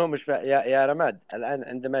هذا الحين هو مش يا رماد، الآن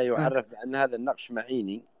عندما يعرف بأن هذا النقش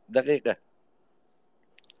معيني دقيقة،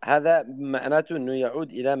 هذا معناته أنه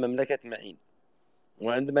يعود إلى مملكة معين،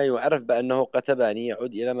 وعندما يعرف بأنه قتباني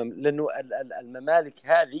يعود إلى لأنه الممالك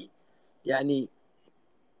هذه يعني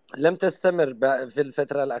لم تستمر في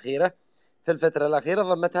الفترة الأخيرة. في الفترة الأخيرة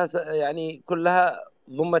ضمتها يعني كلها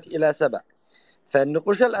ضمت إلى 7.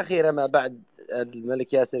 فالنقوش الأخيرة ما بعد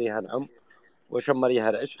الملك ياسر يهنعم وشمر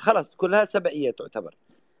يهرعش خلاص كلها سبعية تعتبر.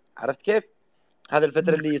 عرفت كيف؟ هذا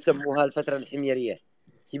الفترة اللي يسموها الفترة الحميرية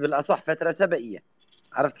هي بالأصح فترة سبعية.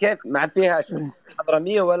 عرفت كيف؟ ما فيهاش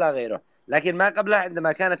حضرمية ولا غيره. لكن ما قبلها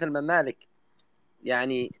عندما كانت الممالك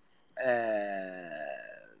يعني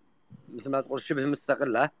مثل ما تقول شبه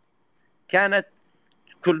مستقلة، كانت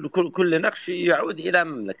كل نقش يعود إلى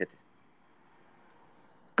مملكته.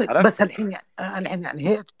 طيب بس الحين يعني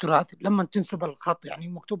هيئة التراث لما تنسب الخط يعني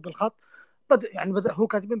مكتوب بالخط بدأ هو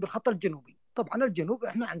كاتبين بالخط الجنوبي. طبعا الجنوب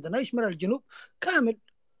احنا عندنا يشمل الجنوب كامل.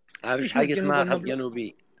 مش حاجة اسمها خط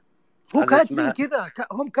جنوبي. هو كاتبين كذا،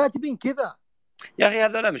 هم كاتبين كذا يا أخي.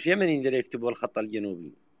 هذول مش يمنيين اللي يكتبوا الخط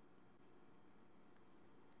الجنوبي.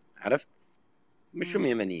 عرفت؟ مش هم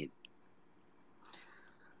يمنيين.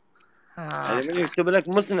 اليمني يكتب لك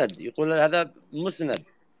مسند، يقول هذا مسند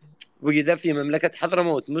وجد في مملكة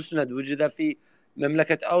حضرموت، مسند وجد في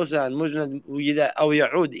مملكة أوسان، مسند وجد أو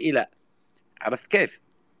يعود إلى. عرفت كيف؟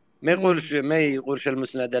 ما يقولش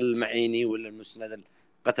المسند المعيني ولا المسند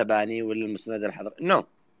القتباني ولا المسند الحضر نو،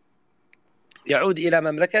 يعود إلى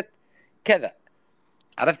مملكة كذا.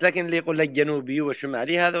 عرفت؟ لكن اللي يقول لك جنوبي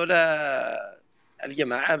وشمالي هذولا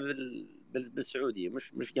الجماعة بالسعودية،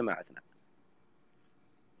 مش جماعتنا.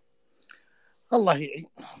 الله يعين،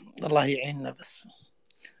 الله يعيننا. بس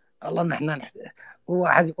الله نحن هو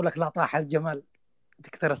أحد يقول لك لا طاح الجمال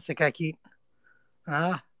تكثر السكاكين.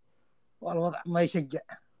 والوضع ما يشجع.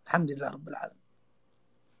 الحمد لله رب العالمين.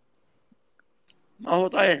 ما هو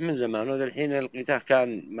طايح من زمان، وذا الحين لقيته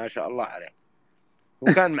كان ما شاء الله عليه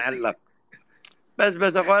وكان معلق.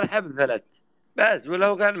 بس أقول حب ثلاث بس، ولا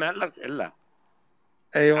هو كان معلق إلا.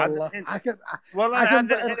 أي والله والله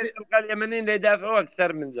هذا الحين تلقى اليمنيين اللي يدافعوا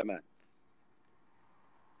أكثر من زمان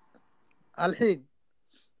الحين.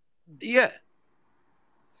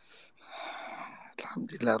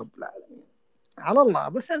 الحمد لله رب العالمين. على الله.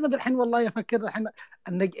 بس أنا الحين والله يفكر الحين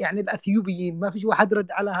يعني الأثيوبيين ما فيش واحد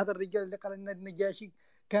رد على هذا الرجال اللي قال إن النجاشي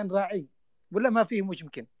كان راعي، ولا ما فيه؟ مش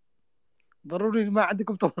يمكن ضروري ما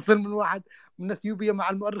عندكم تواصل من واحد من أثيوبيا مع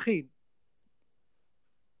المؤرخين؟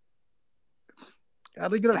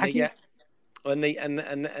 الرجل الحكيم.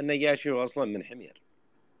 النجاشي هو أصلا من حمير.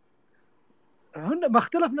 هن ما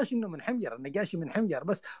اختلفناش إنه من حمير، النجاشي من حمير.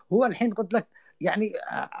 بس هو الحين قلت لك يعني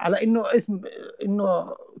على إنه اسم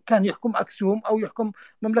إنه كان يحكم أكسوم أو يحكم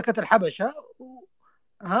مملكة الحبشة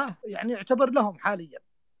يعني يعتبر لهم حاليا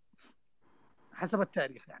حسب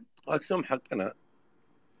التاريخ. يعني أكسوم حقنا،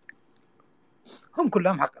 هم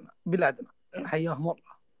كلهم حقنا، بلادنا حياهم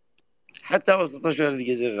الله. حتى وسط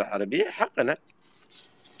الجزيرة العربية حقنا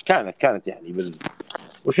كانت يعني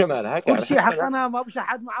وشمالها كان كل شيء حقنا، ما بش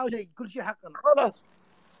أحد معه شيء، كل شيء حقنا خلاص.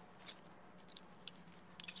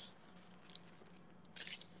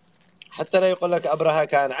 حتى لا يقول لك أبرهة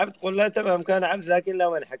كان عبد، قل لا تمام كان عبد لكن لا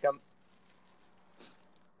وين حكم.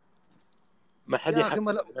 ما حد يحكم.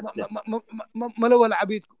 ما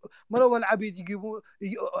لو العبيد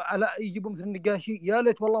يجيبوا مثل النجاشي. يا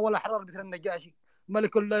ليت والله ولا حرر مثل النجاشي،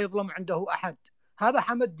 ملك لا يظلم عنده أحد. هذا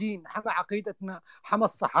حمى الدين، حمى عقيدتنا، حمى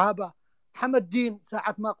الصحابة، حمى الدين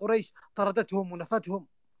ساعة ما قريش طردتهم ونفتهم.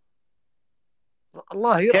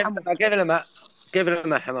 الله يرحمه. كيف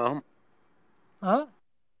لما حماهم؟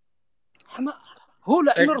 حمى هو،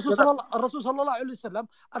 لأن الرسول صلى الله عليه وسلم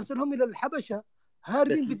أرسلهم إلى الحبشة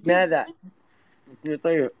هاربين بالدين. ماذا؟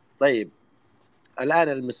 طيب الآن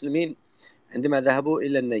المسلمين عندما ذهبوا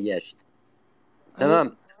إلى النجاشي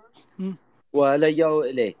تمام ولجأوا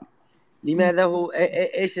إليه، لماذا هو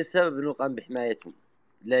إيش السبب أنه قام بحمايتهم؟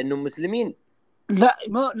 لأنه مسلمين؟ لا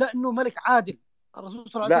لأنه ملك عادل. الرسول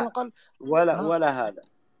صلى الله عليه وسلم قال ولا هذا.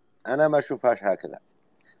 أنا ما أشوفهاش هكذا.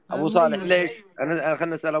 أبو صالح ليش؟ أنا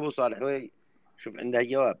خلنا نسأل أبو صالح شوف عنده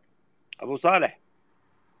جواب. أبو صالح.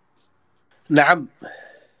 نعم.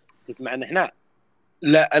 تسمع نحن؟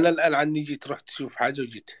 لا أنا الآن عني جيت رحت تشوف حاجة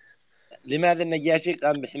وجيت. لماذا النجاشي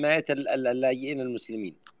قام بحماية اللاجئين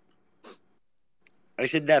المسلمين؟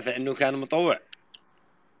 ايش الدافع؟ انه كان مطوع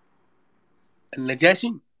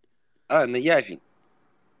النجاشي. النجاشي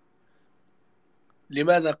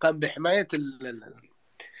لماذا قام بحماية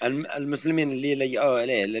المسلمين اللي لجأوا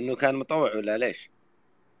عليه لأنه كان مطوع ولا ليش؟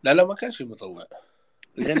 لا ما كانش مطوع.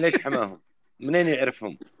 لأن ليش حماهم؟ منين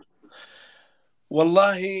يعرفهم؟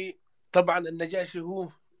 والله طبعا النجاشي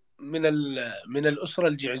هو من الأسرة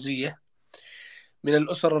الجعزية، من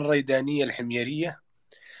الأسر الريدانية الحميرية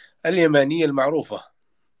اليمانية المعروفة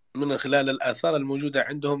من خلال الآثار الموجودة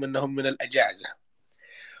عندهم أنهم من الأجاعزة.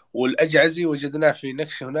 والأجعزي وجدناه في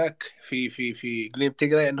نكش هناك في إقليم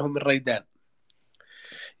تيغراي أنهم من ريدان،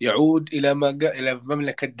 يعود إلى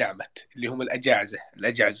مملكة دعمت اللي هم الأجعزة.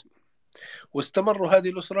 واستمروا هذه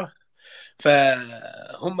الأسرة،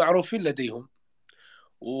 فهم معروفين لديهم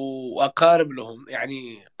وأقارب لهم،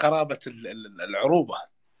 يعني قرابة العروبة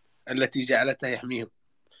التي جعلتها يحميهم،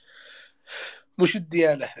 مش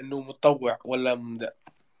الديانة أنه متطوع ولا ممدأ.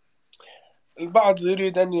 البعض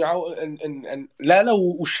يريد أن لا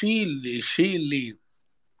والشيء اللي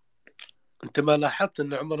أنت ما لاحظت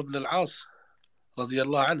أن عمر بن العاص رضي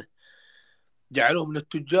الله عنه جعلوه من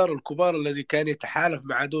التجار الكبار الذي كان يتحالف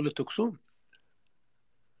مع دولة أكسوم.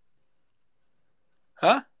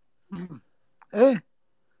 ها؟ ايه،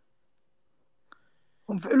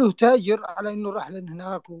 هم فعله تاجر على انه راح لين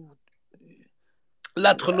هناك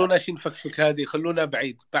لا تخلونا شي نفكفك، هذه خلونا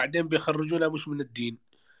بعيد، بعدين بيخرجونا مش من الدين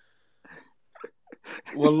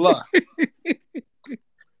والله.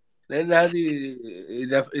 لأن هذه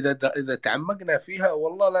إذا تعمقنا فيها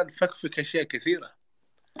والله لا نفكفك أشياء كثيرة،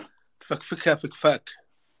 فكفكها فكفاك،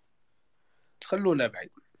 خلونا بعيد.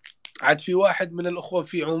 عاد في واحد من الأخوة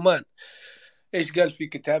في عمان إيش قال في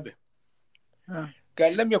كتابه؟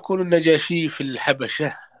 قال لم يكن النجاشي في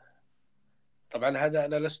الحبشة. طبعا هذا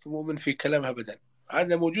أنا لست مؤمن في كلامها أبدا،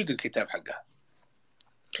 هذا موجود الكتاب حقها.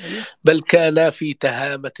 بل كان في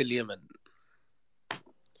تهامة اليمن.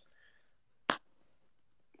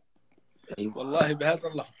 أيوة. والله بهذا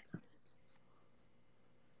اللفظ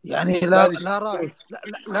يعني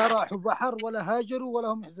لا راحوا بحر ولا هاجروا ولا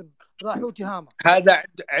هم يحزنون، راحوا تهامة. هذا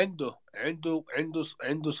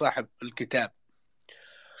عنده صاحب الكتاب،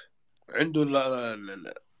 عنده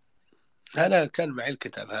أنا كان معي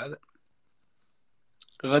الكتاب هذا،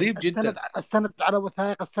 غريب جدا. استند على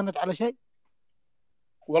وثائق، استند على شيء؟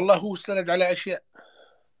 والله هو استند على أشياء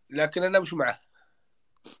لكن أنا مش معه،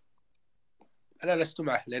 أنا لست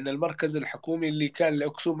معه، لأن المركز الحكومي اللي كان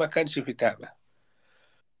لأكسوم ما كانش في تابع.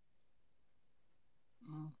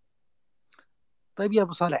 طيب يا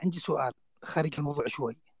أبو صالح، عندي سؤال خارج الموضوع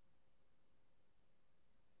شوي.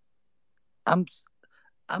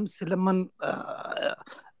 أمس لما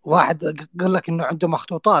واحد قال لك إنه عنده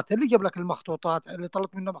مخطوطات، اللي جاب لك المخطوطات اللي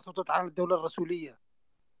طلبت منه مخطوطات عن الدولة الرسولية،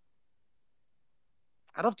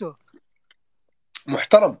 عرفته؟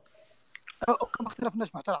 محترم. ما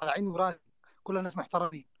اختلفناش، محترم على عيني وراسي، كل الناس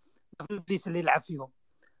محترمين، الإبليس اللي يلعب فيهم.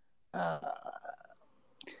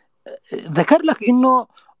 ذكر لك إنه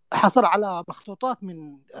حصل على مخطوطات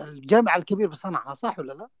من الجامع الكبير بصنعاء، صح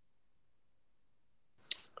ولا لا؟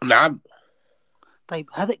 نعم. طيب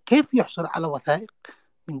هذا كيف يحصل على وثائق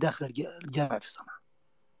من داخل الجامع في صنعاء؟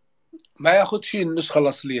 ما ياخذ شيء النسخة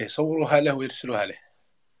الأصلية، يصوروها له ويرسلوها له.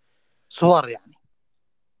 صور يعني؟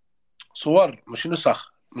 صور مش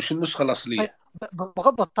نسخ، مش النسخة الأصلية. طيب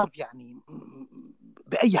بغض الطرف يعني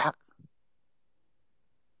بأي حق؟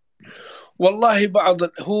 والله بعض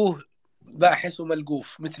هو باحث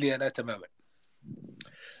وملقوف مثلي أنا تماما،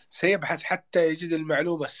 سيبحث حتى يجد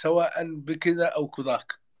المعلومة سواء بكذا أو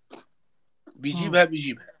كذاك،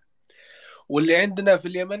 بيجيبها. واللي عندنا في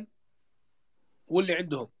اليمن واللي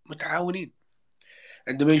عندهم متعاونين،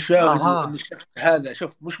 عندما يشاهدوا أن الشخص هذا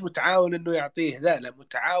شوف مش متعاون أنه يعطيه، لا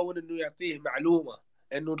متعاون أنه يعطيه معلومة،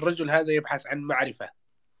 أنه الرجل هذا يبحث عن معرفة،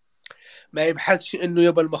 ما يبحثش أنه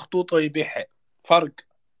يبى المخطوطة ويبيعها. فرق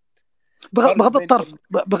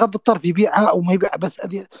بغض الطرف يبيعها أو ما يبيعها، بس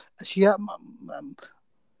هذه أشياء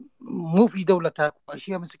مو في دولتها،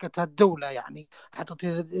 أشياء مسكتها الدولة، يعني حطت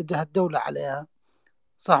يدها الدولة عليها،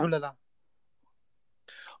 صح ولا لا؟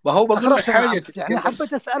 ما هو بقول لك حاجة يعني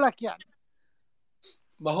حبيت أسألك يعني،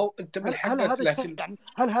 ما هو أنت من حقك، لكن يعني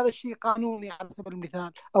هل هذا الشيء قانوني على سبيل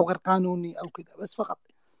المثال أو غير قانوني أو كذا، بس فقط.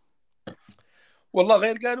 والله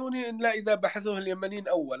غير قانوني إلا إذا بحثوه اليمنيين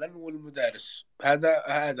أولا والمدارس،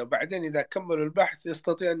 هذا بعدين إذا كملوا البحث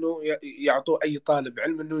يستطيع أنه يعطوا أي طالب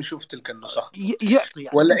علم أنه يشوف تلك النسخ، يعطي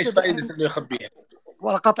يعني. ولا إيش فائدة أنه يخبيها؟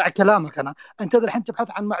 ولا قطع كلامك، أنا أنت الحين تبحث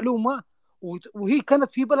عن معلومة وهي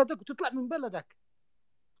كانت في بلدك وتطلع من بلدك،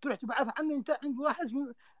 تروح تبحث عنه أنت عند واحد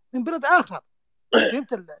من بلد آخر،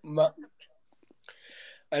 فهمت؟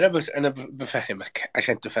 أنا بفهمك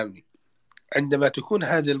عشان تفهمني. عندما تكون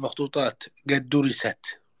هذه المخطوطات قد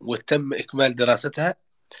درست وتم إكمال دراستها،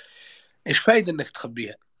 إيش فائدة أنك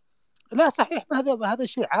تخبيها؟ لا صحيح، هذا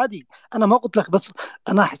شيء عادي. انا ما قلت لك، بس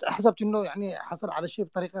انا حسبت انه يعني حصل على شيء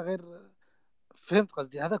بطريقه غير. فهمت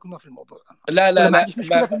قصدي، هذا كله في الموضوع. لا ولا لا ما لا، عنديش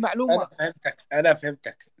مشكله في انا المعلومه.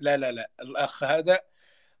 فهمتك. لا لا لا، الاخ هذا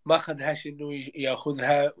ما اخذهاش انه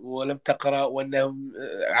ياخذها ولم تقرا وانهم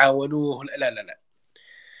عاونوه. لا لا لا،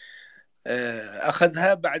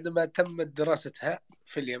 اخذها بعدما تمت دراستها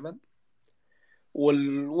في اليمن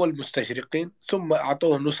والمستشرقين، ثم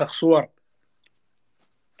اعطوه نسخ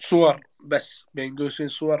صور بس، بين قوسين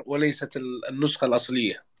صور، وليست النسخه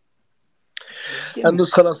الاصليه. جميل.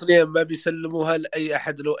 النسخه الاصليه ما بيسلموها لاي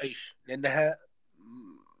احد لو ايش، لانها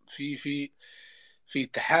في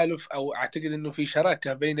تحالف، او اعتقد انه في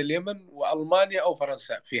شراكه بين اليمن والمانيا او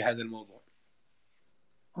فرنسا في هذا الموضوع.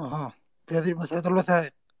 في هذه مساله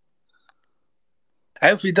الوثائق.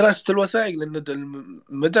 أي في دراسه الوثائق، لان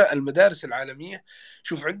المدارس العالميه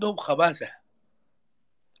شوف عندهم خباثه.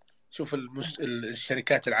 شوف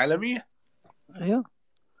الشركات العالميه، ايوه،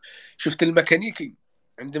 شفت الميكانيكي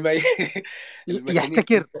عندما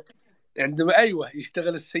الميكانيكي يحتكر. عندما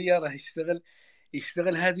يشتغل السياره،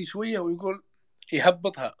 يشتغل هذه شويه ويقول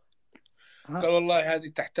يهبطها. قال والله هذه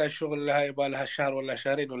تحتاج شغل لها، يبغى لها شهر ولا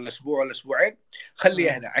شهرين ولا اسبوع ولا اسبوعين،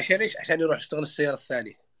 خليها هنا. عشان ايش؟ عشان يروح يشتغل السياره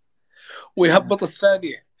الثانيه ويهبط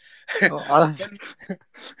الثانيه.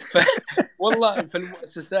 والله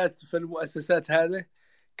في المؤسسات هذه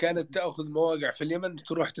كانت تأخذ مواقع في اليمن،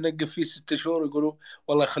 تروح تنقف فيه 6 شهور، يقولوا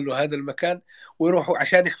والله خلوا هذا المكان، ويروحوا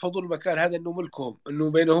عشان يحفظوا المكان هذا انه ملكهم،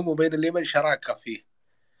 انه بينهم وبين اليمن شراكه فيه،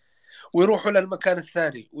 ويروحوا للمكان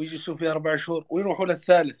الثاني ويجلسوا فيه 4 شهور، ويروحوا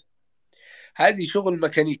للثالث. هذه شغل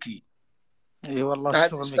ميكانيكي. اي والله هذا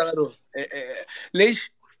الشغل اشتغلوا.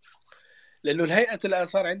 ليش؟ لأنه الهيئة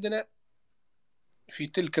الآثار عندنا في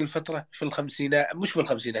تلك الفترة، في الخمسينات، مش في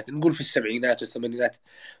الخمسينات، نقول في السبعينات والثمانينات،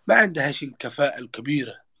 ما عندها شيء الكفاءة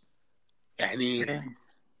الكبيرة. يعني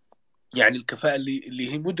الكفاءة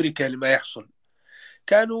اللي هي مدركة لما يحصل.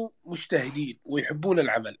 كانوا مجتهدين ويحبون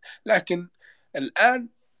العمل. لكن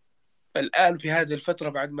الآن في هذه الفترة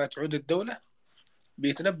بعد ما تعود الدولة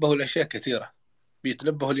بيتنبهوا لأشياء كثيرة،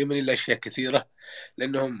 بيتنبهوا اليمنيين لأشياء كثيرة،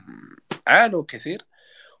 لأنهم عانوا كثير.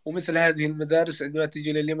 ومثل هذه المدارس عندما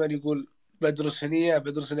تجي لليمن يقول بدرس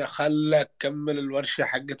هنا، خلك كمل الورشة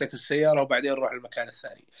حقتك السيارة وبعدين روح المكان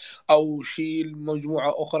الثاني، أو شيل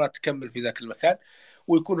مجموعة أخرى تكمل في ذاك المكان،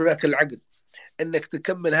 ويكون هناك العقد أنك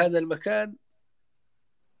تكمل هذا المكان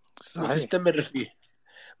صحيح. وتستمر فيه،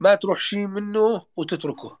 ما تروح شيء منه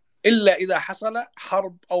وتتركه إلا إذا حصل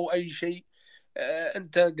حرب أو أي شيء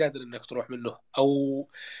أنت قادر أنك تروح منه، أو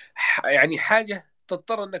يعني حاجة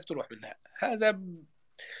تضطر أنك تروح منها. هذا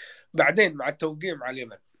بعدين مع التوقيع مع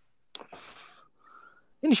اليمن.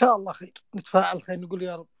 ان شاء الله خير، نتفائل خير، نقول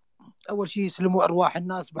يا رب اول شيء يسلموا ارواح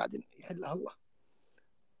الناس، بعدين يحلها الله.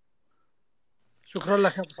 شكرا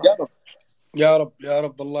لك يا ابو صالح. يا رب يا رب يا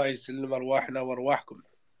رب، الله يسلم ارواحنا وارواحكم.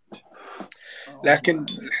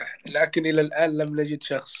 لكن الى الان لم نجد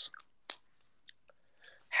شخص،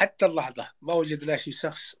 حتى اللحظه ما وجدنا شيء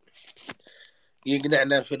شخص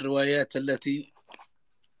يقنعنا في الروايات التي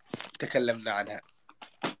تكلمنا عنها،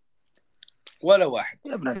 ولا واحد.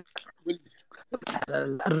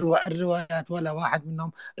 الروايات ولا واحد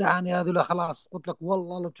منهم. يعني هذول خلاص قلت لك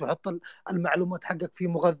والله، لو تحط المعلومات حقك في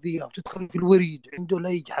مغذية وتدخل في الوريد عنده لا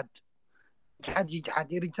يجحد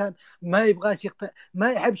الإنسان، ما يبغاش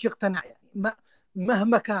ما يحبش يقتنع، يعني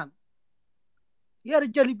مهما كان. يا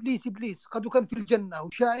رجال إبليس قد كان في الجنة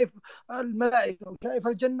وشايف الملائكة وشايف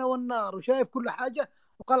الجنة والنار وشايف كل حاجة،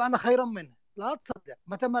 وقال أنا خيرا منه. لا تصدق،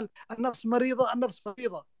 ما تمل. النفس مريضة، النفس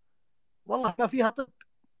مريضة والله، ما فيها طب.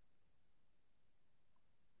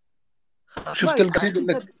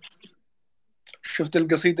 شفت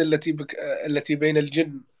القصيدة التي بين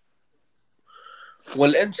الجن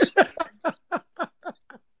والإنس؟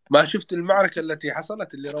 ما شفت المعركة التي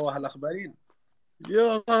حصلت اللي رواها الأخباريين؟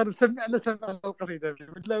 يا طارق سمعنا القصيدة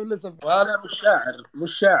بالله، ولا سمعنا. وأنا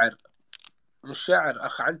مش شاعر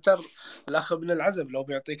أخ عنتر، الأخ ابن العزب لو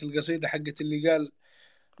بيعطيك القصيدة حقت اللي قال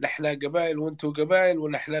نحن قبائل وانتوا قبائل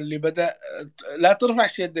ونحن اللي بدأ. لا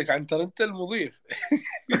ترفعش يدك عنتر، انت المضيف.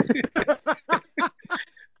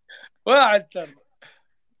 وعنتر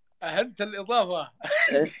أهنت الإضافة.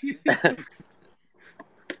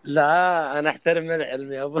 لا أنا أحترم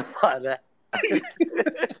العلم يا أبو صالح.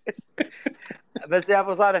 بس يا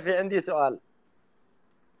أبو صالح في عندي سؤال.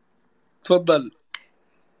 تفضل.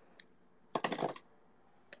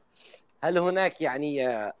 هل هناك يعني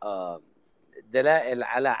دلائل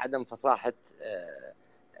على عدم فصاحة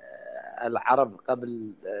العرب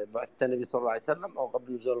قبل بعثة النبي صلى الله عليه وسلم أو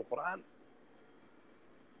قبل نزول القرآن؟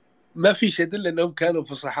 ما في شيء يدل أنهم كانوا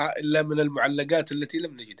فصحاء إلا من المعلقات التي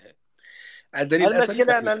لم نجدها. الدليل الأثري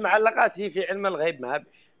المشكلة أن ما فيش. المعلقات هي في علم الغيب ما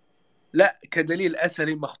بش. لا، كدليل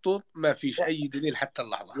أثري مخطوط ما فيش أي دليل حتى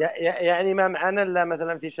اللحظة. يعني ما معنا إلا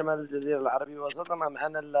مثلا في شمال الجزيرة العربية وسطها ما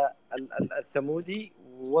معنا إلا الثمودي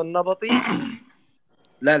والنبطي.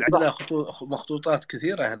 لا، عندنا مخطوطات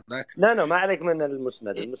كثيرة هناك. لا ما عليك من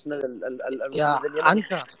المسند يا اليمني.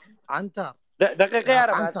 عنتر دقيقة يا أخ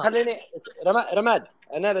رماد، عنتر. خليني رماد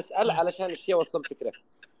أنا بسأل علشان الشيء وصل فكرة.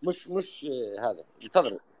 مش هذا،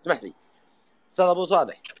 انتظر اسمح لي أستاذ أبو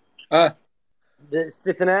صالح.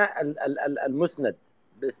 باستثناء المسند،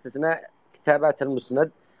 باستثناء كتابات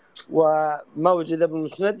المسند وما وجد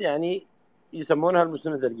بالمسند، يعني يسمونها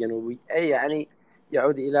المسند الجنوبي، أي يعني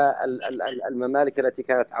يعود إلى الممالك التي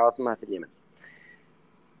كانت عواصمها في اليمن.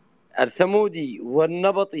 الثمودي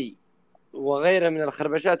والنبطي وغيرها من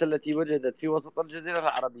الخربشات التي وجدت في وسط الجزيرة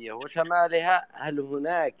العربية وشمالها، هل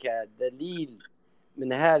هناك دليل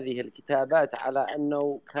من هذه الكتابات على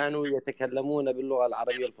أنه كانوا يتكلمون باللغة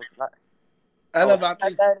العربية الفصحى؟ أنا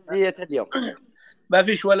بعطيك اليوم ما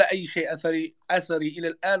فيش ولا أي شيء أثري إلى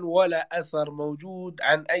الآن، ولا أثر موجود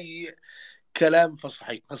عن أي كلام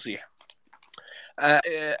فصيح.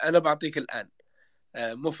 أنا بعطيك الآن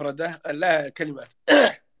مفردة، لا كلمات.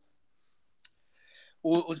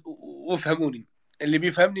 وافهموني، اللي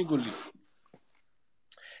بيفهمني يقول لي.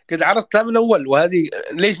 قد عرضتها من أول، وهذه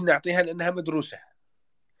ليش نعطيها؟ لأنها مدروسة.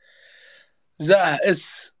 زاه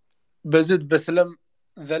اس بزد بسلم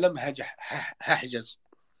ذلم هحجز.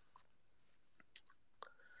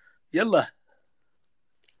 يلا،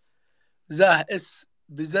 زاه اس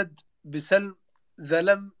بزد بسلم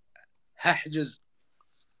ذلم هحجز.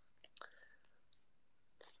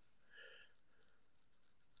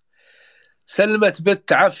 سلمت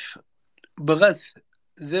بت عف بغث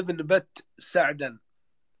ذبن بت سعدا.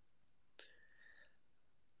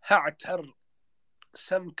 هعتر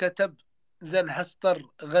سم كتب زن هستر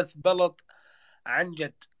غث بلط عن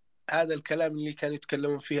جد. هذا الكلام اللي كانوا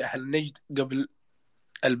يتكلمون فيه أهل نجد قبل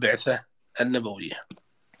البعثة النبوية.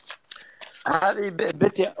 هذه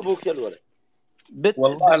بنت يا أبوك يا الولد، بنت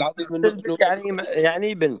والله العظيم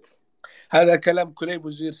يعني بنت. هذا كلام كليب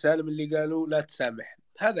وزير سالم اللي قالوا لا تسامح،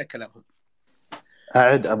 هذا كلامهم.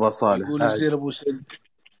 أعد أبا صالح، يقول أعد. وزير أبو سلم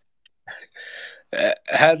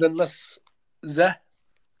هذا النص زه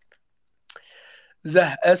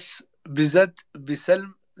أس بزد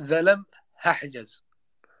بسلم ذلم هحجز.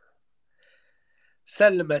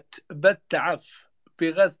 سلمت بت عف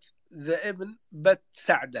بغث ذئبن بت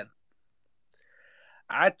سعدا.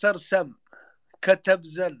 عتر سم كتب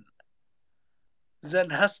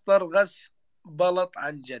زن هستر غث بلط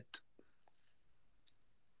عن جد.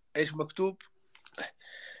 ايش مكتوب؟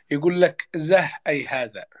 يقول لك زه اي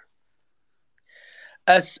هذا،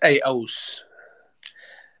 اس اي اوس،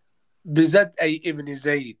 بزد اي ابن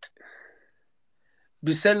زيد،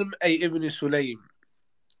 بسلم اي ابن سليم،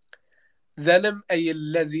 ذلم اي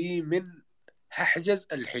الذي من هحجز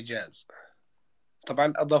الحجاز.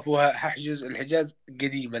 طبعا اضافوها هحجز الحجاز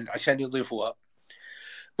قديما عشان يضيفوها،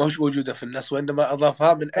 ما هوش موجودة في النص، وإنما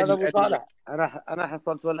أضافها من هذا أجل أبو صالح أنا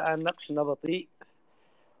حصلت الآن نقش نبطي،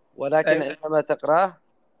 ولكن عندما تقرأه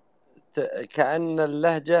كأن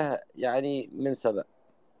اللهجة يعني من سبأ.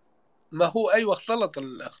 ما هو أيوة اختلط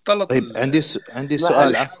طيب عندي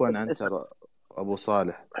سؤال عفوا أنت أبو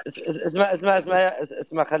صالح.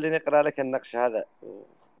 اسمع خليني أقرأ لك النقش هذا.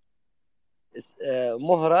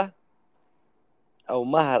 مهرة أو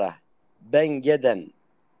مهرة بن جدا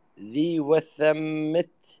ذي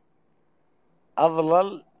وثمت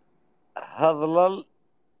أضلل هضلل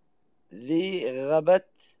ذي غبت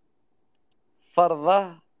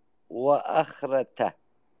فرضه وآخرته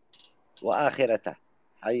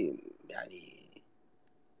يعني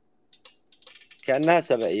كأنها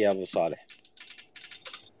سبعية يا أبو صالح،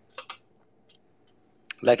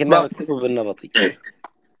 لكنها مكتوبة بالنبطي.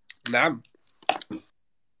 نعم.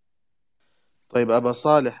 طيب أبا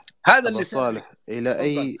صالح، هذا اللي صالح، إلى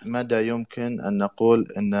أي مدى يمكن أن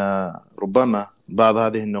نقول أن ربما بعض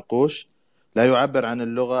هذه النقوش لا يعبر عن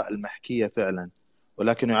اللغة المحكية فعلا،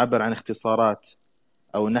 ولكن يعبر عن اختصارات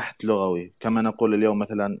أو نحت لغوي، كما نقول اليوم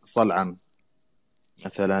مثلا صلعم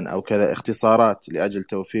مثلا أو كذا، اختصارات لأجل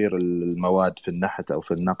توفير المواد في النحت أو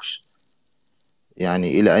في النقش؟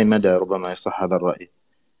 يعني إلى أي مدى ربما يصح هذا الرأي؟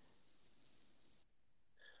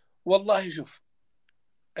 والله شوف،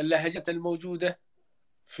 اللهجات الموجودة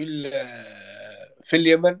في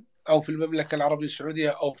اليمن أو في المملكة العربية السعودية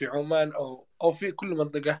أو في عمان أو في كل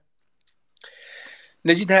منطقة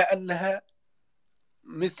نجدها أنها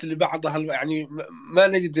مثل بعضها، يعني ما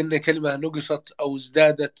نجد أن كلمة نقصت أو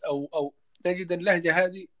ازدادت أو نجد اللهجة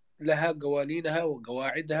هذه لها قوانينها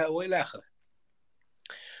وقواعدها وإلى آخره،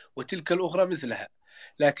 وتلك الأخرى مثلها.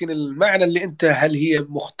 لكن المعنى اللي أنت هل هي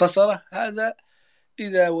مختصرة، هذا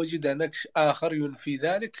إذا وجد نكش آخر ينفي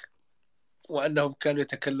ذلك، وأنهم كانوا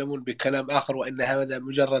يتكلمون بكلام آخر، وأن هذا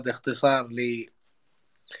مجرد اختصار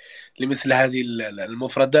لمثل هذه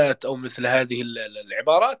المفردات أو مثل هذه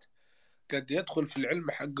العبارات، قد يدخل في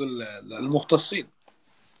العلم حق المختصين،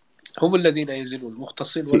 هم الذين يزنون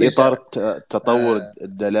المختصين في وليس إطار التطور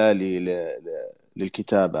الدلالي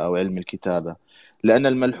للكتابة أو علم الكتابة. لأن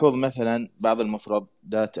الملحوظ مثلا بعض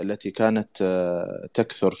المفردات التي كانت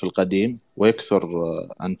تكثر في القديم ويكثر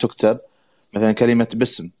أن تكتب، مثلا كلمة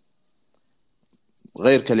باسم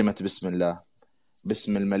غير كلمة بسم الله،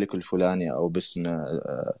 باسم الملك الفلاني أو باسم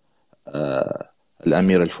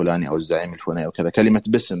الأمير الفلاني أو الزعيم الفلاني أو كذا. كلمة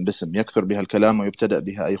باسم يكثر بها الكلام ويبتدأ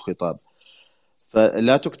بها أي خطاب،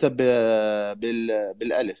 فلا تكتب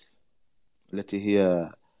بالألف التي هي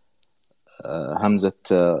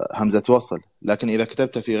همزة وصل، لكن إذا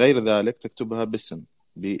كتبت في غير ذلك تكتبها باسم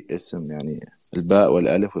يعني الباء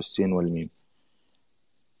والألف والسين والميم.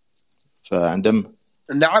 فعندما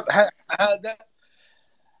نعم،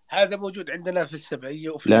 هذا موجود عندنا في السبعية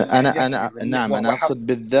وفي لا اللهجات نعم أنا أقصد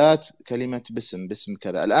بالذات كلمة باسم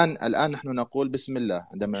كذا. الآن نحن نقول بسم الله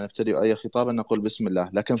عندما نبتدئ أي خطابا نقول بسم الله،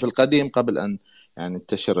 لكن في القديم قبل أن يعني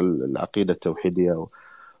انتشر العقيدة التوحيدية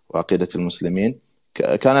وعقيدة المسلمين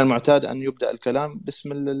كان المعتاد أن يبدأ الكلام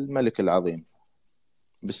باسم الملك العظيم،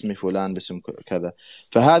 باسم فلان، باسم كذا.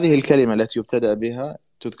 فهذه الكلمة التي يبتدأ بها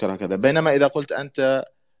تذكر هكذا. بينما إذا قلت أنت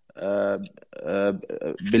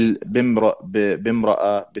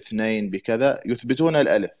بامرأة، باثنين، بكذا، يثبتون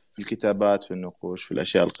الألف في الكتابات، في النقوش، في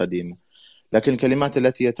الأشياء القديمة. لكن الكلمات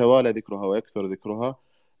التي يتوالى ذكرها ويكثر ذكرها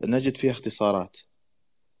نجد فيها اختصارات.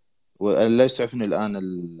 ولا يسعفني الآن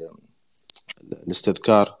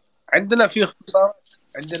الاستذكار. عندنا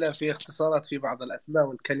في اختصارات في بعض الأسماء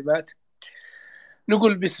والكلمات،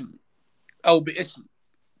 نقول باسم أو باسم.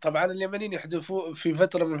 طبعا اليمنيين يحذفوا في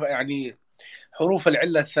فترة من يعني حروف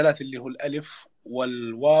العلة الثلاث اللي هو الألف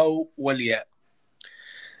والواو والياء،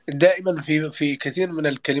 دائما في كثير من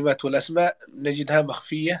الكلمات والأسماء نجدها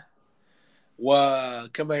مخفية.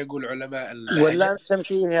 وكما يقول علماء واللام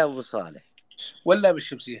الشمسية يا أبو صالح، واللام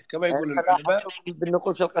الشمسية كما يقول العلماء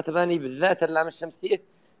بالنقوش القتباني بالذات اللام الشمسية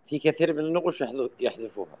في كثير من النقوش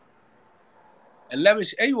يحذفوها. اللام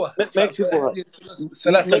أيوة، ما يكتبوها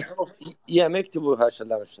ثلاث الحروف ما يكتبوهاش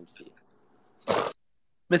اللام الشمسية،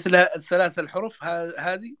 مثل الثلاث الحروف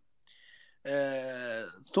هذه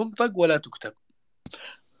تنطق ولا تكتب.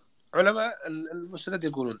 علماء المسند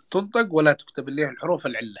يقولون تنطق ولا تكتب، اللي هي الحروف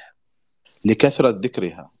العلة، لكثرة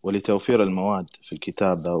ذكرها ولتوفير المواد في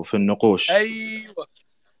الكتابة وفي النقوش. أيوة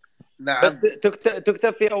نعم. بس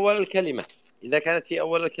تكتب في أول الكلمة، إذا كانت في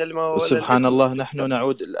أول الكلمة. سبحان الله، نحن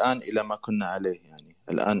نعود الآن إلى ما كنا عليه. يعني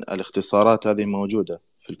الآن الاختصارات هذه موجودة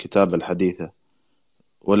في الكتابة الحديثة،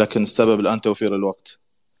 ولكن السبب الآن توفير الوقت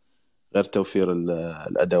غير توفير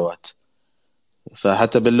الأدوات.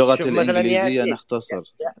 فحتى باللغة الإنجليزية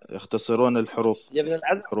يختصرون الحروف،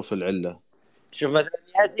 حروف العلة. شوف مثلا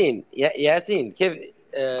ياسين كيف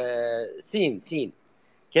سين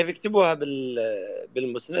كيف يكتبوها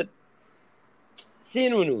بالمسند؟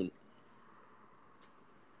 سين ونون،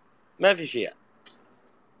 ما في شيء،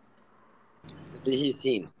 اللي هي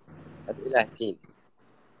سين، الإله سين.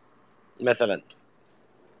 مثلا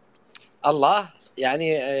الله،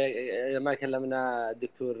 يعني لما كلمنا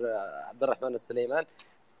الدكتور عبد الرحمن السليمان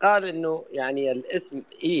قال إنه يعني الاسم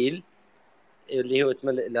إيل اللي هو اسم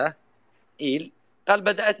الإله إيل، قال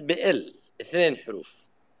بدأت بإل 2 حروف،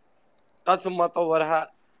 قال ثم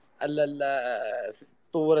طورها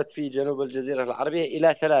طورت في جنوب الجزيرة العربية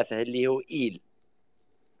إلى 3 اللي هو إيل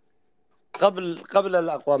قبل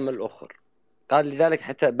الأقوام الأخر. قال لذلك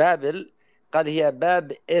حتى بابل قال هي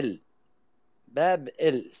باب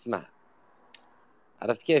إل اسمها.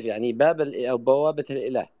 عرفت كيف؟ يعني بابل أو بوابة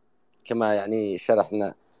الإله، كما يعني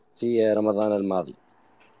شرحنا في رمضان الماضي.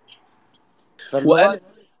 وألف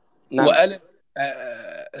نعم. وألف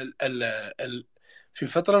في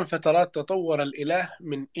فترة من فترات تطور الإله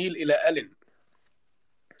من إيل إلى ألن،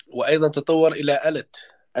 وأيضا تطور إلى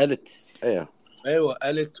ألت. أيوة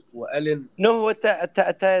ألت وألن. هو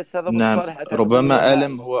نعم، ربما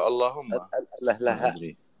ألم هو اللهم. لا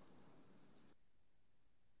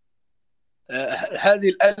هذه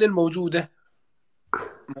الألن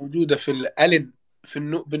موجودة في الألن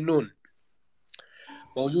بالنون،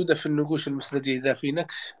 موجودة في النقوش المسندية إذا في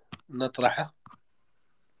نكش نطرحه.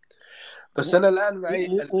 بس أنا الآن معي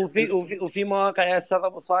وفي مواقع يا أستاذ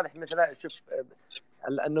أبو صالح، مثل شوف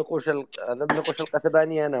النقوش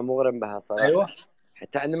القتبانية أنا مغرم بها صراحة. أيوة.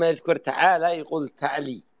 حتى عندما يذكر تعالى يقول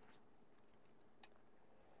تعلي،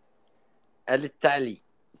 التعلي،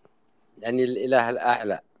 يعني الإله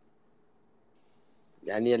الأعلى،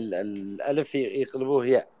 يعني الألف يقلبوه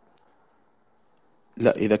ياء.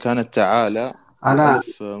 لا، إذا كانت تعالى أنا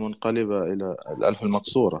الألف منقلبة إلى الألف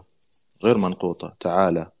المقصورة غير منقوطة،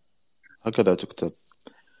 تعالى هكذا تكتب.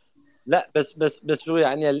 لا بس هو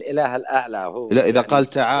يعني الإله الأعلى هو لا، إذا يعني قال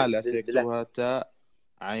تعالى سيكتبها تاء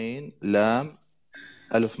عين لام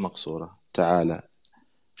ألف مقصورة، تعالى.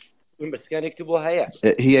 بس كانوا يكتبوها ياء.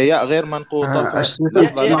 هي ياء غير منقوطة الشيخ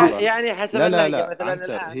لحظة لحظة. يعني حسب لا لا اللهجة لا مثلا عنتر،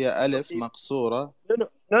 الآن هي ألف مقصورة.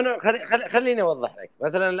 نو خليني أوضح لك.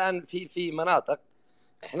 مثلا الآن في مناطق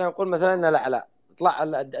إحنا نقول مثلا الأعلى، طلع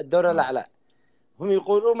الدورة الأعلى، هم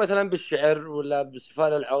يقولوا مثلا بالشعر ولا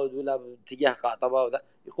بسفال العود ولا باتجاه قاطبة وذا،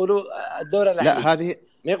 يقولوا الدورة لا، الأعلى،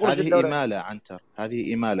 ما يقولوش هذه الدورة. إمالة عنتر،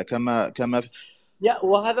 هذه إمالة كما يا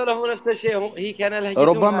وهذا له نفس الشيء، هي كان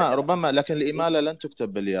لهجتهم هكذا. ربما، لكن الإمالة لن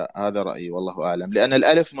تكتب بالياء، هذا رأيي والله أعلم، لأن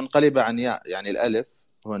الألف منقلبة عن ياء، يعني الألف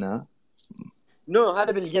هنا.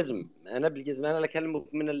 هذا بالجزم، أنا بالجزم أنا أكلمك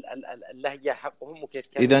من اللهجة حقهم وكيف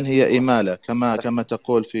كانوا إذن هي يكتبوها. إمالة كما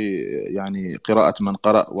تقول في يعني قراءة من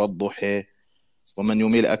قرأ والضحى، ومن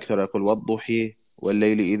يميل أكثر يقول والضحى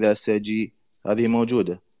والليل إذا سجي، هذه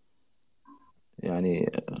موجودة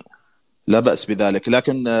يعني لا بأس بذلك،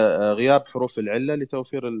 لكن غياب حروف العلة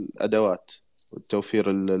لتوفير الأدوات وتوفير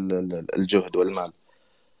الجهد والمال،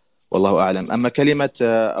 والله أعلم. أما كلمة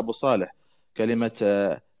أبو صالح، كلمة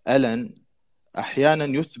ألن أحيانا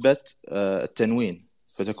يثبت التنوين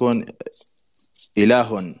فتكون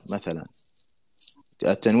إله مثلا،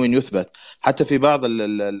 التنوين يثبت حتى في بعض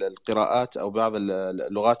القراءات أو بعض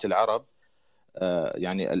اللغات العرب،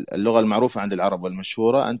 يعني اللغة المعروفة عند العرب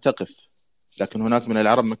والمشهورة أن تقف، لكن هناك من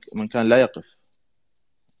العرب من كان لا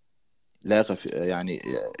يقف يعني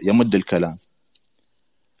يمد الكلام.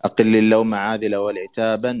 أقل اللوم عاذلا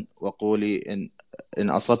والعتابا وقولي إن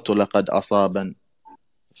أصبت لقد أصابا،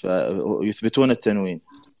 فيثبتون التنوين،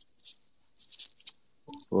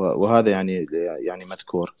 وهذا يعني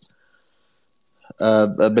مذكور.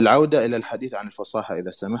 بالعودة إلى الحديث عن الفصاحة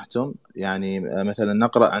إذا سمحتم، يعني مثلا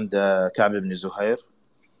نقرأ عند كعب بن زهير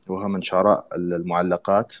وهو من شعراء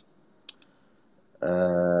المعلقات،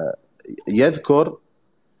 يذكر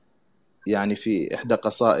يعني في إحدى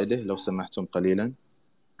قصائده لو سمحتم قليلا،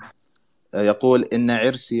 يقول إن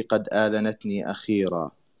عرسي قد آذنتني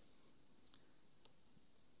أخيرا،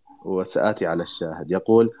 وسآتي على الشاهد.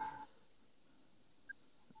 يقول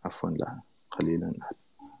عفوا لا قليلا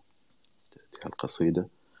القصيدة،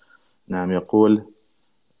 نعم، يقول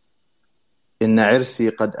إن عرسي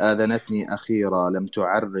قد آذنتني أخيرا لم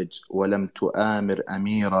تعرج ولم تؤامر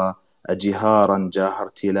أميرا أجهارا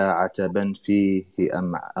جاهرت لا عتبا فيه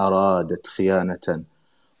أم أرادت خيانة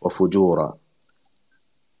وفجورا.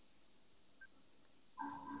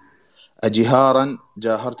 أجهارا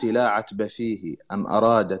جاهرت لا عتب فيه أم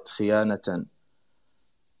أرادت خيانة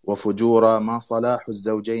وفجورا. ما صلاح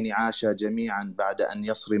الزوجين عاشا جميعا بعد أن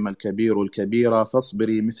يصرم الكبير الكبيرا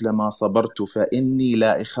فاصبري مثل ما صبرت فإني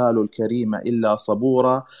لا إخال الكريم إلا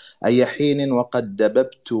صبورا. أي حين وقد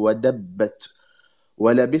دببت ودبت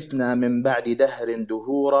ولبسنا من بعد دهر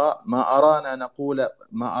دهورا ما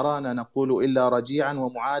أرانا نقول إلا رجيعا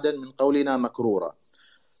ومعادا من قولنا مكرورا.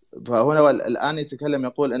 فهنا الآن يتكلم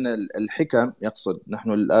يقول أن الحكم، يقصد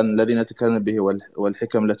نحن الآن الذي نتكلم به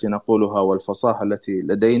والحكم التي نقولها والفصاحة التي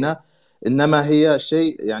لدينا إنما هي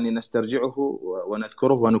شيء يعني نسترجعه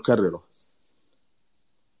ونذكره ونكرره.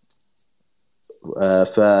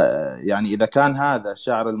 فيعني إذا كان هذا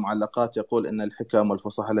شاعر المعلقات يقول أن الحكم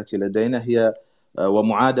والفصاحة التي لدينا هي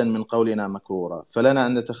ومعادا من قولنا مكرورة، فلنا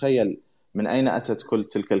أن نتخيل من أين أتت كل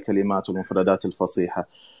تلك الكلمات والمفردات الفصيحة.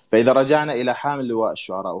 فإذا رجعنا إلى حامل لواء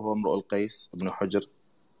الشعراء وهو امرؤ القيس بن حجر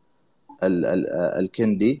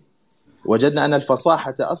الكندي، وجدنا أن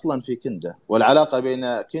الفصاحة أصلا في كندة، والعلاقة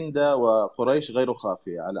بين كندة وقريش غير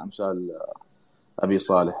خافية على أمثال أبي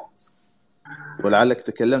صالح، ولعلك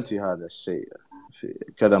تكلمت في هذا الشيء في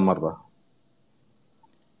كذا مرة.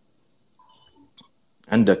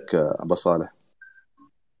 عندك أبا صالح.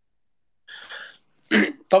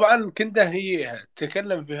 طبعا كنده هي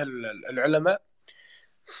تكلم فيها العلماء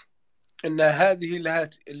أن هذه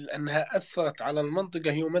أنها أثرت على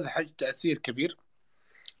المنطقة هي مذحج تأثير كبير،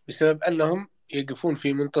 بسبب أنهم يقفون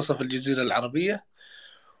في منتصف الجزيرة العربية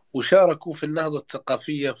وشاركوا في النهضة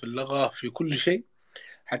الثقافية في اللغة في كل شيء،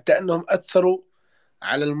 حتى أنهم أثروا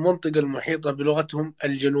على المنطقة المحيطة بلغتهم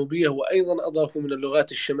الجنوبية، وأيضا أضافوا من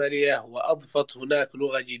اللغات الشمالية وأضفت هناك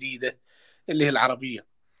لغة جديدة اللي هي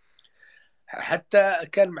العربية. حتى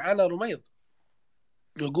كان معنا رميض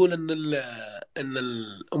يقول أن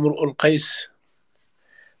امرؤ القيس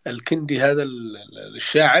الكندي هذا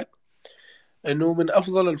الشاعر أنه من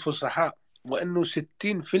أفضل الفصحاء وأنه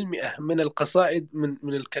 60% من القصائد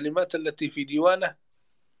من الكلمات التي في ديوانه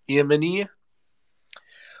يمنية،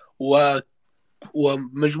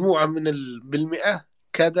 ومجموعة بالمئة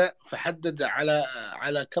كذا، فحدد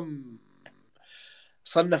على كم،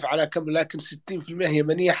 صنف على كم، لكن 60%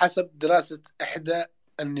 يمنية حسب دراسة إحدى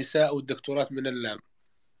النساء والدكتورات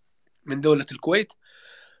من دولة الكويت.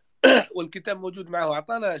 والكتاب موجود معه،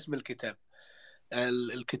 أعطانا اسم الكتاب.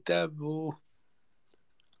 الكتاب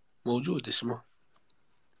موجود اسمه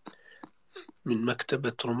من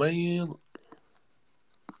مكتبة رميض،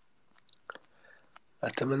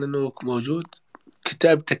 أتمنى أنه موجود.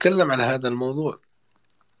 كتاب تكلم عن هذا الموضوع،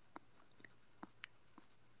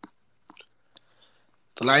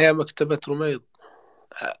 طلع يا مكتبة رميض.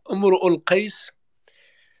 امرؤ القيس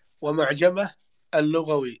ومعجمه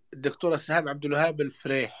اللغوي، الدكتورة سهام عبد الوهاب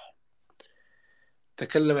الفريح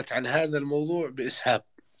تكلمت عن هذا الموضوع بإسهاب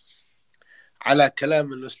على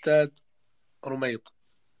كلام الأستاذ رميض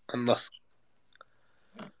النصر.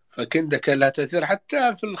 فكندا كان لها تأثير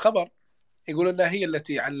حتى في الخبر، يقول أنها هي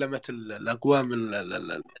التي علمت الأقوام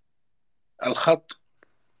الخط،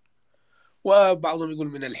 وبعضهم يقول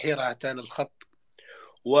من الحيرة أتانا الخط،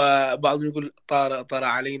 وبعضهم يقول طار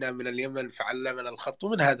علينا من اليمن فعلمنا الخط،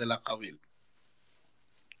 ومن هذا الأقاويل.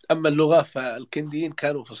 أما اللغة فالكنديين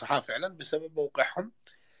كانوا فصحاء فعلا بسبب موقعهم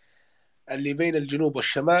اللي بين الجنوب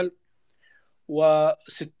والشمال،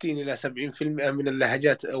 و60 إلى 70% من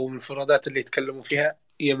اللهجات أو من الانفرادات اللي يتكلموا فيها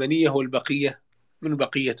يمنية، والبقية من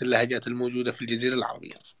بقية اللهجات الموجودة في الجزيرة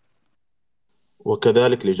العربية.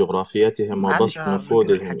 وكذلك لجغرافيتهم معلش وبسط يا رجل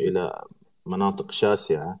نفوذهم الحديث. إلى مناطق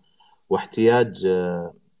شاسعة، واحتياج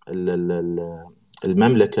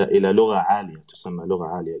المملكة إلى لغة عالية تسمى لغة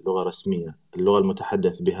عالية، لغة رسمية، اللغة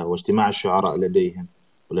المتحدث بها، واجتماع الشعراء لديهم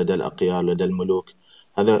ولدى الأقيار ولدى الملوك.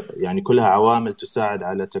 هذا يعني كلها عوامل تساعد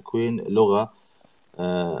على تكوين لغة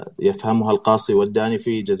يفهمها القاصي والداني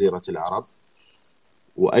في جزيرة العرب.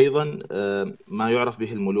 وأيضا ما يعرف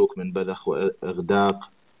به الملوك من بذخ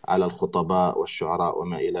وإغداق على الخطباء والشعراء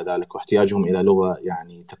وما إلى ذلك، واحتياجهم إلى لغة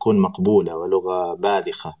يعني تكون مقبولة ولغة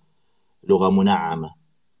باذخة، لغة منعمة.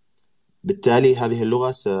 بالتالي هذه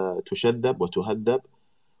اللغة ستشذب وتهذب،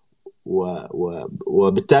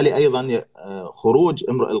 وبالتالي أيضا خروج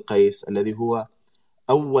امرؤ القيس الذي هو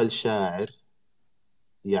أول شاعر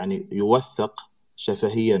يعني يوثق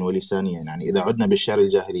شفهيا ولسانيا. يعني إذا عدنا بالشعر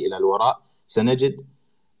الجاهلي إلى الوراء سنجد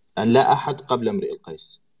أن لا أحد قبل امرئ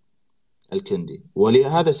القيس الكندي،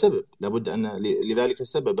 ولهذا سبب لابد أن لذلك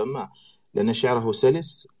سببا ما، لأن شعره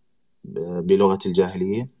سلس بلغة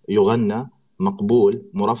الجاهليين، يغنى، مقبول،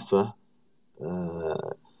 مرفه،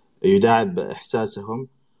 يداعب إحساسهم،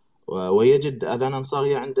 ويجد أذانا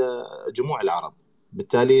صاغية عند جموع العرب.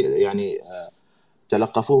 بالتالي يعني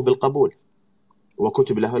تلقفوه بالقبول،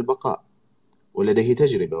 وكتب له البقاء، ولديه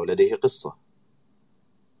تجربة ولديه قصة.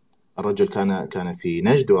 الرجل كان في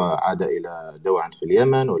نجد وعاد إلى دوعا في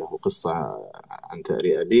اليمن، وله قصة عن ثأر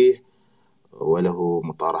أبيه، وله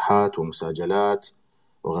مطارحات ومساجلات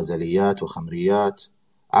وغزليات وخمريات،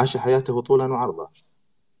 عاش حياته طولا وعرضا.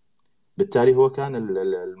 بالتالي هو كان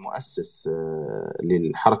المؤسس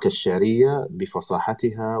للحركة الشعرية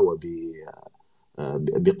بفصاحتها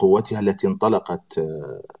وبقوتها التي انطلقت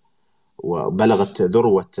وبلغت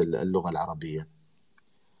ذروة اللغة العربية.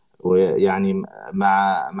 ويعني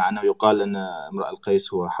مع أنه يقال أن امرؤ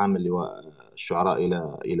القيس هو حامل لواء الشعراء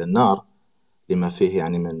إلى النار، لما فيه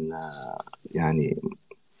يعني من يعني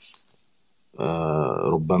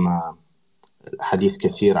ربما حديث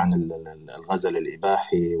كثير عن الغزل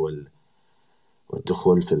الإباحي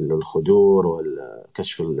والدخول في الخدور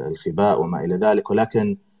والكشف الخباء وما إلى ذلك.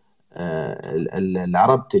 ولكن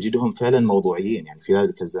العرب تجدهم فعلا موضوعيين يعني في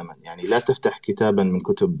ذلك الزمن. يعني لا تفتح كتابا من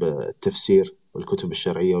كتب التفسير والكتب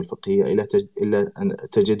الشرعية والفقهية إلا أن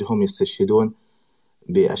تجدهم يستشهدون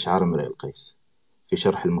بأشعار امرئ القيس في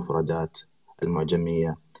شرح المفردات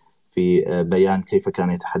المعجمية، في بيان كيف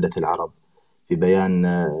كان يتحدث العرب، في بيان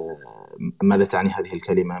ماذا تعني هذه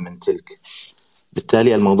الكلمة من تلك.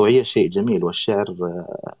 بالتالي الموضوعية شيء جميل، والشعر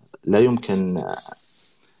لا يمكن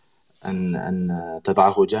أن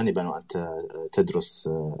تضعه جانبا وأنت تدرس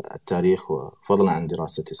التاريخ، فضلا عن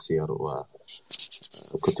دراسة السير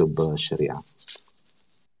وكتب الشريعة.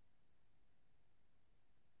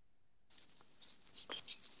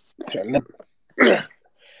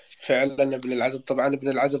 فعلا ابن العزب، طبعا ابن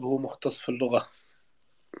العزب هو مختص في اللغة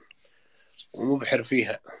ومبحر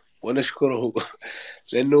فيها، ونشكره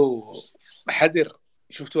لأنه حذر.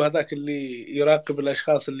 شفتوا هذاك اللي يراقب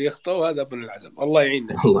الأشخاص اللي يخطئوا؟ هذا ابن العزب، الله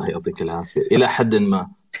يعيننا. الله يعطيك العافية إلى حد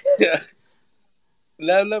ما.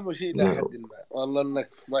 لا مش إلى حد ما، والله إنك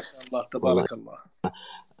ما شاء الله تبارك الله.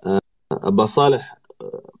 أبا صالح،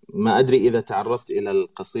 ما أدري إذا تعرضت إلى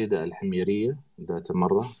القصيدة الحميرية ذات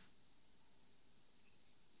مرة.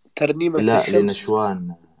 ترنيمة لا، الشمس.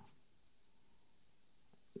 لنشوان.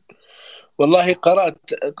 والله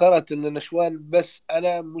قرأت إن نشوان، بس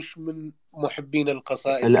أنا مش من محبين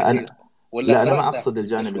القصائد لا كثير. أنا ولا لا، أنا ما قرأتها أقصد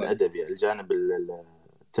الجانب نشوان؟ الأدبي، الجانب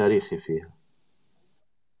التاريخي فيها.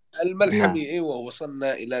 الملحمي، نعم. أيوة،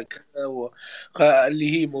 وصلنا إلى كذا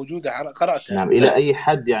اللي هي موجودة، قرأتها. نعم، إلى أي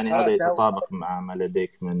حد يعني هذا قرأتها يتطابق مع ما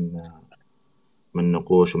لديك من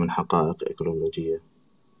نقوش ومن حقائق إيكولوجية؟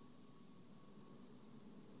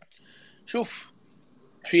 شوف،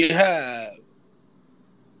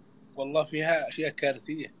 والله فيها أشياء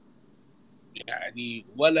كارثية، يعني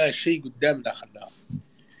ولا شيء قدامنا خلاها.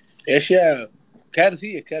 أشياء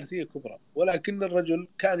كارثية كبرى، ولكن الرجل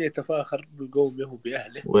كان يتفاخر بقومه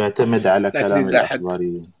وبأهله، ويعتمد على لكن كلام إذا حد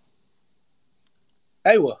الأخباريين.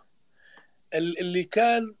 أيوة، اللي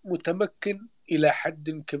كان متمكن إلى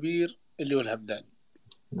حد كبير اللي هو الهمداني.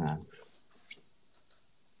 نعم.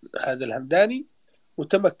 هذا الهمداني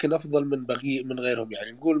متمكن أفضل من غيرهم،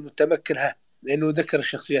 يعني نقول متمكن، لأنه ذكر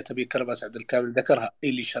الشخصيات أبي كرم أسعد الكامل، ذكرها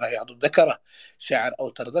إلي شرح يعضب، ذكره شاعر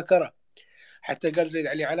أوتر، ذكره حتى قال زيد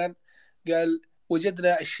علي علان، قال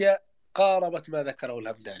وجدنا أشياء قاربت ما ذكره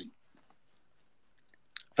الهمداني.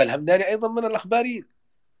 فالهمداني أيضا من الأخباريين،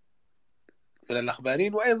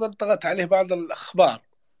 وأيضا طغت عليه بعض الأخبار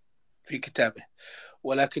في كتابه،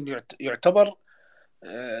 ولكن يعتبر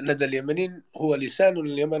لدى اليمنيين هو لسان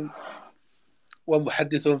اليمن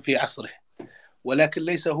ومحدث في عصره، ولكن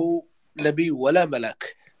ليس هو نبي ولا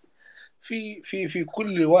ملاك. في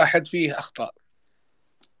كل واحد فيه أخطاء،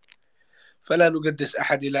 فلا نقدس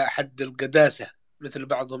أحد إلى حد القداسة، مثل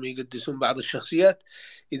بعضهم يقدسون بعض الشخصيات،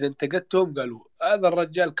 إذا انتقدتهم قالوا هذا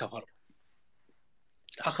الرجال كفر،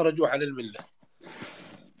 أخرجوا عن الملة.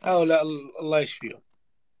 هؤلاء الله يشفيهم.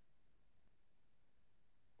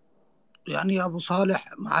 يعني يا أبو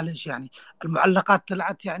صالح معلش، يعني المعلقات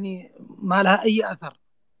طلعت يعني ما لها أي أثر.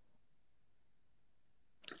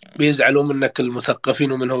 بيزعلوا منك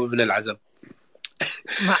المثقفين ومنهم ابن العزب.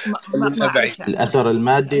 معلش يعني الأثر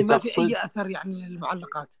المادي يعني ما تقصد؟ في أي أثر يعني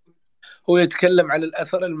للمعلقات. هو يتكلم عن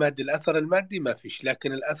الأثر المادي، الأثر المادي ما فيش،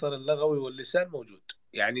 لكن الأثر اللغوي واللسان موجود،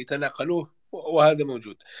 يعني تناقلوه وهذا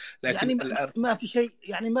موجود. لكن يعني ما في شيء،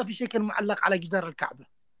 يعني ما في شيء كان معلق على جدار الكعبة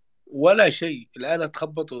ولا شيء. الآن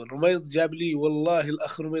تخبطوا. رميض جاب لي، والله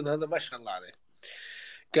الأخ رميض هذا ما شاء الله عليه،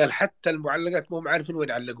 قال حتى المعلقات مو عارفين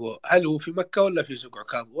وين علقوها، هل هو في مكة ولا في سوق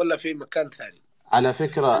عكاظ ولا في مكان ثاني. على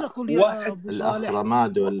فكرة أنا أقول يا أبو الأخ صالح،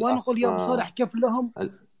 رماد وأنا أقول يا أبو صالح كيف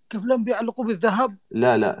لهم بيعلقوا بالذهب؟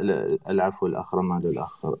 لا العفو، الأخ رماد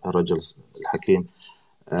والأخ الرجل الحكيم.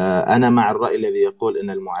 أنا مع الرأي الذي يقول أن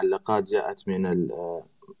المعلقات جاءت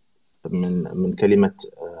من كلمة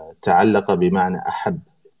تعلق، بمعنى أحب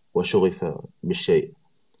وشغف بالشيء،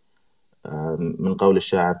 من قول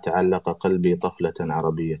الشاعر تعلق قلبي طفلة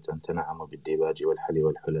عربية تنعم بالديباج والحلي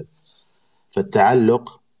والحلل.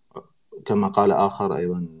 فالتعلق كما قال آخر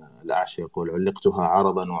أيضا الأعشى يقول علقتها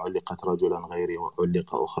عرضا وعلقت رجلا غيري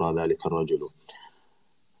وعلق أخرى ذلك الرجل.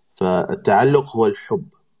 فالتعلق هو الحب،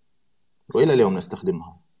 وإلى اليوم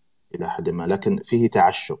نستخدمها إلى حد ما، لكن فيه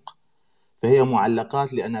تعشق، فهي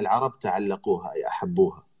معلقات لأن العرب تعلقوها أي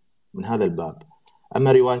أحبوها من هذا الباب.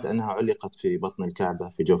 أما رواية أنها علقت في بطن الكعبة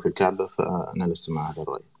في جوف الكعبة فأنا لست مع هذا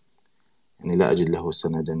الرأي، يعني لا أجد له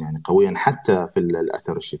سندا يعني قويا، حتى في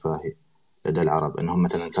الأثر الشفاهي لدى العرب أنهم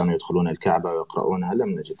مثلا كانوا يدخلون الكعبة ويقرؤونها، لم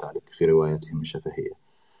نجد ذلك في رواياتهم الشفهية.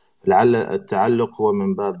 لعل التعلق هو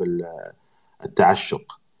من باب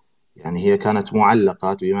التعشق، يعني هي كانت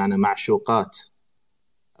معلقات بمعنى معشوقات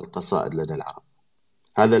القصائد لدى العرب.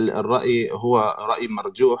 هذا الرأي هو رأي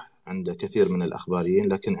مرجوح عند كثير من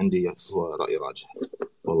الأخباريين، لكن عندي هو رأي راجح،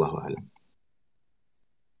 والله أعلم.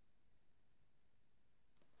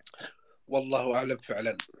 والله أعلم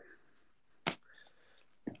فعلا.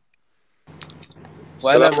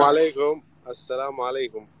 السلام عليكم. السلام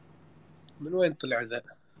عليكم. من وين طلع ذا؟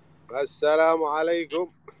 السلام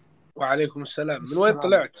عليكم. وعليكم السلام. من وين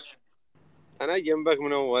طلعت؟ أنا جنبك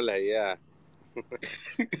من أولها يا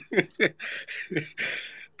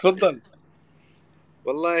تفضل.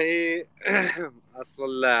 والله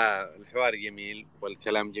أصل الحوار جميل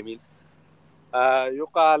والكلام جميل.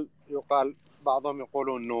 يقال بعضهم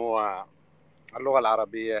يقولون أنه اللغة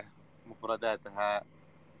العربية مفرداتها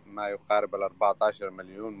ما يقارب 14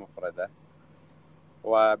 مليون مفردة،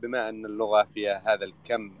 وبما أن اللغة فيها هذا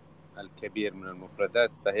الكم الكبير من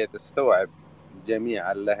المفردات فهي تستوعب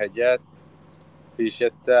جميع اللهجات في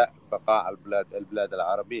شتى بقاع البلاد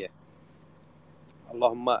العربية.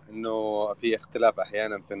 اللهم أنه في اختلاف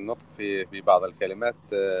أحيانا في النطق في بعض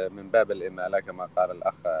الكلمات من باب الإمالة كما قال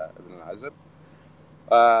الأخ ابن العزب،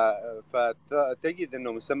 فتجد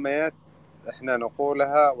أنه مسميات إحنا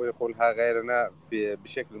نقولها ويقولها غيرنا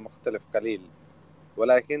بشكل مختلف قليل،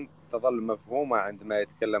 ولكن تظل مفهومة عندما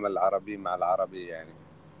يتكلم العربي مع العربي يعني.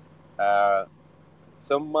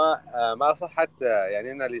 ثم ما صحة،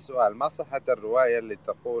 يعني أنا لي سؤال، ما صحة الرواية اللي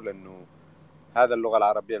تقول أنه هذا اللغة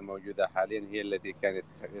العربية الموجودة حاليا هي التي كان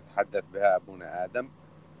يتحدث بها أبونا آدم،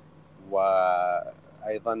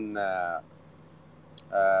 وأيضا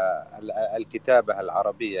الكتابة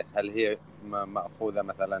العربية هل هي مأخوذة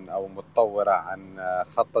مثلا أو متطورة عن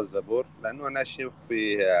خط الزبور؟ لأنه أنا أشوف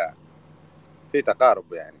في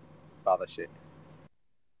تقارب يعني بعض الشيء.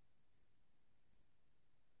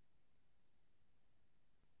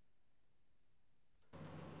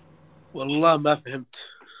 والله ما فهمت.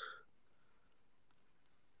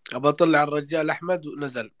 أبى أطلع الرجال أحمد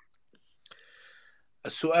ونزل.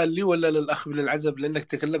 السؤال لي ولا للأخ بن العزب؟ لأنك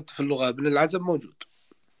تكلمت في اللغة. بن العزب موجود.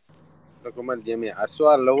 لكم الجميع.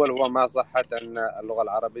 السؤال الأول هو ما صحة أن اللغة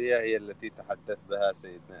العربية هي التي تحدث بها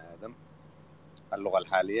سيدنا آدم، اللغة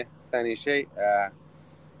الحالية. ثاني شيء،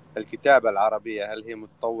 الكتابة العربية هل هي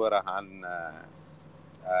متطورة عن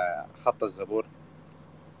خط الزبور؟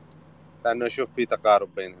 لأنه أشوف في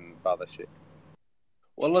تقارب بينهم بعض الشيء.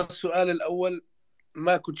 والله السؤال الأول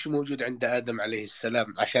ما كنتش موجود عند آدم عليه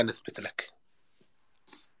السلام عشان أثبت لك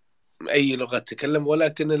أي لغة تكلم،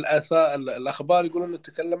 ولكن الآثار الأخبار يقولون أنه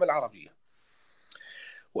تكلم العربية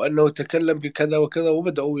وأنه تكلم بكذا وكذا،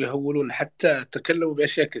 وبدأوا يهولون حتى تكلموا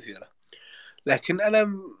بأشياء كثيرة. لكن أنا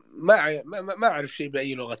ما أعرف شيء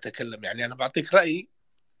بأي لغة تكلم. يعني أنا بعطيك رأيي،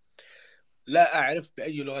 لا أعرف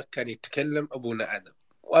بأي لغة كان يتكلم أبونا آدم.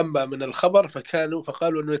 وأما من الخبر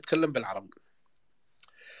فقالوا أنه يتكلم بالعربي.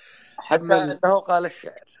 حتى أنه قال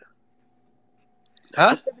الشعر.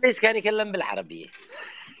 ها؟ إبليس كان يتكلم بالعربية،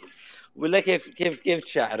 ولا كيف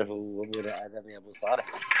تشعره أبونا آدم يا أبو صالح؟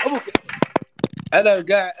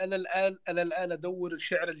 أنا الآن أدور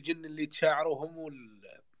شعر الجن اللي تشاعروهم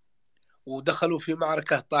ودخلوا في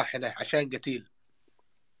معركة طاحنة عشان قتيل.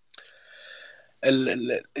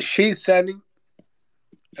 الشيء الثاني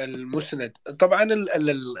المسند. طبعا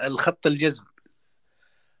الخط الجزم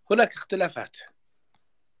هناك اختلافات.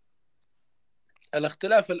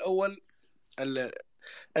 الاختلاف الأول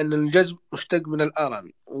أن الجزم مشتق من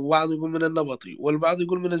الآرامي، وبعض يقول من النبطي، والبعض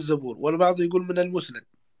يقول من الزبور، والبعض يقول من المسند.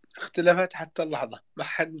 اختلافات حتى اللحظة، ما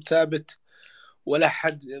حد ثابت ولا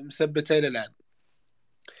حد مثبتها إلى الآن.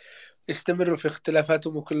 استمروا في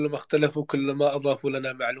اختلافاتهم، وكلما اختلفوا كلما أضافوا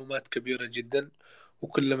لنا معلومات كبيرة جدا،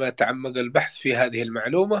 وكلما تعمق البحث في هذه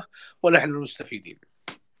المعلومة ونحن المستفيدين.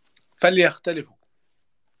 فليختلفوا.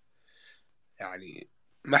 يعني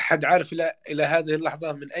ما حد عارف إلى هذه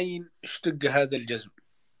اللحظة من أين اشتق هذا الجزم.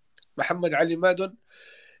 محمد علي مادن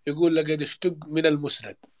يقول لقد اشتق من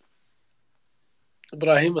المسند.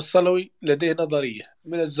 إبراهيم الصلوي لديه نظرية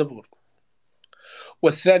من الزبور،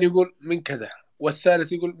 والثاني يقول من كذا،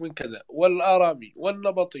 والثالث يقول من كذا، والآرامي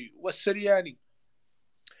والنبطي والسرياني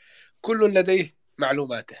كل لديه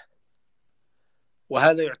معلوماته.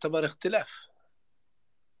 وهذا يعتبر اختلاف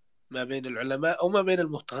ما بين العلماء أو ما بين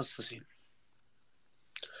المتخصصين.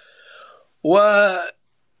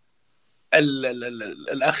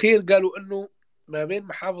 والأخير قالوا أنه ما بين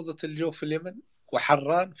محافظة الجوف في اليمن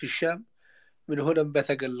وحران في الشام، من هنا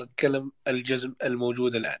انبثق الكلم الجزم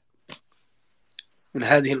الموجود الآن من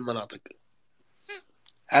هذه المناطق.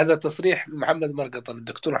 هذا تصريح محمد مرقطن،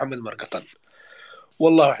 الدكتور محمد مرقطن،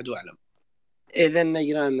 والله وحده أعلم. إذا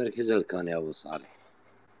نجران مركز الكون يا أبو صالح،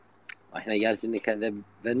 وإحنا جالسين نكذب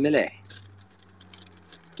بالملح.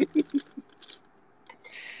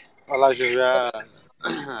 والله شوف يا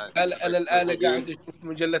أنا الآن قاعد أشوف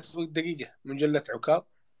مجلة دقيقة، مجلة عكاظ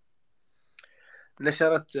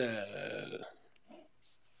نشرت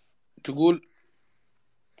تقول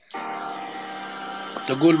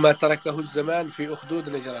ما تركه الزمان في أخدود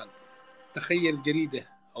نجران. تخيل جريدة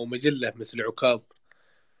أو مجلة مثل عكاظ.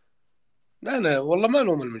 أنا والله ما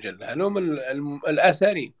ألوم المجلة، ألوم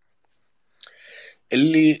الآثارين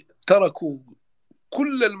اللي تركوا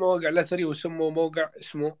كل المواقع الأثرية وسموا موقع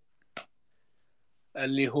اسمه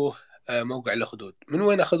اللي هو موقع الأخدود. من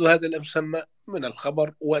وين أخذوا هذا المسمى؟ من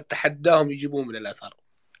الخبر، وأتحداهم يجيبوه من الأثر.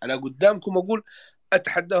 أنا قدامكم أقول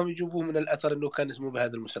أتحداهم يجيبوه من الأثر أنه كان اسمه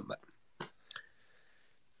بهذا المسمى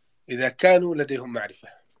إذا كانوا لديهم معرفة.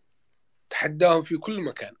 تحداهم في كل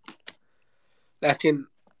مكان، لكن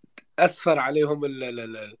أثر عليهم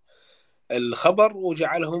الخبر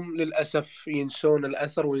وجعلهم للأسف ينسون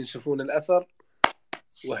الأثر وينسفون الأثر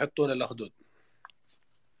ويحطون الأخدود.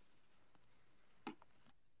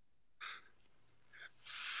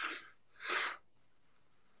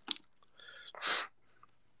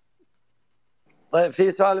 طيب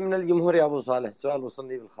في سؤال من الجمهور يا أبو صالح، سؤال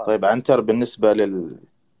وصلني بالخاص. طيب عنتر، بالنسبة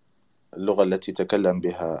للغة التي تكلم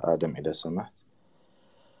بها آدم إذا سمحت،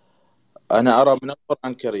 أنا أرى من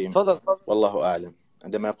القرآن الكريم تفضل. والله أعلم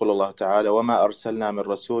عندما يقول الله تعالى وما أرسلنا من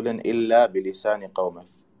رسول إلا بلسان قومه،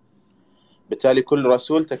 بالتالي كل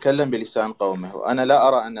رسول تكلم بلسان قومه، وأنا لا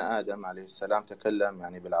أرى أن آدم عليه السلام تكلم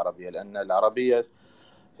يعني بالعربية، لأن العربية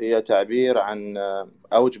هي تعبير عن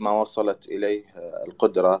أوج ما وصلت إليه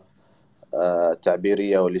القدرة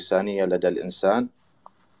التعبيرية واللسانية لدى الإنسان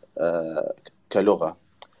كلغة.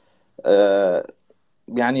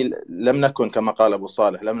 يعني لم نكن كما قال أبو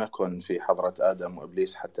صالح، لم نكن في حضرة آدم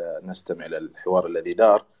وإبليس حتى نستمع إلى الحوار الذي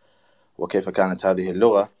دار وكيف كانت هذه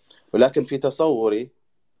اللغة، ولكن في تصوري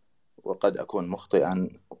وقد أكون مخطئا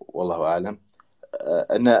والله أعلم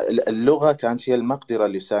أن اللغة كانت هي المقدرة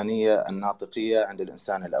اللسانية الناطقية عند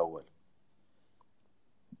الإنسان الأول،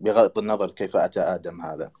 بغض النظر كيف أتى آدم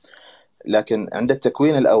هذا. لكن عند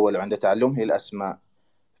التكوين الأول وعند تعلمه الأسماء،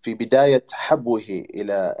 في بداية حبوه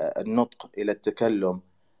إلى النطق، إلى التكلم،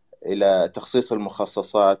 إلى تخصيص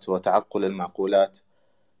المخصصات وتعقل المعقولات،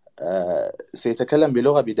 سيتكلم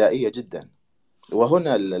بلغة بدائية جدا.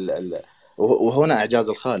 وهنا إعجاز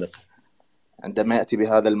الخالق عندما يأتي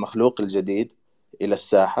بهذا المخلوق الجديد إلى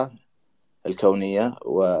الساحة الكونية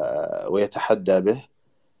ويتحدى به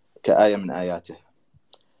كآية من آياته.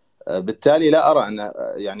 بالتالي لا أرى أن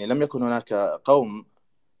يعني لم يكن هناك قوم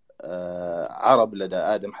عرب لدى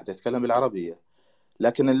آدم حتى يتكلم بالعربية،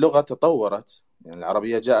 لكن اللغة تطورت، يعني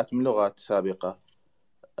العربية جاءت من لغات سابقة،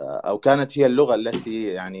 أو كانت هي اللغة التي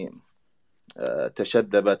يعني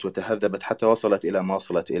تشذبت وتهذبت حتى وصلت إلى ما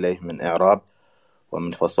وصلت إليه من إعراب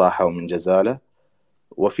ومن فصاحة ومن جزالة،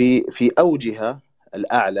 وفي أوجها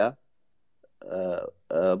الأعلى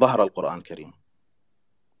ظهر القرآن الكريم.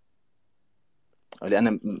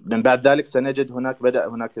 لأن من بعد ذلك سنجد بدأ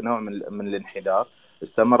هناك نوع من الانحدار،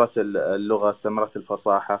 استمرت اللغة، استمرت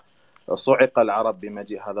الفصاحة، صعق العرب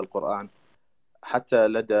بمجيء هذا القرآن، حتى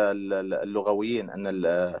لدى اللغويين أن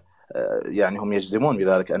يعني هم يجزمون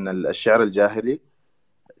بذلك أن الشعر الجاهلي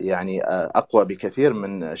يعني أقوى بكثير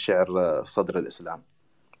من شعر صدر الإسلام،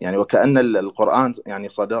 يعني وكأن القرآن يعني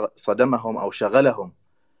صدمهم أو شغلهم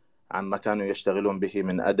عما كانوا يشتغلون به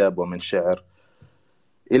من أدب ومن شعر،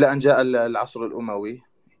 إلى أن جاء العصر الأموي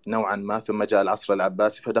نوعا ما، ثم جاء العصر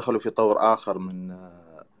العباسي، فدخلوا في طور آخر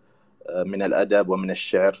من الأدب ومن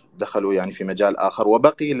الشعر، دخلوا يعني في مجال آخر،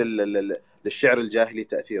 وبقي للشعر الجاهلي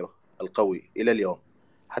تأثيره القوي إلى اليوم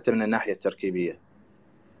حتى من الناحية التركيبية.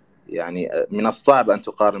 يعني من الصعب أن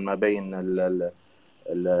تقارن ما بين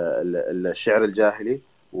الشعر الجاهلي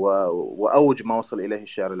وأوج ما وصل إليه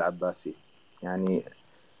الشعر العباسي. يعني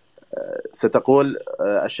ستقول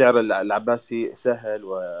الشعر العباسي سهل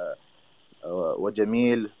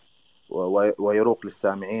وجميل ويروق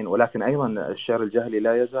للسامعين، ولكن أيضا الشعر الجاهلي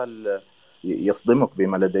لا يزال يصدمك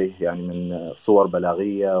بما لديه يعني من صور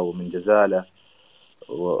بلاغية ومن جزالة،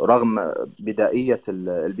 رغم بدائية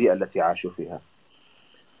البيئة التي عاشوا فيها.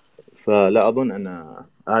 فلا أظن أن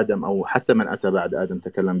آدم أو حتى من أتى بعد آدم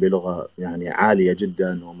تكلم بلغة يعني عالية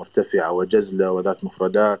جدا ومرتفعة وجزلة وذات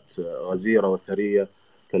مفردات غزيرة وثرية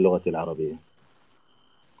كاللغة العربية،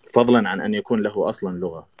 فضلا عن أن يكون له أصلا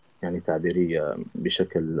لغة يعني تعبيرية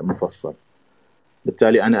بشكل مفصل.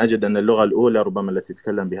 بالتالي أنا أجد أن اللغة الأولى ربما التي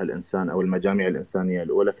تكلم بها الإنسان أو المجامع الإنسانية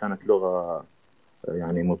الأولى كانت لغة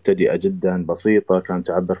يعني مبتدئة جدا بسيطة، كانت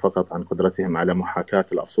تعبر فقط عن قدرتهم على محاكاة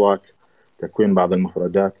الأصوات، تكوين بعض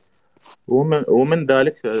المفردات، ومن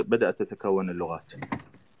ذلك بدأت تتكون اللغات.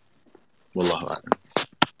 والله أعلم.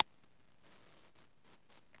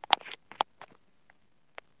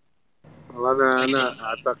 أنا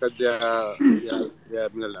أعتقد يا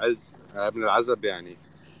ابن العز، يا ابن العزب، يعني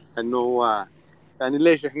أنه هو يعني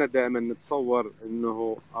ليش إحنا دائما نتصور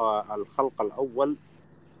أنه الخلق الأول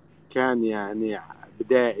كان يعني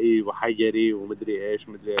بدائي وحجري ومدري إيش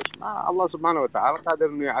ومدري إيش. ما الله سبحانه وتعالى قادر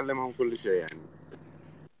أنه يعلمهم كل شيء. يعني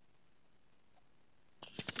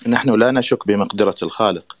نحن لا نشك بمقدرة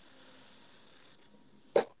الخالق،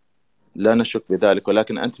 لا نشك بذلك،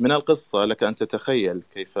 ولكن أنت من القصة لك أن تتخيل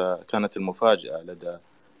كيف كانت المفاجأة لدى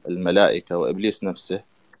الملائكة وإبليس نفسه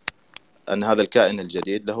أن هذا الكائن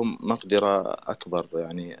الجديد له مقدرة أكبر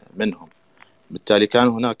يعني منهم. بالتالي كان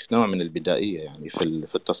هناك نوع من البدائية يعني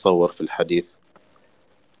في التصور، في الحديث،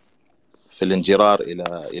 في الانجرار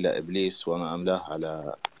إلى إبليس وما أملاه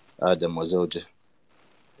على آدم وزوجه.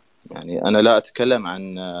 يعني أنا لا أتكلم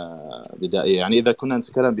عن بدائية، يعني إذا كنا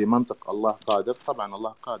نتكلم بمنطق الله قادر، طبعا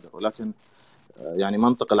الله قادر، ولكن يعني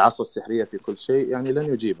منطق العصا السحرية في كل شيء يعني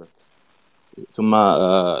لن يجيبك. ثم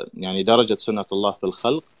يعني درجة سنة الله في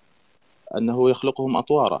الخلق أنه يخلقهم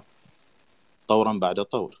أطوارا، طورا بعد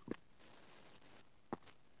طور.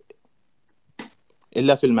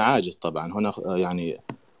 إلا في المعاجز طبعا. هنا يعني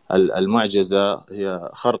المعجزة هي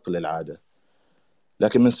خرق للعادة،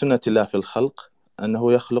 لكن من سنة الله في الخلق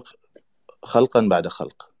أنه يخلق خلقا بعد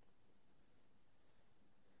خلق.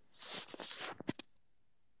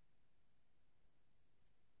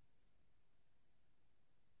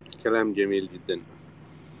 كلام جميل جدا.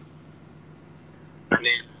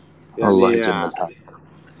 الله يعني يجمل حالك.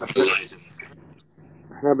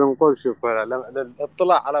 احنا بنقول شوف،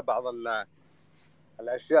 الاطلاع على بعض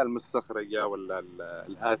الأشياء المستخرجة ولا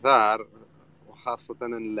الآثار، وخاصة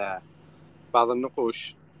بعض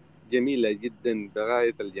النقوش جميلة جدا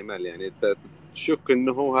بغاية الجمال. يعني تشك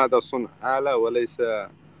أنه هذا صنع آلة وليس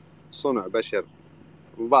صنع بشر.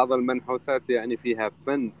 وبعض المنحوتات يعني فيها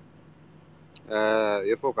فن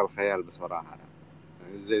يفوق الخيال بصراحة.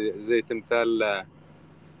 يعني زي تمثال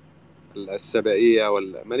السبائية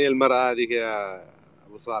من هي المرأة هذه يا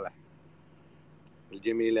أبو صالح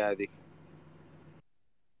الجميلة هذه؟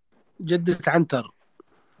 جدة عنتر.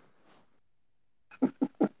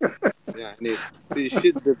 يعني في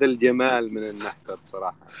شدة الجمال من النحتة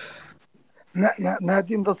بصراحة.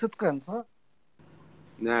 نادين ذا صدقا صح؟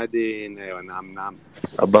 نادين، أيوة نعم.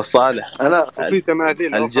 أبا صالح، أنا وفي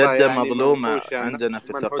تماثيل أخرى الجدة يعني مظلومة منقوشة عندنا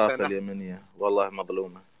في منحوتة الثقافة اليمنية، والله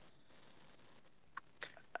مظلومة.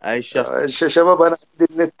 أي شخص. شباب أنا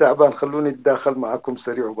عندي النت تعبان، خلوني أتداخل معكم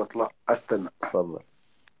سريع وبطلع أستنى. تفضل.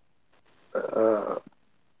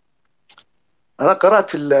 أنا قرأت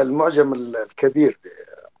في المعجم الكبير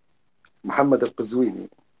محمد القزويني،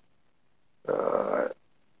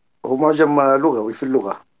 هو معجم لغوي في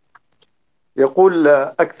اللغة. يقول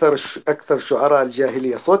أكثر شعراء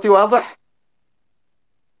الجاهلية، صوتي واضح؟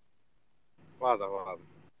 واضح.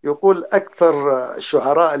 يقول أكثر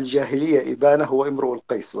شعراء الجاهلية إبانة هو امرؤ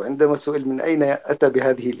القيس. وعندما سئل من أين أتى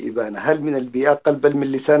بهذه الإبانة، هل من البيئة؟ قال بل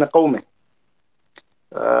من لسان قومه.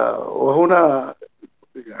 وهنا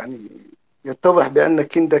يعني يتضح بأن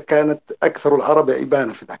كندة كانت أكثر العرب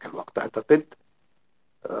إبانة في ذاك الوقت. أعتقد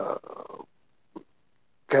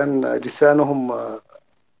كان لسانهم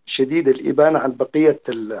شديد الإبانة عن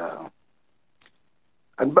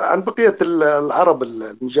بقية العرب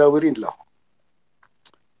المجاورين له.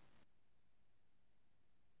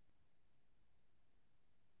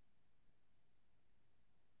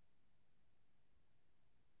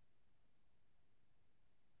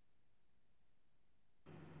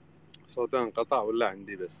 صوته انقطع ولا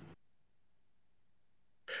عندي بس؟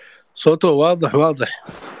 صوته واضح.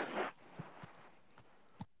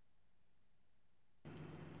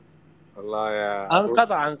 والله يا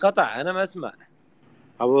انقطع أنا ما أسمع.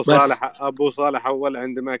 أبو صالح أول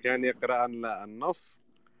عندما كان يقرأ النص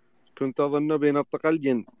كنت أظنه بينطق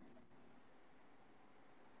الجن.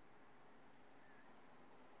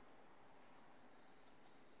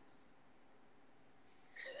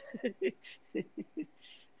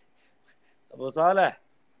 أبو صالح،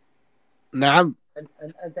 نعم.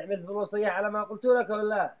 أنت عملت بالوصية على ما قلت لك ولا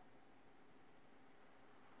لا؟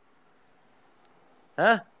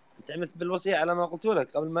 ها؟ أنت عملت بالوصية على ما قلت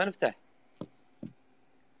لك قبل ما نفتح؟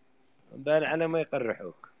 بان على ما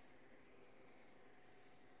يقرحوك.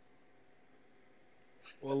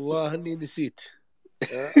 والله اني نسيت.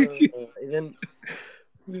 إذن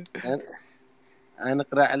أنا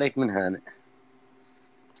أقرأ عليك من هنا.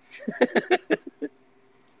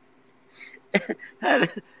 هذا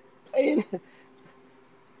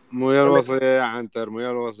مو يا الوصية يا عنتر، مو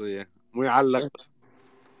يا الوصية، مو يعلق.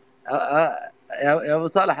 يا أبو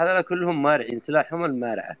صالح هذول كلهم مارعين، سلاحهم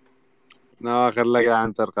المارعة. آخر لك يا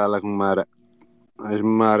عنتر قال لك ممارع. ايش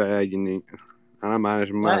ممارع يا جني؟ أنا ما ايش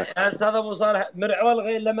ممارع. يا أستاذ أبو صالح مرعول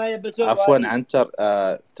غير لما يبسون. عفوا عنتر،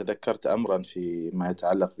 تذكرت أمرا فيما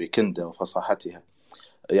يتعلق بكندة وفصاحتها.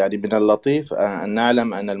 يعني من اللطيف أن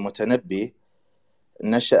نعلم أن المتنبي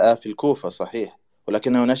نشأ في الكوفة صحيح،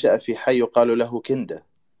 ولكنه نشأ في حي يقال له كندة.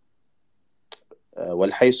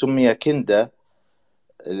 والحي سمي كندة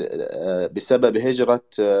بسبب هجرة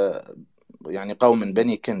يعني قوم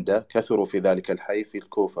بني كندة كثروا في ذلك الحي في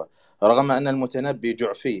الكوفة، رغم أن المتنبي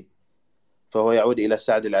جعفي، فهو يعود إلى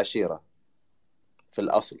سعد العشيرة في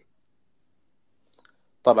الأصل.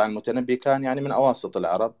 طبعا المتنبي كان يعني من أواسط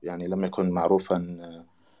العرب، يعني لم يكن معروفا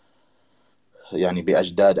يعني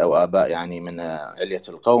بأجداد أو آباء يعني من علية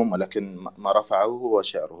القوم، ولكن ما رفعه هو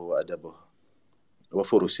شعره وأدبه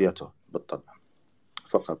وفروسيته بالطبع.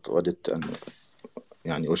 فقط وددت أن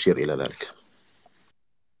يعني أشير إلى ذلك.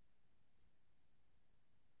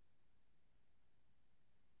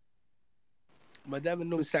 ما دام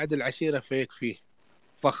انه مساعد العشيرة فيكفيه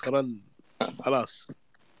فخرا، خلاص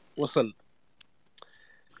وصل.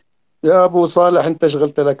 يا أبو صالح أنت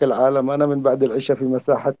شغلت لك العالم. أنا من بعد العشاء في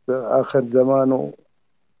مساحة آخر زمان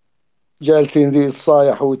جالسين ذي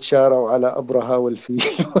الصايح وتشاروا على أبرهة والفيل.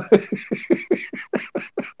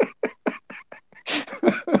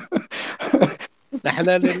 نحن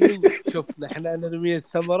نرمي، شوف نحن نرمي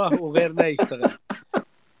الثمرة وغيرنا يشتغل.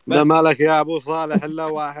 لا بس مالك يا أبو صالح إلا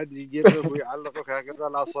واحد يجرب ويعلقك هكذا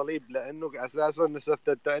على صليب، لأنه أساسا نسفت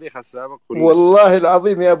التاريخ السابق كله. والله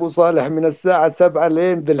العظيم يا أبو صالح من الساعة 7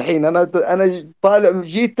 لين بالحين أنا طالع،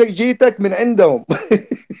 جيتك من عندهم.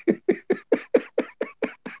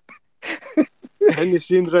 احنا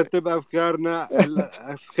شي نرتب أفكارنا،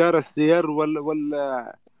 أفكار السير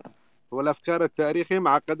والأفكار التاريخية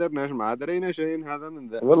مع قدرناش، ما درينا شيء هذا من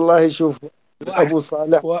ذا. والله شوف واحد أبو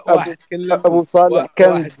صالح واحد كلمني، أبو صالح واحد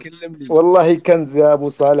كنز، كلمني. والله كنز يا أبو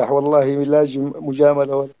صالح، والله لا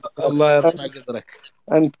مجاملة ولا الله يرفع قدرك.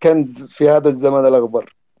 أنت كنز في هذا الزمن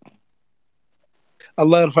الأخضر.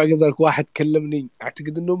 الله يرفع قدرك. واحد كلمني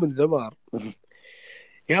أعتقد إنه من زمان،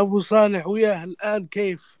 يا أبو صالح وياه الآن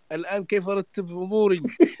كيف أرتب أموري؟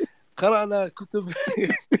 قرأنا كتب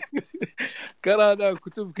قرأنا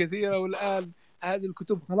كتب كثيرة، والآن هذه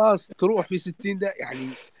الكتب خلاص تروح في 60 دقيقة يعني.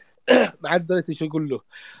 ما عاد دريت ايش اقول له.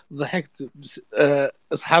 ضحكت.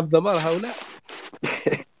 اصحاب دمار هؤلاء.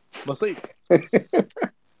 مصيب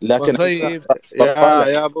لكن مصيب.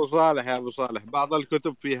 يا ابو صالح بعض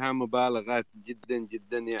الكتب فيها مبالغات جدا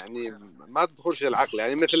جدا، يعني ما تدخلش العقل.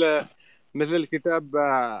 يعني مثل كتاب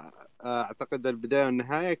اعتقد البدايه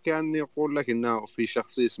والنهايه، كان يقول لك انه في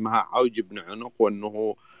شخصيه اسمها عوج بن عنق،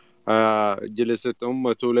 وانه جلست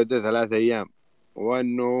امه ولده 3 أيام،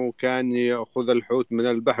 وانه كان ياخذ الحوت من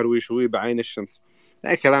البحر ويشويه بعين الشمس.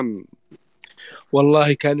 اي كلام.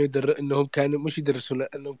 والله كانوا انهم كانوا مش يدرسون،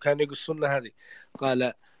 انهم كانوا يقصون هذه.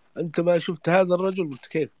 قال انت ما شفت هذا الرجل؟ قلت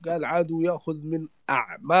كيف؟ قال عادوا ياخذ من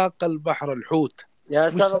اعماق البحر الحوت. يا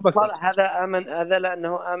مش استاذ ابو سمكة. صالح، هذا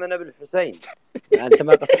لانه امن بالحسين. انت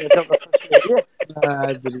ما قصدت القصه الشيعيه؟ ما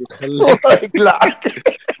ادري الله يقلعك.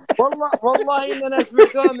 والله ان انا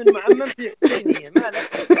سمعتها من معمم في حسينيه.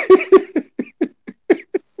 مالك؟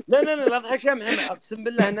 لا اضحك يا محمد، اقسم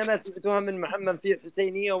بالله ان انا سمعتها من معمم في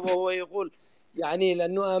حسينيه، وهو يقول يعني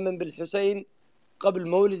لانه امن بالحسين قبل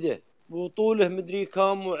مولده، وطوله مدري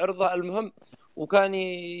كم وعرضه، المهم، وكان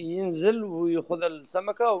ينزل ويأخذ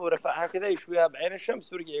السمكة ورفعها كذا يشويها بعين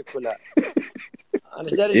الشمس ويرجع يأكلها. أنا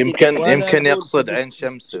جالس يمكن يقصد عين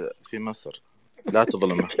شمس في مصر، لا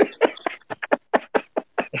تظلمه.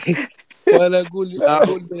 ولا اقول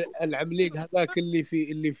العمليق هذاك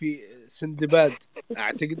اللي في سندباد،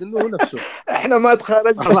 اعتقد انه هو نفسه. احنا ما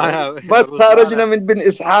تخارجنا من بن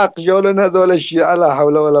اسحاق، جولنا هذول الشيعة، لا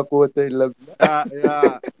حول ولا قوة الا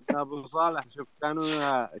بالله. يا ابو صالح، شوف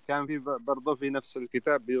كان في برضه في نفس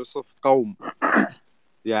الكتاب بيوصف قوم،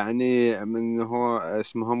 يعني من هو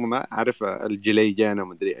اسمهم ما اعرف، الجليجان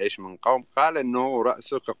ومدري ايش من قوم، قال انه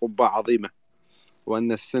رأسه كقبة عظيمة،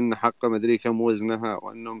 وان السن حقه مدري كم وزنها،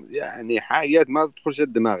 وانه يعني حاجات ما تدخلش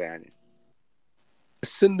الدماغ. يعني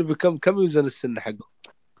السن كم يوزن السن حقه؟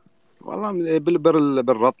 والله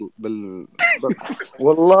بالرطل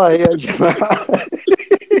والله يا جماعة.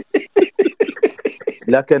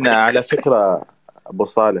 لكن على فكرة أبو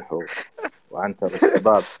صالح وعنتر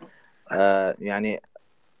الشباب،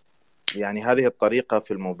 يعني هذه الطريقة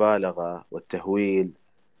في المبالغة والتهويل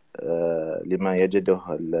لما يجده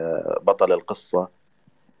بطل القصة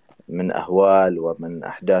من أهوال ومن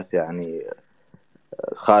أحداث يعني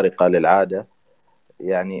خارقة للعادة،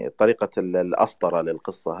 يعني طريقة الأسطرة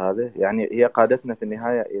للقصة هذه، يعني هي قادتنا في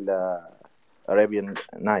النهاية إلى Arabian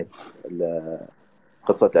Nights،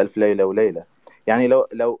 قصة ألف ليلة وليلة. يعني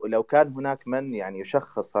لو كان هناك من يعني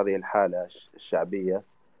يشخص هذه الحالة الشعبية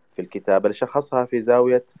في الكتابة، لشخصها في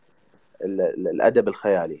زاوية الأدب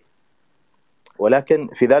الخيالي، ولكن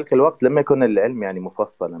في ذلك الوقت لم يكن العلم يعني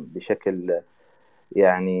مفصلا بشكل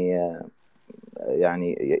يعني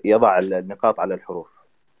يضع النقاط على الحروف.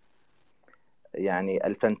 يعني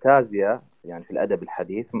الفانتازيا يعني في الأدب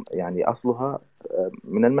الحديث يعني أصلها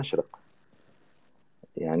من المشرق،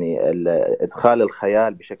 يعني إدخال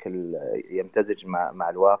الخيال بشكل يمتزج مع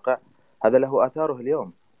الواقع، هذا له آثاره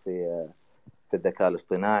اليوم في الذكاء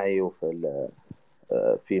الاصطناعي، وفي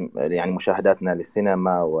في يعني مشاهداتنا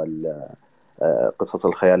للسينما والقصص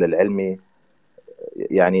الخيال العلمي.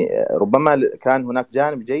 يعني ربما كان هناك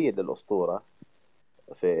جانب جيد للأسطورة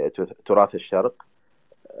في تراث الشرق،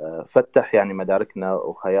 فتح يعني مداركنا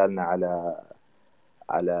وخيالنا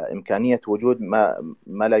على إمكانية وجود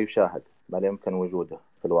ما لا يشاهد، ما لا يمكن وجوده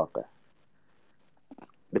في الواقع.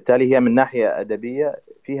 بالتالي هي من ناحية أدبية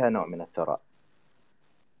فيها نوع من الثراء.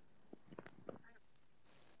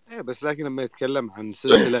 بس لكن لما يتكلم عن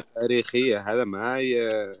سلسلة تاريخية، هذا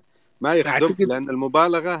ما يخدم، اعتقد لأن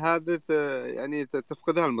المبالغة هذه يعني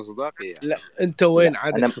تفقدها المصداقية. لا، انت وين لا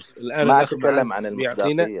عادك؟ أنا شوف الان ما الاخ معاذ أتكلم عن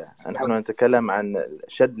بيعطينا. المصداقية، نحن نتكلم عن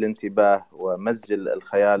شد الانتباه ومزج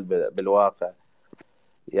الخيال بالواقع.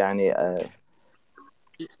 يعني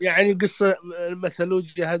يعني قصه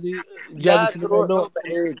المثلوجه هذه لا جابت لنا تروحوا نوع.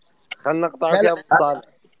 بعيد، خلنا لا نقطعك لا يا ابو صالح.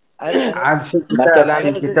 انا عاد في كتاب مثلا انا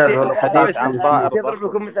في بس كتاب هو انا الحديث بس عن الحقيقة. طائر نسيت اضرب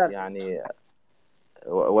الرخص، لكم مثال. يعني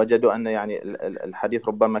وجدوا أن يعني الحديث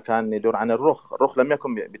ربما كان يدور عن الرخ. الرخ لم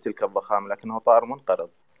يكن بتلك الضخامة، لكنه طائر منقرض.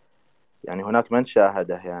 يعني هناك من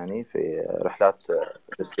شاهده يعني في رحلات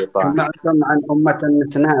الاستيطان. سمعتم عن أمة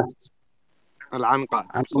النسناس؟ العنقاء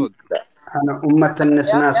عن تقصد؟ عن أمة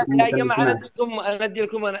النسناس، أمة يا جماعه انا النسناس. اديكم انا ادي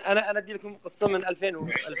لكم انا ادي لكم قصه من 2000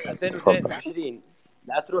 تفضل. 2020.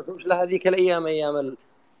 لا تروحوش لهذيك الايام، ايام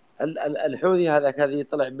الحوثي هذه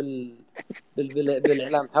طلع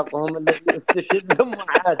بالاعلام حقهم الذي استشهد ثم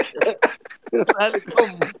عاد.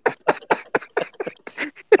 مالكم؟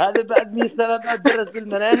 هذا بعد 100 سنه بعد درس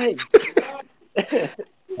بالمناهج.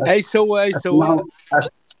 اي سوى اسمعوا،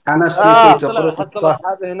 أنا أشتري كنت طلع أقرأ حصل قصة.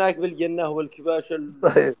 اصحابه هناك بالجنه والكباش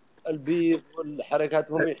طيب البيض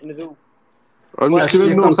والحركات هم يحنذوا. وما المشكلة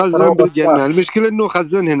أشتري إنه كنت خزن أقرأ بالجنة، قصة. المشكلة إنه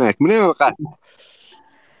خزن هناك. منين القاه؟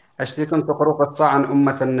 أشتري كنت أقرأ قصة عن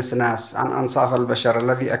أمة النسناس، عن أنصاف البشر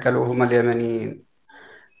الذي أكلوهم اليمنيين.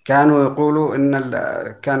 كانوا يقولوا إن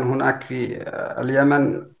كان هناك في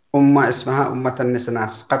اليمن أمة اسمها أمة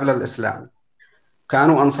النسناس قبل الإسلام.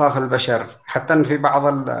 كانوا أنصاف البشر، حتى في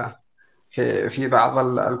بعض في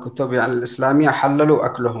بعض الكتب يعني الإسلامية حللوا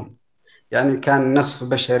أكلهم. يعني كان نصف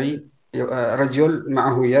بشري، رجل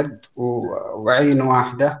معه يد وعين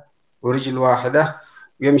واحدة ورجل واحدة،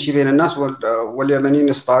 ويمشي بين الناس، واليمنيين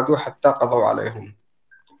اصطادوه حتى قضوا عليهم.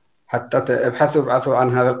 حتى ابحثوا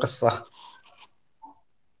عن هذه القصة.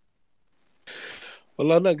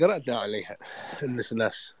 والله انا قرأت عليها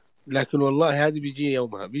النسناس، لكن والله هذه بيجي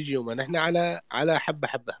يومها نحن على حبه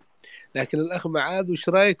حبه. لكن الاخ معاذ، وش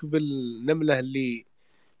رايك بالنمله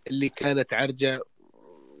اللي كانت عرجه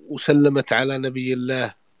وسلمت على نبي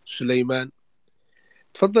الله سليمان؟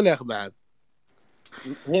 تفضل يا اخ معاذ.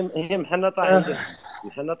 هي محنطه عندهم،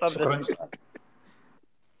 محنطه شكرا بتشتغل.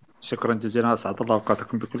 شكرا جزيلا، أسعد الله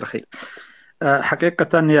أوقاتكم بكل خير.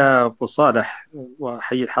 حقيقة يا أبو صالح،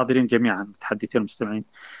 وحي الحاضرين جميعا المتحدثين والمستمعين،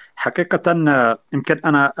 حقيقة يمكن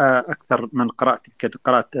أنا أكثر من قرأت، يمكن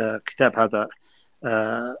قرأت كتاب هذا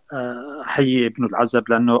حي ابن العزب،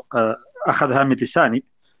 لأنه أخذها من لساني،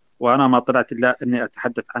 وأنا ما طلعت إلا أني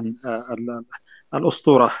أتحدث عن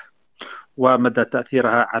الأسطورة ومدى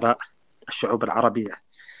تأثيرها على الشعوب العربية.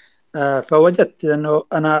 فوجدت أنه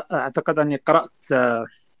أنا أعتقد أني قرأت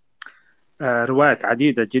روايات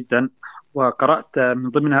عديدة جدا، وقرأت من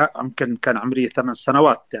ضمنها يمكن كان عمري 8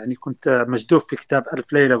 سنوات، يعني كنت مجذوب في كتاب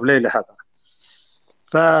ألف ليلة وليلة هذا.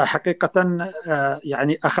 فحقيقة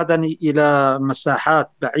يعني أخذني إلى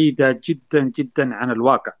مساحات بعيدة جدا جدا عن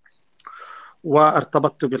الواقع،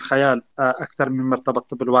 وارتبطت بالخيال أكثر مما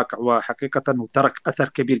ارتبطت بالواقع، وحقيقة وترك أثر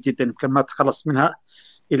كبير جدا يمكن ما تخلص منها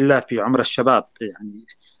إلا في عمر الشباب، يعني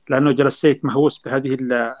لأنه جلست مهووس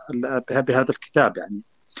بهذا الكتاب. يعني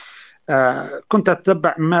كنت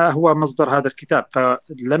أتبع ما هو مصدر هذا الكتاب،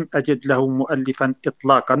 فلم أجد له مؤلفا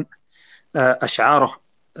إطلاقا. أشعاره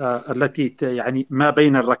التي يعني ما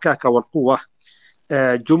بين الركاكة والقوة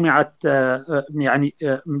جمعت، يعني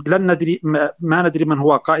لن ندري، ما ندري من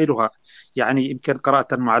هو قائلها. يعني يمكن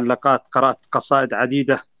قرأت المعلقات، قرأت قصائد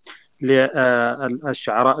عديدة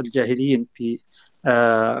للشعراء الجاهليين في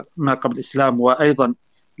ما قبل الإسلام، وأيضا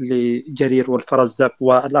لجرير والفرزدق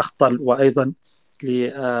والأخطل، وأيضا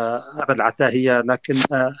لأبا العتاهية، لكن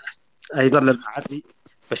أيضا للمعري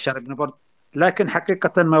بشار بن برد. لكن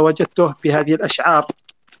حقيقة ما وجدته في هذه الأشعار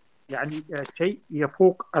يعني شيء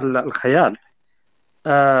يفوق الخيال.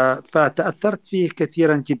 فتأثرت فيه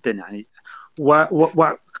كثيرا جدا يعني،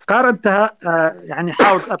 وقارنتها، يعني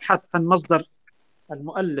حاولت أبحث عن مصدر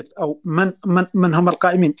المؤلف أو من هم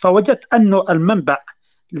القائمين، فوجدت أنه المنبع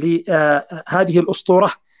لهذه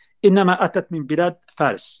الأسطورة إنما أتت من بلاد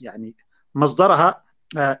فارس، يعني مصدرها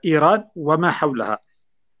إيران وما حولها.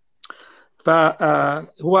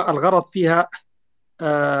 فهو الغرض فيها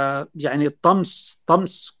يعني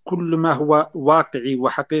طمس كل ما هو واقعي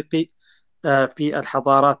وحقيقي في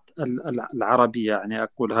الحضارات العربية، يعني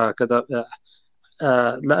أقول هكذا،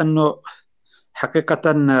 لأنه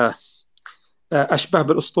حقيقة أشبه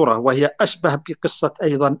بالأسطورة، وهي أشبه بقصة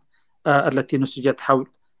أيضا التي نسجت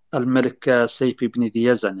حول الملك سيف بن ذي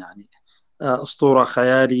يزن، يعني أسطورة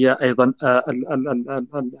خيالية أيضا.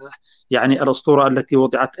 يعني الأسطورة التي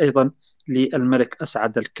وضعت أيضا للملك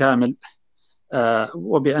أسعد الكامل،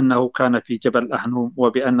 وبأنه كان في جبل أهنوم،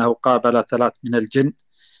 وبأنه قابل 3 من الجن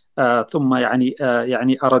ثم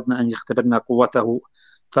يعني أردنا أن يختبرنا قوته،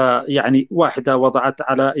 فيعني واحدة وضعت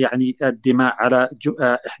على يعني الدماء على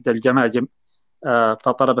إحدى الجماجم،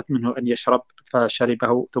 فطلبت منه أن يشرب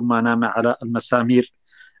فشربه ثم نام على المسامير،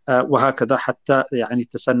 وهكذا حتى يعني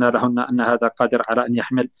تسنى لهن أن هذا قادر على أن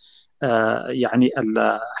يحمل يعني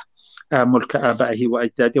ملك آبائه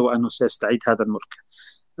وأجداده، وأنه سيستعيد هذا الملك.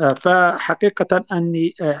 فحقيقة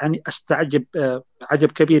أني يعني أستعجب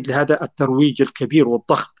عجب كبير لهذا الترويج الكبير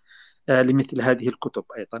والضخم لمثل هذه الكتب.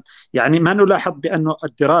 أيضا يعني ما نلاحظ بأن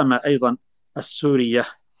الدراما أيضا السورية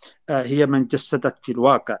هي من جسدت في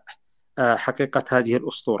الواقع حقيقة هذه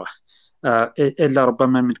الأسطورة، إلا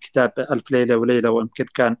ربما من كتاب ألف ليلة وليلة، ويمكن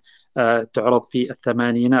كان تعرض في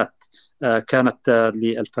الثمانينات، كانت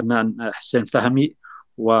للفنان حسين فهمي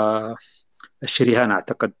وشريهان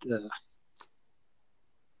أعتقد،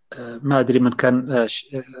 ما أدري من كان،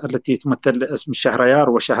 التي تمثل اسم شهريار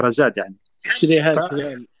وشهرزاد يعني.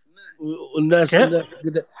 شريهان والناس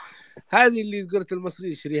هذه اللي قلت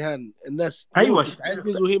المصري شريهان، الناس أيوة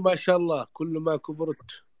تعجز وهي ما شاء الله كل ما كبرت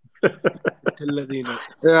الذين.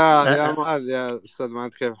 يا معاذ، يا أستاذ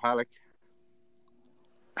معاذ، كيف حالك؟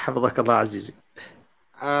 حفظك الله عزيزي.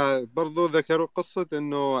 برضو ذكروا قصة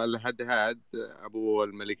إنه الهدهاد أبو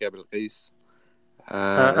الملكة بلقيس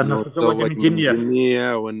أنه تزوج من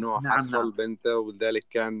جنية، وأنه نعم حصل بنته، ولذلك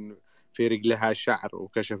كان في رجلها شعر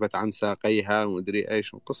وكشفت عن ساقيها ومدري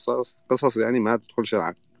إيش، قصص يعني ما تدخل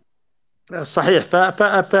شرعا. صحيح.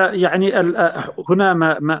 يعني هنا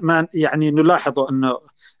ما يعني نلاحظ أنه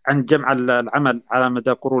عن جمع العمل على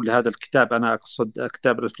مدى قرون لهذا الكتاب، أنا أقصد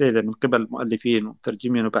كتاب الفليلة، من قبل مؤلفين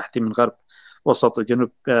ومترجمين وباحثين من غرب وسط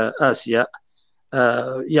وجنوب آسيا،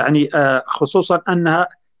 يعني خصوصا أنها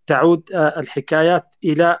تعود الحكايات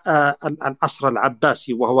إلى العصر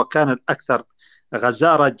العباسي، وهو كان الأكثر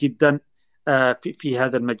غزارة جدا في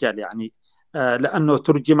هذا المجال، يعني لأنه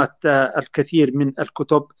ترجمت الكثير من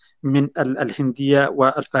الكتب من الهندية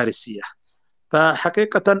والفارسية.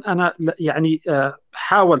 فحقيقة أنا يعني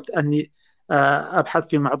حاولت أني أبحث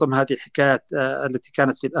في معظم هذه الحكايات التي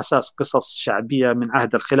كانت في الأساس قصص شعبية من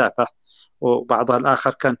عهد الخلافة، وبعضها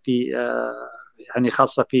الآخر كان في يعني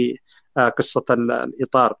خاصة في قصة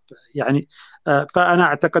الإطار يعني. فأنا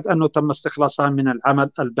أعتقد أنه تم استخلاصها من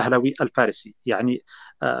العمل البهلوي الفارسي، يعني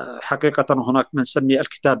حقيقة هناك من سمي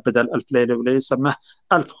الكتاب بدل ألف ليلة وليلة سماه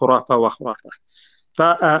ألف خرافة وخرافة.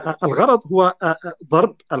 فالغرض هو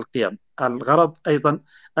ضرب القيم، الغرض أيضا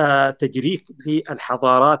تجريف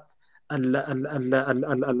للحضارات،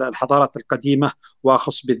 الحضارات القديمة،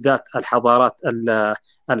 وأخص بالذات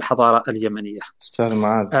الحضارة اليمنية. أستاذ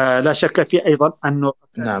معاذ، لا شك في أيضا أنه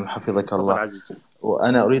نعم حفظك الله،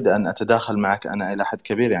 وأنا أريد أن أتداخل معك. أنا إلى حد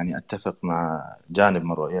كبير يعني أتفق مع جانب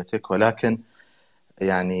من رؤيتك، ولكن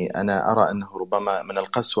يعني أنا أرى أنه ربما من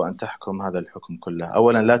القسوة أن تحكم هذا الحكم كله.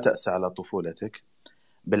 أولا لا تأس على طفولتك،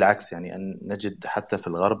 بالعكس يعني أن نجد حتى في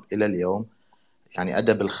الغرب إلى اليوم يعني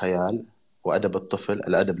أدب الخيال وأدب الطفل،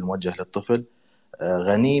 الأدب الموجه للطفل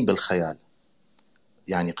غني بالخيال،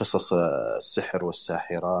 يعني قصص السحر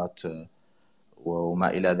والساحرات وما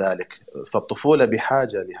إلى ذلك. فالطفولة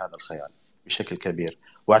بحاجة لهذا الخيال بشكل كبير،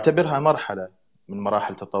 واعتبرها مرحلة من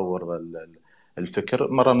مراحل تطور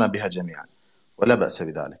الفكر مررنا بها جميعا، ولا بأس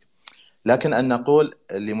بذلك. لكن أن نقول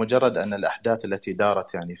لمجرد أن الأحداث التي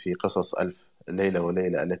دارت يعني في قصص ألف ليلة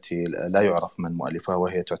وليلة التي لا يعرف من مؤلفها،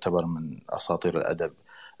 وهي تعتبر من أساطير الأدب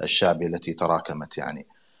الشعبي التي تراكمت يعني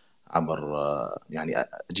عبر يعني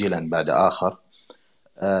جيلا بعد آخر،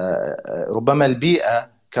 ربما البيئة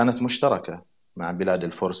كانت مشتركة مع بلاد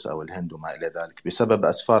الفرس أو الهند وما إلى ذلك، بسبب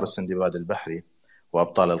أسفار السندباد البحري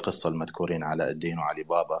وأبطال القصة المذكورين علاء الدين وعلي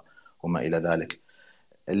بابا وما إلى ذلك.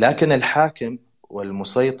 لكن الحاكم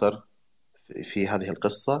والمسيطر في هذه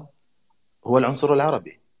القصة هو العنصر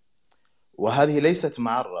العربي، وهذه ليست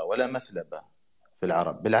معرة ولا مثلبة في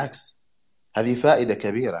العرب، بالعكس هذه فائدة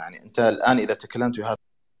كبيرة. يعني أنت الآن إذا تكلمت بهذا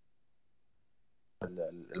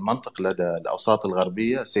المنطق لدى الأوساط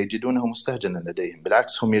الغربية سيجدونه مستهجنا لديهم،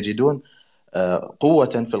 بالعكس هم يجدون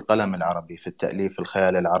قوة في القلم العربي، في التأليف، في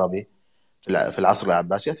الخيال العربي في العصر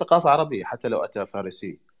العباسي. ثقافة عربية، حتى لو أتى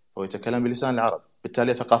فارسي هو يتكلم بلسان العرب،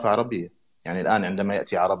 بالتالي ثقافة عربية. يعني الآن عندما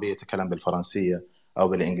يأتي عربي يتكلم بالفرنسية أو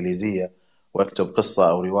بالإنجليزية ويكتب قصة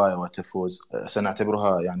أو رواية وتفوز،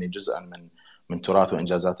 سنعتبرها يعني جزءا من تراث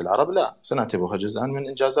وإنجازات العرب؟ لا، سنعتبرها جزءا من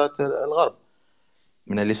إنجازات الغرب،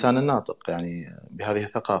 من اللسان الناطق يعني بهذه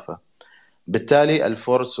الثقافة. بالتالي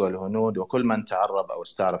الفرس والهنود وكل من تعرب أو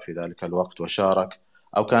استعرب في ذلك الوقت وشارك،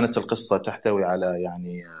 أو كانت القصة تحتوي على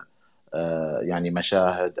يعني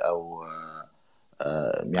مشاهد أو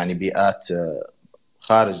يعني بيئات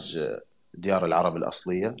خارج ديار العرب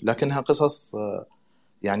الأصلية، لكنها قصص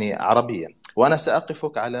يعني عربية. وأنا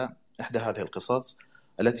سأقفك على إحدى هذه القصص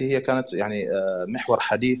التي هي كانت يعني محور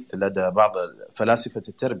حديث لدى بعض فلاسفة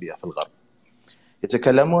التربية في الغرب.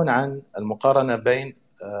 يتكلمون عن المقارنة بين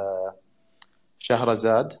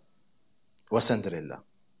شهرزاد وسندريلا.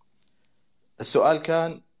 السؤال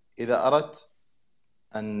كان: إذا أردت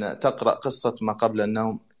أن تقرأ قصة ما قبل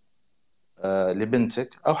النوم لبنتك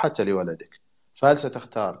أو حتى لولدك، فهل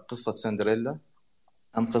ستختار قصة سندريلا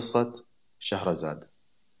أم قصة شهرزاد؟